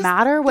shouldn't just-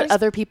 matter what there's-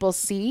 other people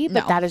see,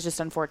 but No. that is just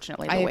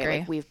unfortunately the I way agree.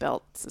 like we've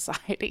built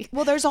society.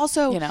 Well, there's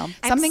also You know.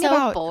 something I'm so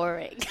about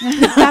boring.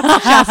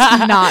 that's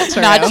just not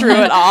true. Not true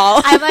at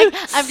all.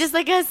 I'm just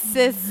like a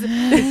cis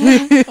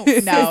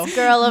No.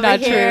 girl over Not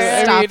here.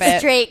 true. Stop it.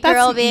 Straight That's-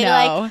 girl being no.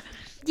 like,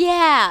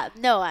 yeah,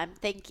 no,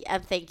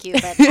 thank you,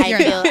 but I You're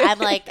feel not. I'm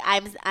like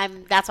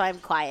I'm that's why I'm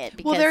quiet.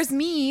 Because Well, there's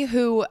me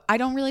who I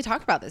don't really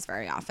talk about this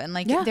very often.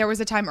 Like there was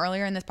a time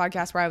earlier in this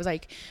podcast where I was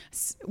like,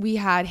 we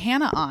had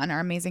Hannah on,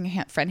 our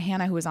amazing friend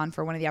Hannah, who was on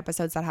for one of the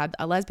episodes that had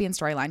a lesbian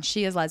storyline.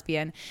 She is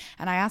lesbian.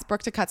 And I asked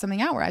Brooke to cut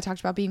something out where I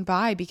talked about being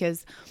bi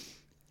because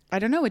I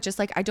don't know. It's just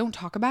like I don't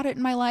talk about it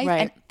in my life.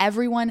 Right. And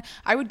everyone,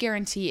 I would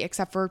guarantee,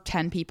 except for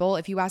 10 people,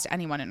 if you asked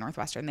anyone at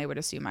Northwestern, they would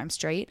assume I'm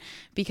straight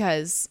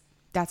because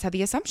that's how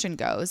the assumption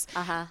goes.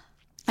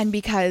 And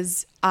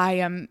because I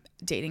am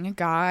dating a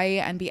guy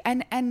and it's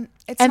And not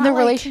the like-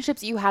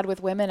 relationships you had with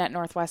women at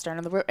Northwestern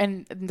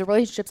and the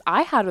relationships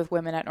I had with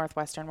women at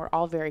Northwestern were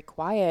all very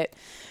quiet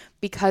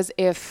because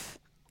if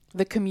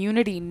the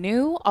community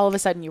knew, all of a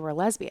sudden you were a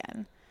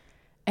lesbian.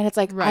 And it's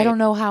like, I Right. don't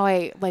know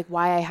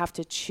why I have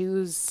to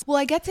choose. Well,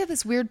 I get to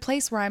this weird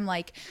place where I'm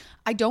like,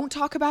 I don't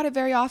talk about it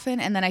very often.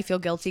 And then I feel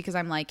guilty because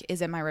I'm like,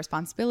 is it my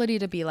responsibility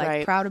to be like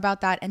Right. proud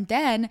about that? And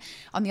then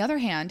on the other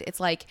hand,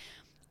 it's like,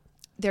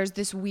 there's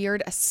this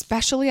weird,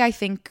 especially I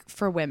think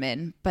for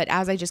women, but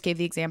as I just gave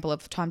the example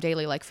of Tom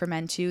Daly, like for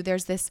men too,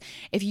 there's this,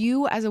 if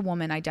you as a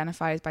woman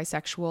identify as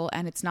bisexual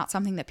and it's not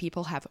something that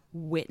people have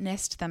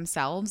witnessed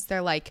themselves,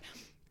 they're like,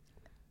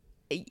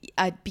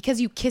 because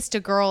you kissed a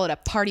girl at a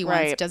party once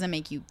Right. doesn't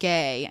make you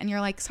gay. And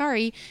you're like,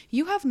 sorry,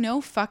 you have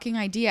no fucking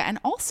idea. And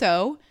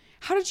also,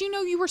 how did you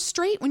know you were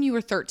straight when you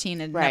were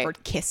 13 and Right. never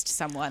kissed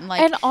someone?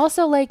 Like, And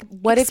also, like,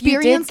 what if you did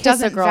experience kiss a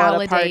doesn't girl at a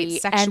validate party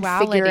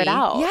sexuality. and figure it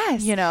out?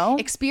 Yes. You know?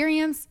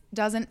 Experience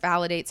doesn't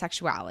validate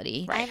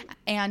sexuality. Right.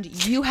 And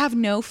you have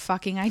no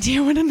fucking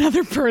idea what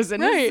another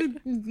person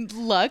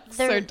looks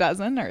or There-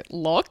 doesn't or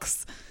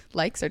looks,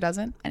 likes or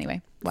doesn't.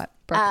 Anyway, what?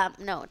 Brooke?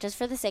 no, just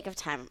for the sake of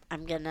time,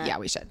 I'm gonna Yeah,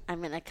 we should.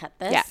 I'm gonna cut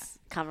this Yeah.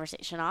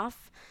 conversation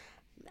off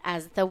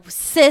as the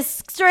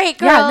cis straight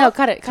girl. Yeah, no,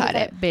 cut it. Cut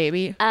it,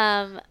 baby.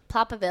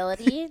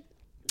 Plopability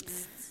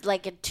is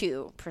like a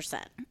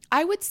 2%.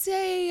 I would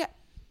say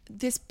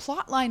this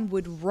plot line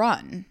would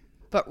run,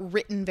 but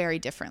written very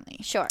differently.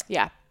 Sure.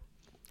 Yeah.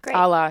 Great.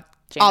 A la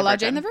Jane A the la Virgin.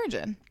 Jane the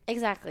Virgin.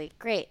 Exactly.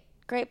 Great.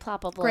 Great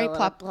plopable. Great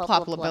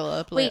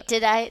plopable. Wait,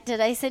 did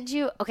I send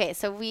you? Okay,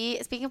 so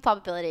speaking of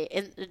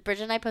plopability,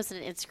 Bridget and I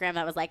posted an Instagram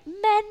that was like,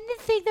 men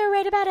think they're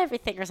right about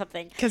everything or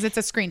something. Because it's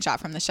a screenshot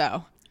from the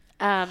show.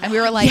 And we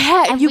were like,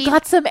 yeah, and you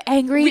got some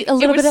angry, a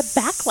little bit of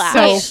backlash.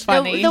 So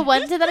funny. The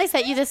one that I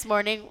sent you this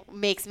morning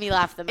makes me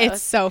laugh the most.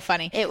 It's so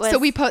funny. So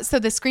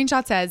the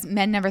screenshot says,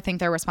 men never think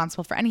they're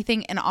responsible for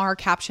anything. And our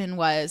caption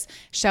was,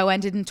 show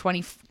ended in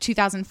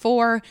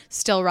 2004,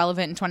 still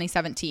relevant in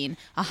 2017,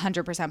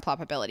 100%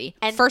 plopability.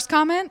 And first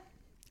comment,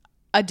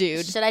 a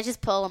dude. Should I just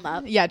pull him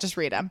up? Yeah, just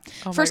read them.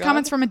 First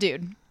comment's from a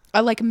dude,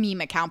 like a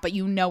meme account, but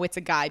it's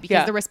a guy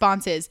because the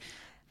response is,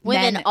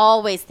 women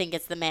always think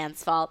it's the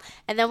man's fault.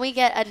 And then we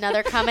get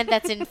another comment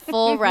that's in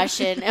full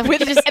Russian. And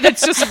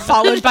it's just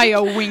followed by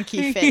a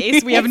winky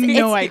face. We have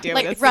no idea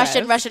like what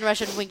it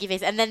Russian, winky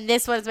face. And then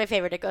this one is my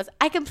favorite. It goes,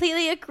 I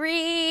completely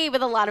agree,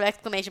 with a lot of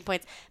exclamation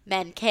points.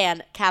 Men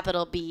can,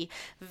 capital B,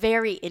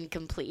 very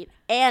incomplete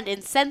and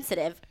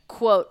insensitive,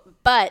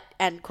 quote, but,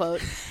 end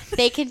quote.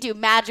 They can do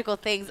magical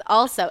things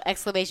also,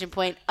 exclamation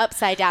point,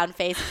 upside down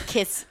face,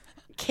 kiss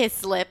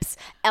lips,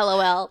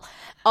 LOL.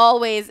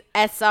 Always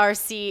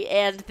SRC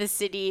and the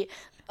city,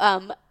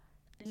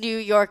 New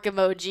York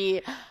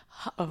emoji,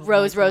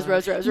 rose.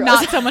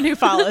 Not someone who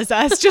follows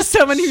us, just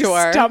someone who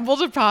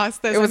stumbled across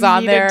this. It was and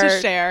on needed there to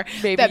share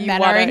that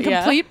men are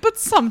incomplete, but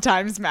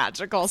sometimes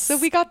magical. So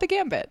we got the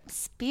gambit.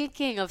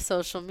 Speaking of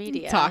social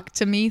media, talk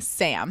to me,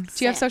 Sam.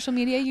 Do you have social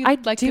media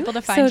you'd like people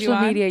to find you on?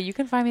 Social media. You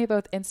can find me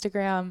both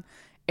Instagram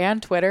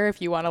and Twitter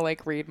if you want to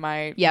like read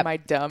my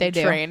dumb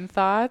train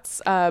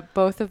thoughts.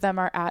 Both of them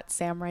are at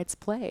Sam Writes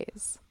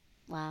Plays.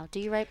 Wow. Do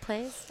you write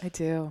plays? I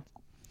do.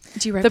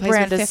 Do you write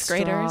plays with fifth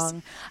graders?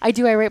 Strong. I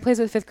do. I write plays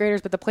with fifth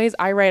graders, but the plays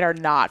I write are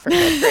not for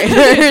fifth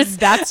graders.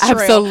 That's true.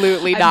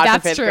 Absolutely not for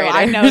fifth graders.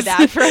 I know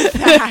that for a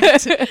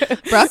fact.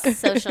 Brooke?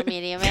 Social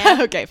media,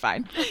 man. Okay,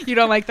 fine. You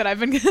don't like that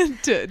I've been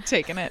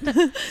taking it.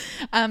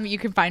 You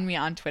can find me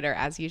on Twitter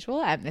as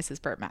usual at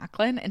Mrs. Burt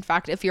Macklin. In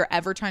fact, if you're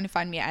ever trying to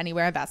find me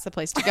anywhere, that's the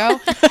place to go.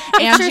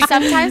 And sure,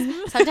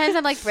 sometimes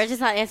I'm like,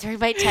 Bridget's not answering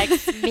my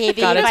texts.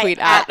 Maybe if I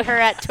at her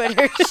at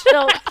Twitter,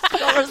 she'll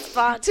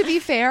respond. To be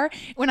fair,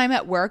 when I'm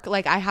at work,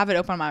 like I have it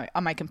open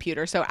on my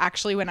computer. So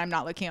actually, when I'm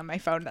not looking on my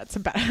phone, that's a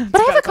better.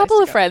 But I have a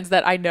couple of friends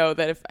that I know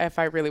that if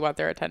I really want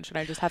their attention,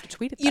 I just have to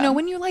tweet at them. You know,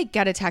 when you like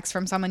get a text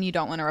from someone you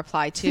don't want to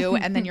reply to,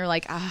 and then you're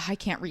like, I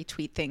can't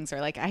retweet things,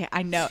 or like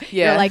I know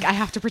you're like, I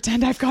have to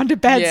pretend I've gone to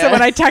bed. So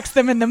when I text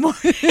them in the morning,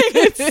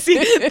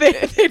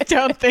 they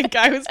don't think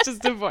I was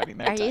just avoiding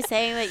their text. Are you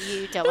saying that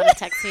you don't want to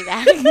text me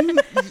back?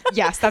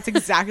 Yes, that's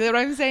exactly what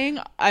I'm saying.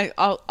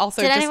 I'll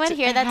also. Did anyone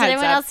hear that? Did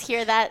anyone else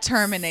hear that?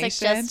 Termination.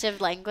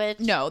 Suggestive language.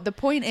 No, the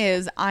point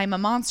is, I'm a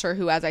monster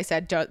who, as I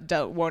said,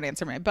 won't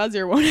answer my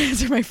buzzer, won't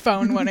answer my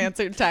phone, won't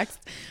answer text.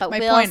 But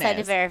we'll send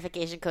a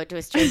verification code to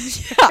a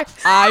stranger.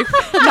 I'm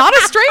not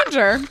a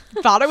stranger.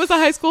 Thought it was a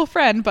high school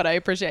friend, but I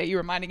appreciate you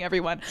reminding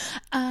everyone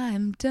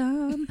I'm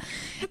dumb.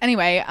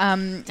 Anyway,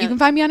 you can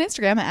find me on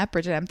Instagram at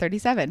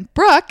BridgetM37.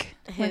 Brooke.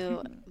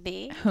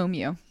 Whom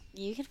you?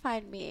 You can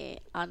find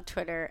me on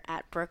Twitter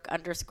at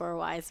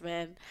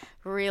Brooke_Wiseman.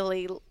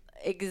 Really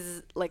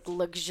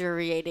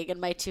luxuriating in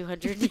my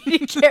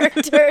 280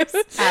 characters,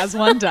 as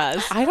one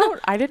does.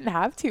 I didn't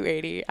have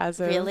 280 as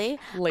a really.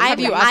 Have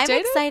you updated? I'm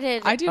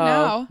excited. I do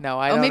now. No,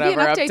 I don't. Maybe ever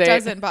an update update.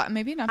 doesn't, but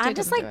maybe an update. I'm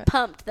just like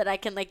pumped that I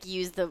can like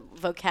use the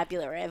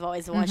vocabulary I've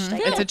always watched.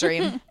 It's a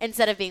dream.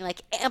 Instead of being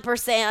like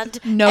ampersand.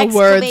 No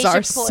words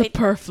are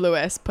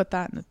superfluous. Put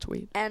that in a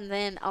tweet. And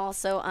then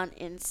also on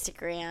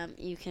Instagram,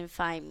 you can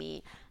find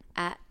me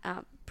at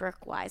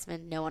Brooke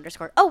Wiseman, no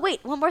underscore. Oh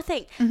wait, one more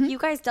thing. You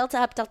guys Delta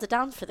up, Delta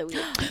down for the week.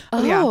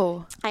 Oh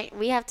yeah.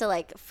 We have to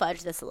like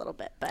fudge this a little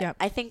bit, but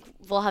I think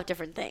we'll have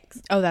different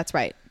things. Oh, that's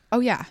right.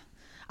 Oh yeah.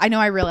 I know.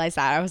 I realized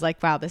that. I was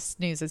like, wow, this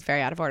news is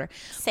very out of order.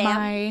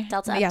 Sam,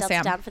 Delta up,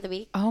 Delta down for the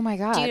week. Oh my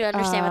God. Do you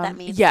understand what that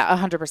means? Yeah,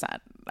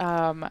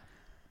 100%.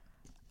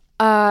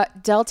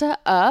 Delta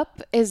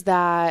up is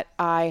that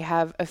I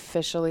have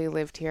officially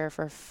lived here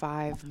for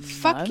 5 months.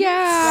 Fuck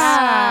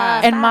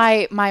yeah. And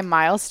my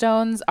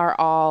milestones are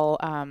all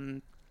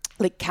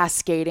like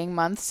cascading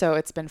months. So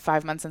it's been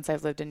 5 months since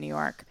I've lived in New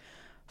York,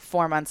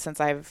 4 months since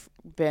I've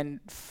been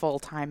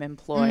full-time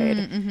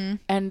employed,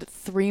 and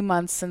 3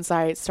 months since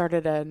I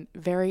started a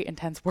very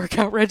intense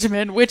workout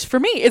regimen, which for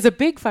me is a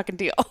big fucking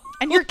deal.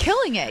 And you're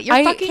killing it.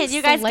 You're fucking Can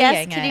you guys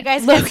guess? Can you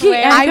guess Loki,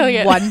 where?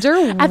 I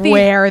wonder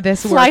where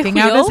this working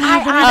out is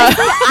happening.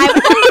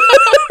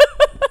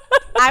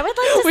 I would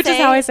like to which say,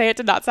 is how I say it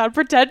to not sound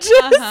pretentious.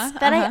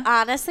 That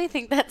I honestly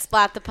think that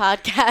Splat the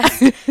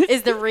podcast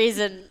is the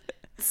reason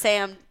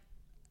Sam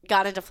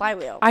got into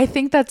Flywheel. I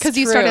think that's because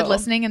you started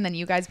listening and then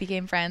you guys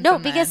became friends. No,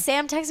 because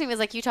Sam texted me, was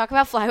like, you talk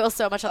about Flywheel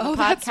so much on the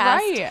podcast. That's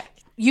right.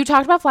 You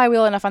talked about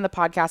Flywheel enough on the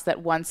podcast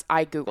that once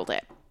I Googled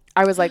it.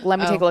 I was like, let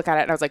me take a look at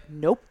it. And I was like,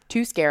 nope,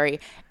 too scary.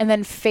 And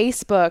then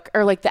Facebook,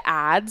 or like the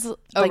ads,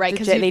 right,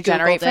 because they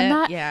generate from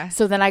that. Yeah.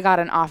 So then I got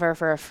an offer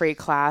for a free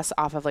class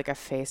off of like a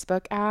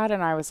Facebook ad.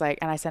 And I was like,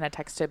 and I sent a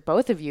text to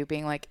both of you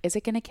being like, is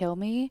it going to kill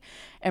me?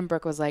 And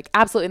Brooke was like,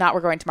 absolutely not.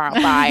 We're going tomorrow.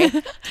 Bye.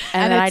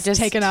 And then it's I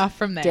just taken off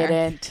from there.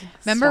 Didn't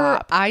Remember,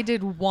 stop. I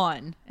did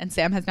 1 and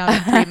Sam has now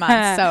done 3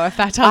 months. So if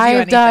that tells you I've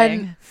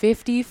anything. done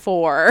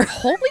 54.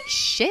 Holy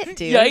shit,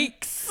 dude.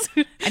 Yikes.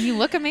 And you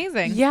look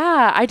amazing.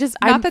 Yeah,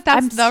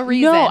 that's the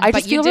reason, No, I but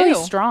just you feel really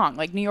do. strong.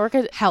 Like New York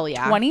is Hell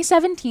yeah.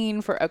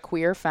 2017 for a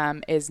queer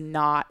femme is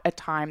not a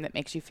time that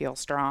makes you feel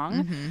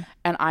strong.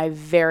 And I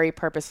very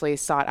purposely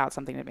sought out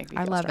something to make me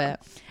feel love strong. it.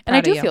 And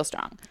I Proud do of you. feel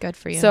strong. Good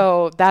for you.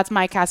 So that's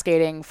my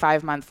cascading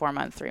 5 month, 4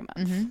 month, 3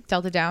 month.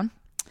 Delta down.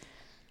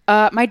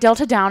 My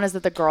delta down is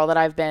that the girl that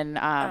I've been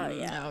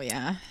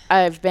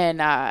I've been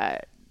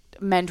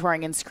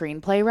mentoring in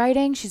screenplay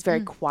writing. She's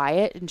very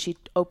quiet, and she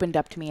opened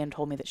up to me and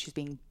told me that she's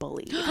being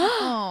bullied.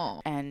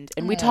 And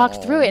we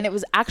talked through it, and it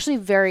was actually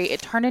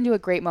it turned into a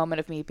great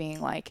moment of me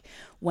being like,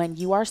 when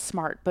you are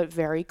smart but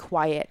very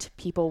quiet,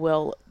 people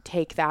will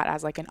take that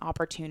as like an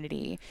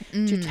opportunity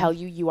to tell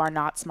you are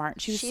not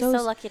smart. She's so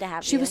lucky to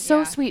have you. She was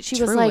so sweet.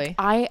 She was like,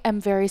 I am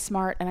very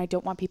smart, and I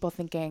don't want people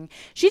thinking.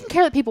 She didn't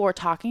care that people were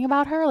talking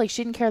about her. Like,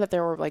 she didn't care that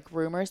there were like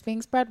rumors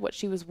being spread. What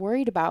she was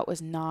worried about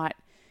was not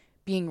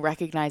being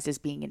recognized as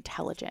being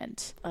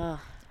intelligent.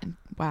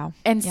 Wow.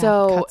 And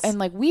so, and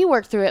like we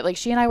worked through it, like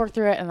she and I worked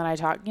through it, and then I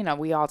talked,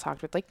 we all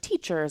talked with like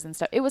teachers and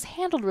stuff. It was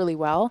handled really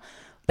well,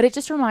 but it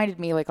just reminded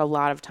me like a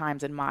lot of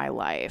times in my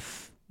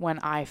life when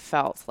I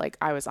felt like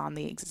I was on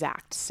the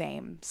exact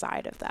same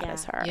side of that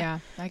as her. Yeah,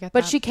 I get that.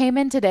 But she came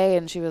in today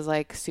and she was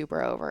like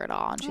super over it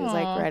all, and she was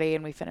like ready,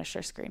 and we finished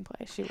her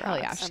screenplay. She Hell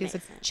yeah, rocks. she's a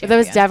But champion. that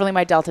was definitely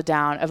my delta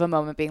down of a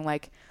moment being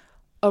like,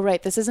 oh,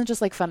 right, this isn't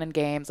just like fun and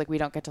games. Like, we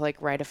don't get to like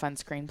write a fun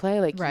screenplay.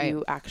 Like,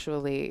 you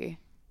actually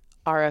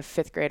are a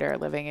 5th grader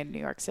living in New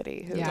York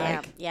City who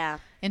like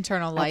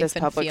internal at life this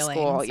and public feelings.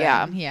 school. And,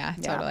 Yeah, yeah,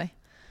 totally.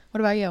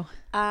 What about you?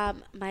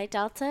 My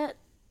delta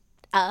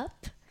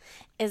up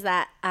is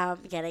that I'm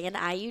getting an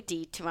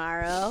IUD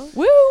tomorrow.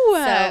 Woo!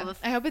 So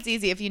I hope it's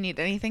easy. If you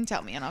need anything,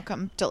 tell me and I'll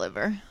come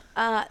deliver.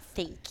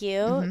 Thank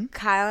you.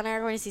 Kyle and I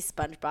are going to see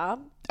SpongeBob.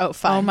 Oh,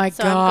 fun. Oh my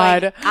So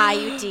God. I'm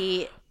going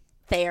IUD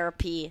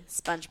therapy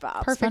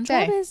SpongeBob. Perfect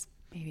SpongeBob day. is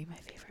maybe my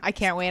favorite. I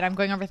can't wait. I'm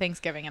going over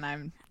Thanksgiving and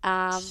I'm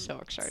so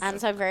excited.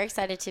 And so I'm very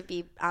excited to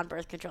be on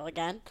birth control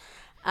again.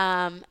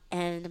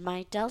 And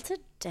my delta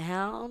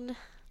down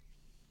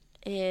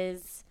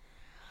is,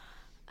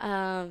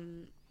 I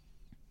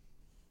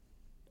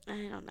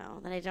don't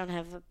know, that I don't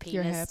have a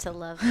penis to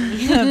love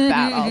me.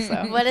 That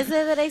also. What is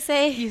it that I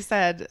say? You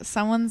said,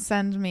 someone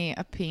send me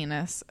a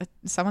penis.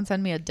 Someone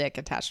send me a dick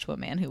attached to a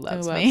man who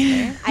loves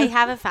me. I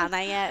haven't found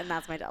that yet, and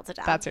that's my delta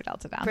down. That's your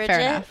delta down. Bridget, Fair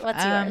enough.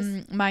 what's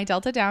yours? My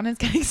delta down is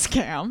getting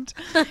scammed,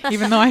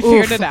 even though I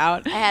figured it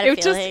out. I had a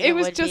feeling it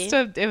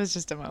was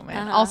just a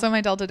moment. Also,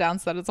 my delta down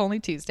said it's only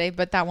Tuesday,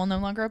 but that will no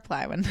longer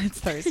apply when it's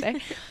Thursday.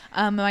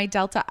 My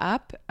delta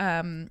up,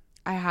 I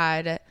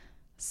had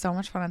so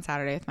much fun on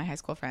Saturday with my high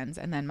school friends,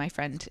 and then my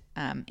friend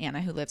Anna,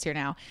 who lives here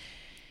now,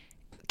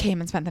 came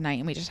and spent the night,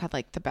 and we just had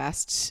like the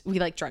best. We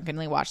like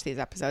drunkenly watched these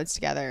episodes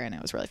together, and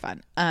it was really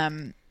fun.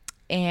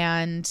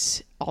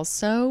 And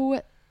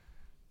also,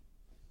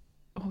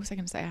 what was I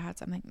going to say? I had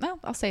something. No,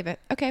 I'll save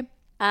it. Okay.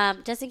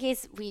 Just in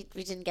case we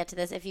didn't get to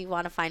this, if you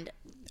want to find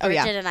Oh,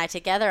 yeah. Bridget and I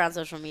together on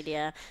social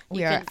media, you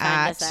We can are find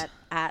at us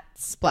at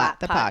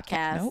Splat the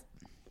podcast. Nope.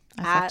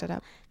 I fucked it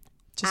up.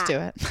 Just do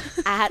it.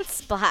 At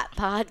Splat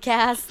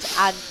Podcast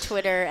on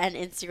Twitter and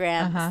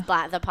Instagram,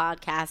 Splat the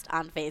Podcast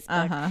on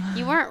Facebook.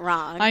 You weren't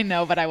wrong. I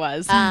know, but I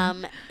was.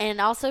 And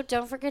also,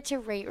 don't forget to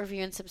rate,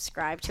 review, and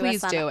subscribe to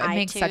Please us on do. It iTunes.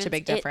 makes such a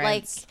big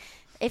difference.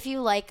 If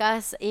you like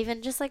us,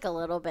 even just like a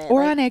little bit.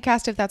 Or on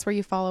Acast if that's where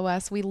you follow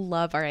us. We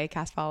love our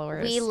Acast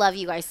followers. We love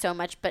you guys so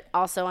much, but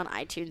also on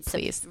iTunes.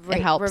 Please.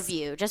 It helps.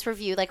 Review. Just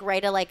review. Like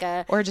write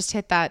a Or just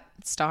hit that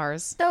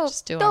stars. Those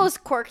just do 'em. those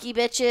quirky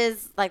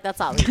bitches. Like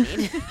that's all we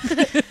need.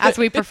 As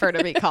we prefer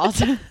to be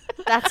called.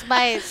 That's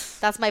my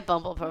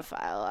Bumble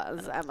profile.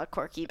 I'm a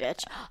quirky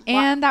bitch.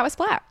 And that was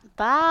Splat.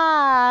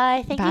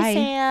 Bye. Thank Bye. you,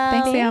 Sam.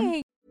 Thanks,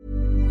 Sam.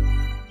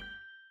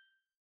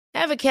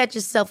 Ever catch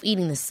yourself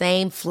eating the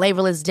same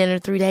flavorless dinner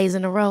 3 days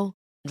in a row?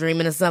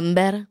 Dreaming of something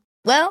better?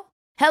 Well,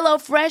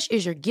 HelloFresh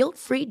is your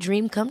guilt-free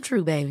dream come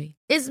true, baby.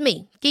 It's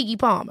me, Keke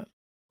Palmer.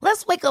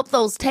 Let's wake up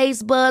those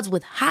taste buds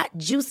with hot,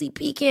 juicy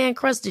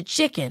pecan-crusted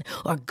chicken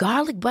or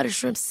garlic butter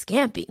shrimp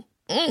scampi.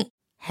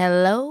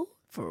 Hello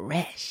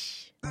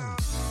Fresh.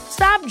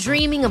 Stop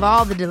dreaming of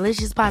all the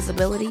delicious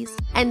possibilities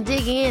and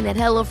dig in at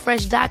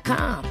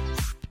HelloFresh.com.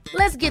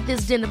 Let's get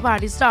this dinner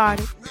party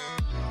started.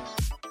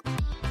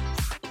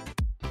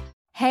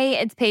 Hey,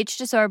 it's Paige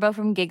DeSorbo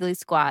from Giggly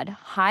Squad.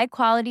 High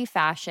quality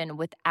fashion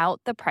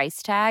without the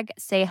price tag.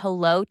 Say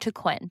hello to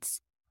Quince.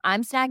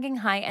 I'm snagging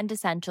high-end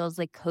essentials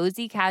like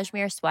cozy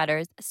cashmere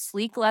sweaters,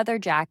 sleek leather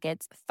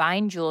jackets,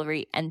 fine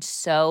jewelry, and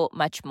so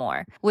much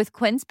more. With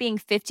Quince being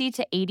 50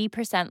 to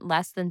 80%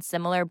 less than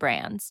similar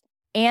brands.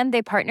 And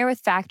they partner with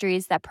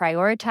factories that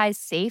prioritize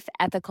safe,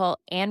 ethical,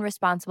 and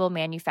responsible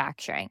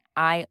manufacturing.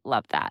 I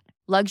love that.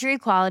 Luxury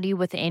quality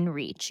within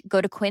reach.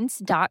 Go to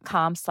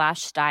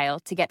quince.com/style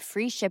to get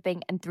free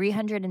shipping and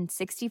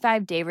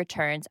 365-day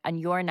returns on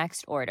your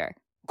next order.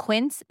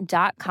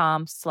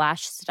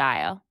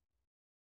 Quince.com/style.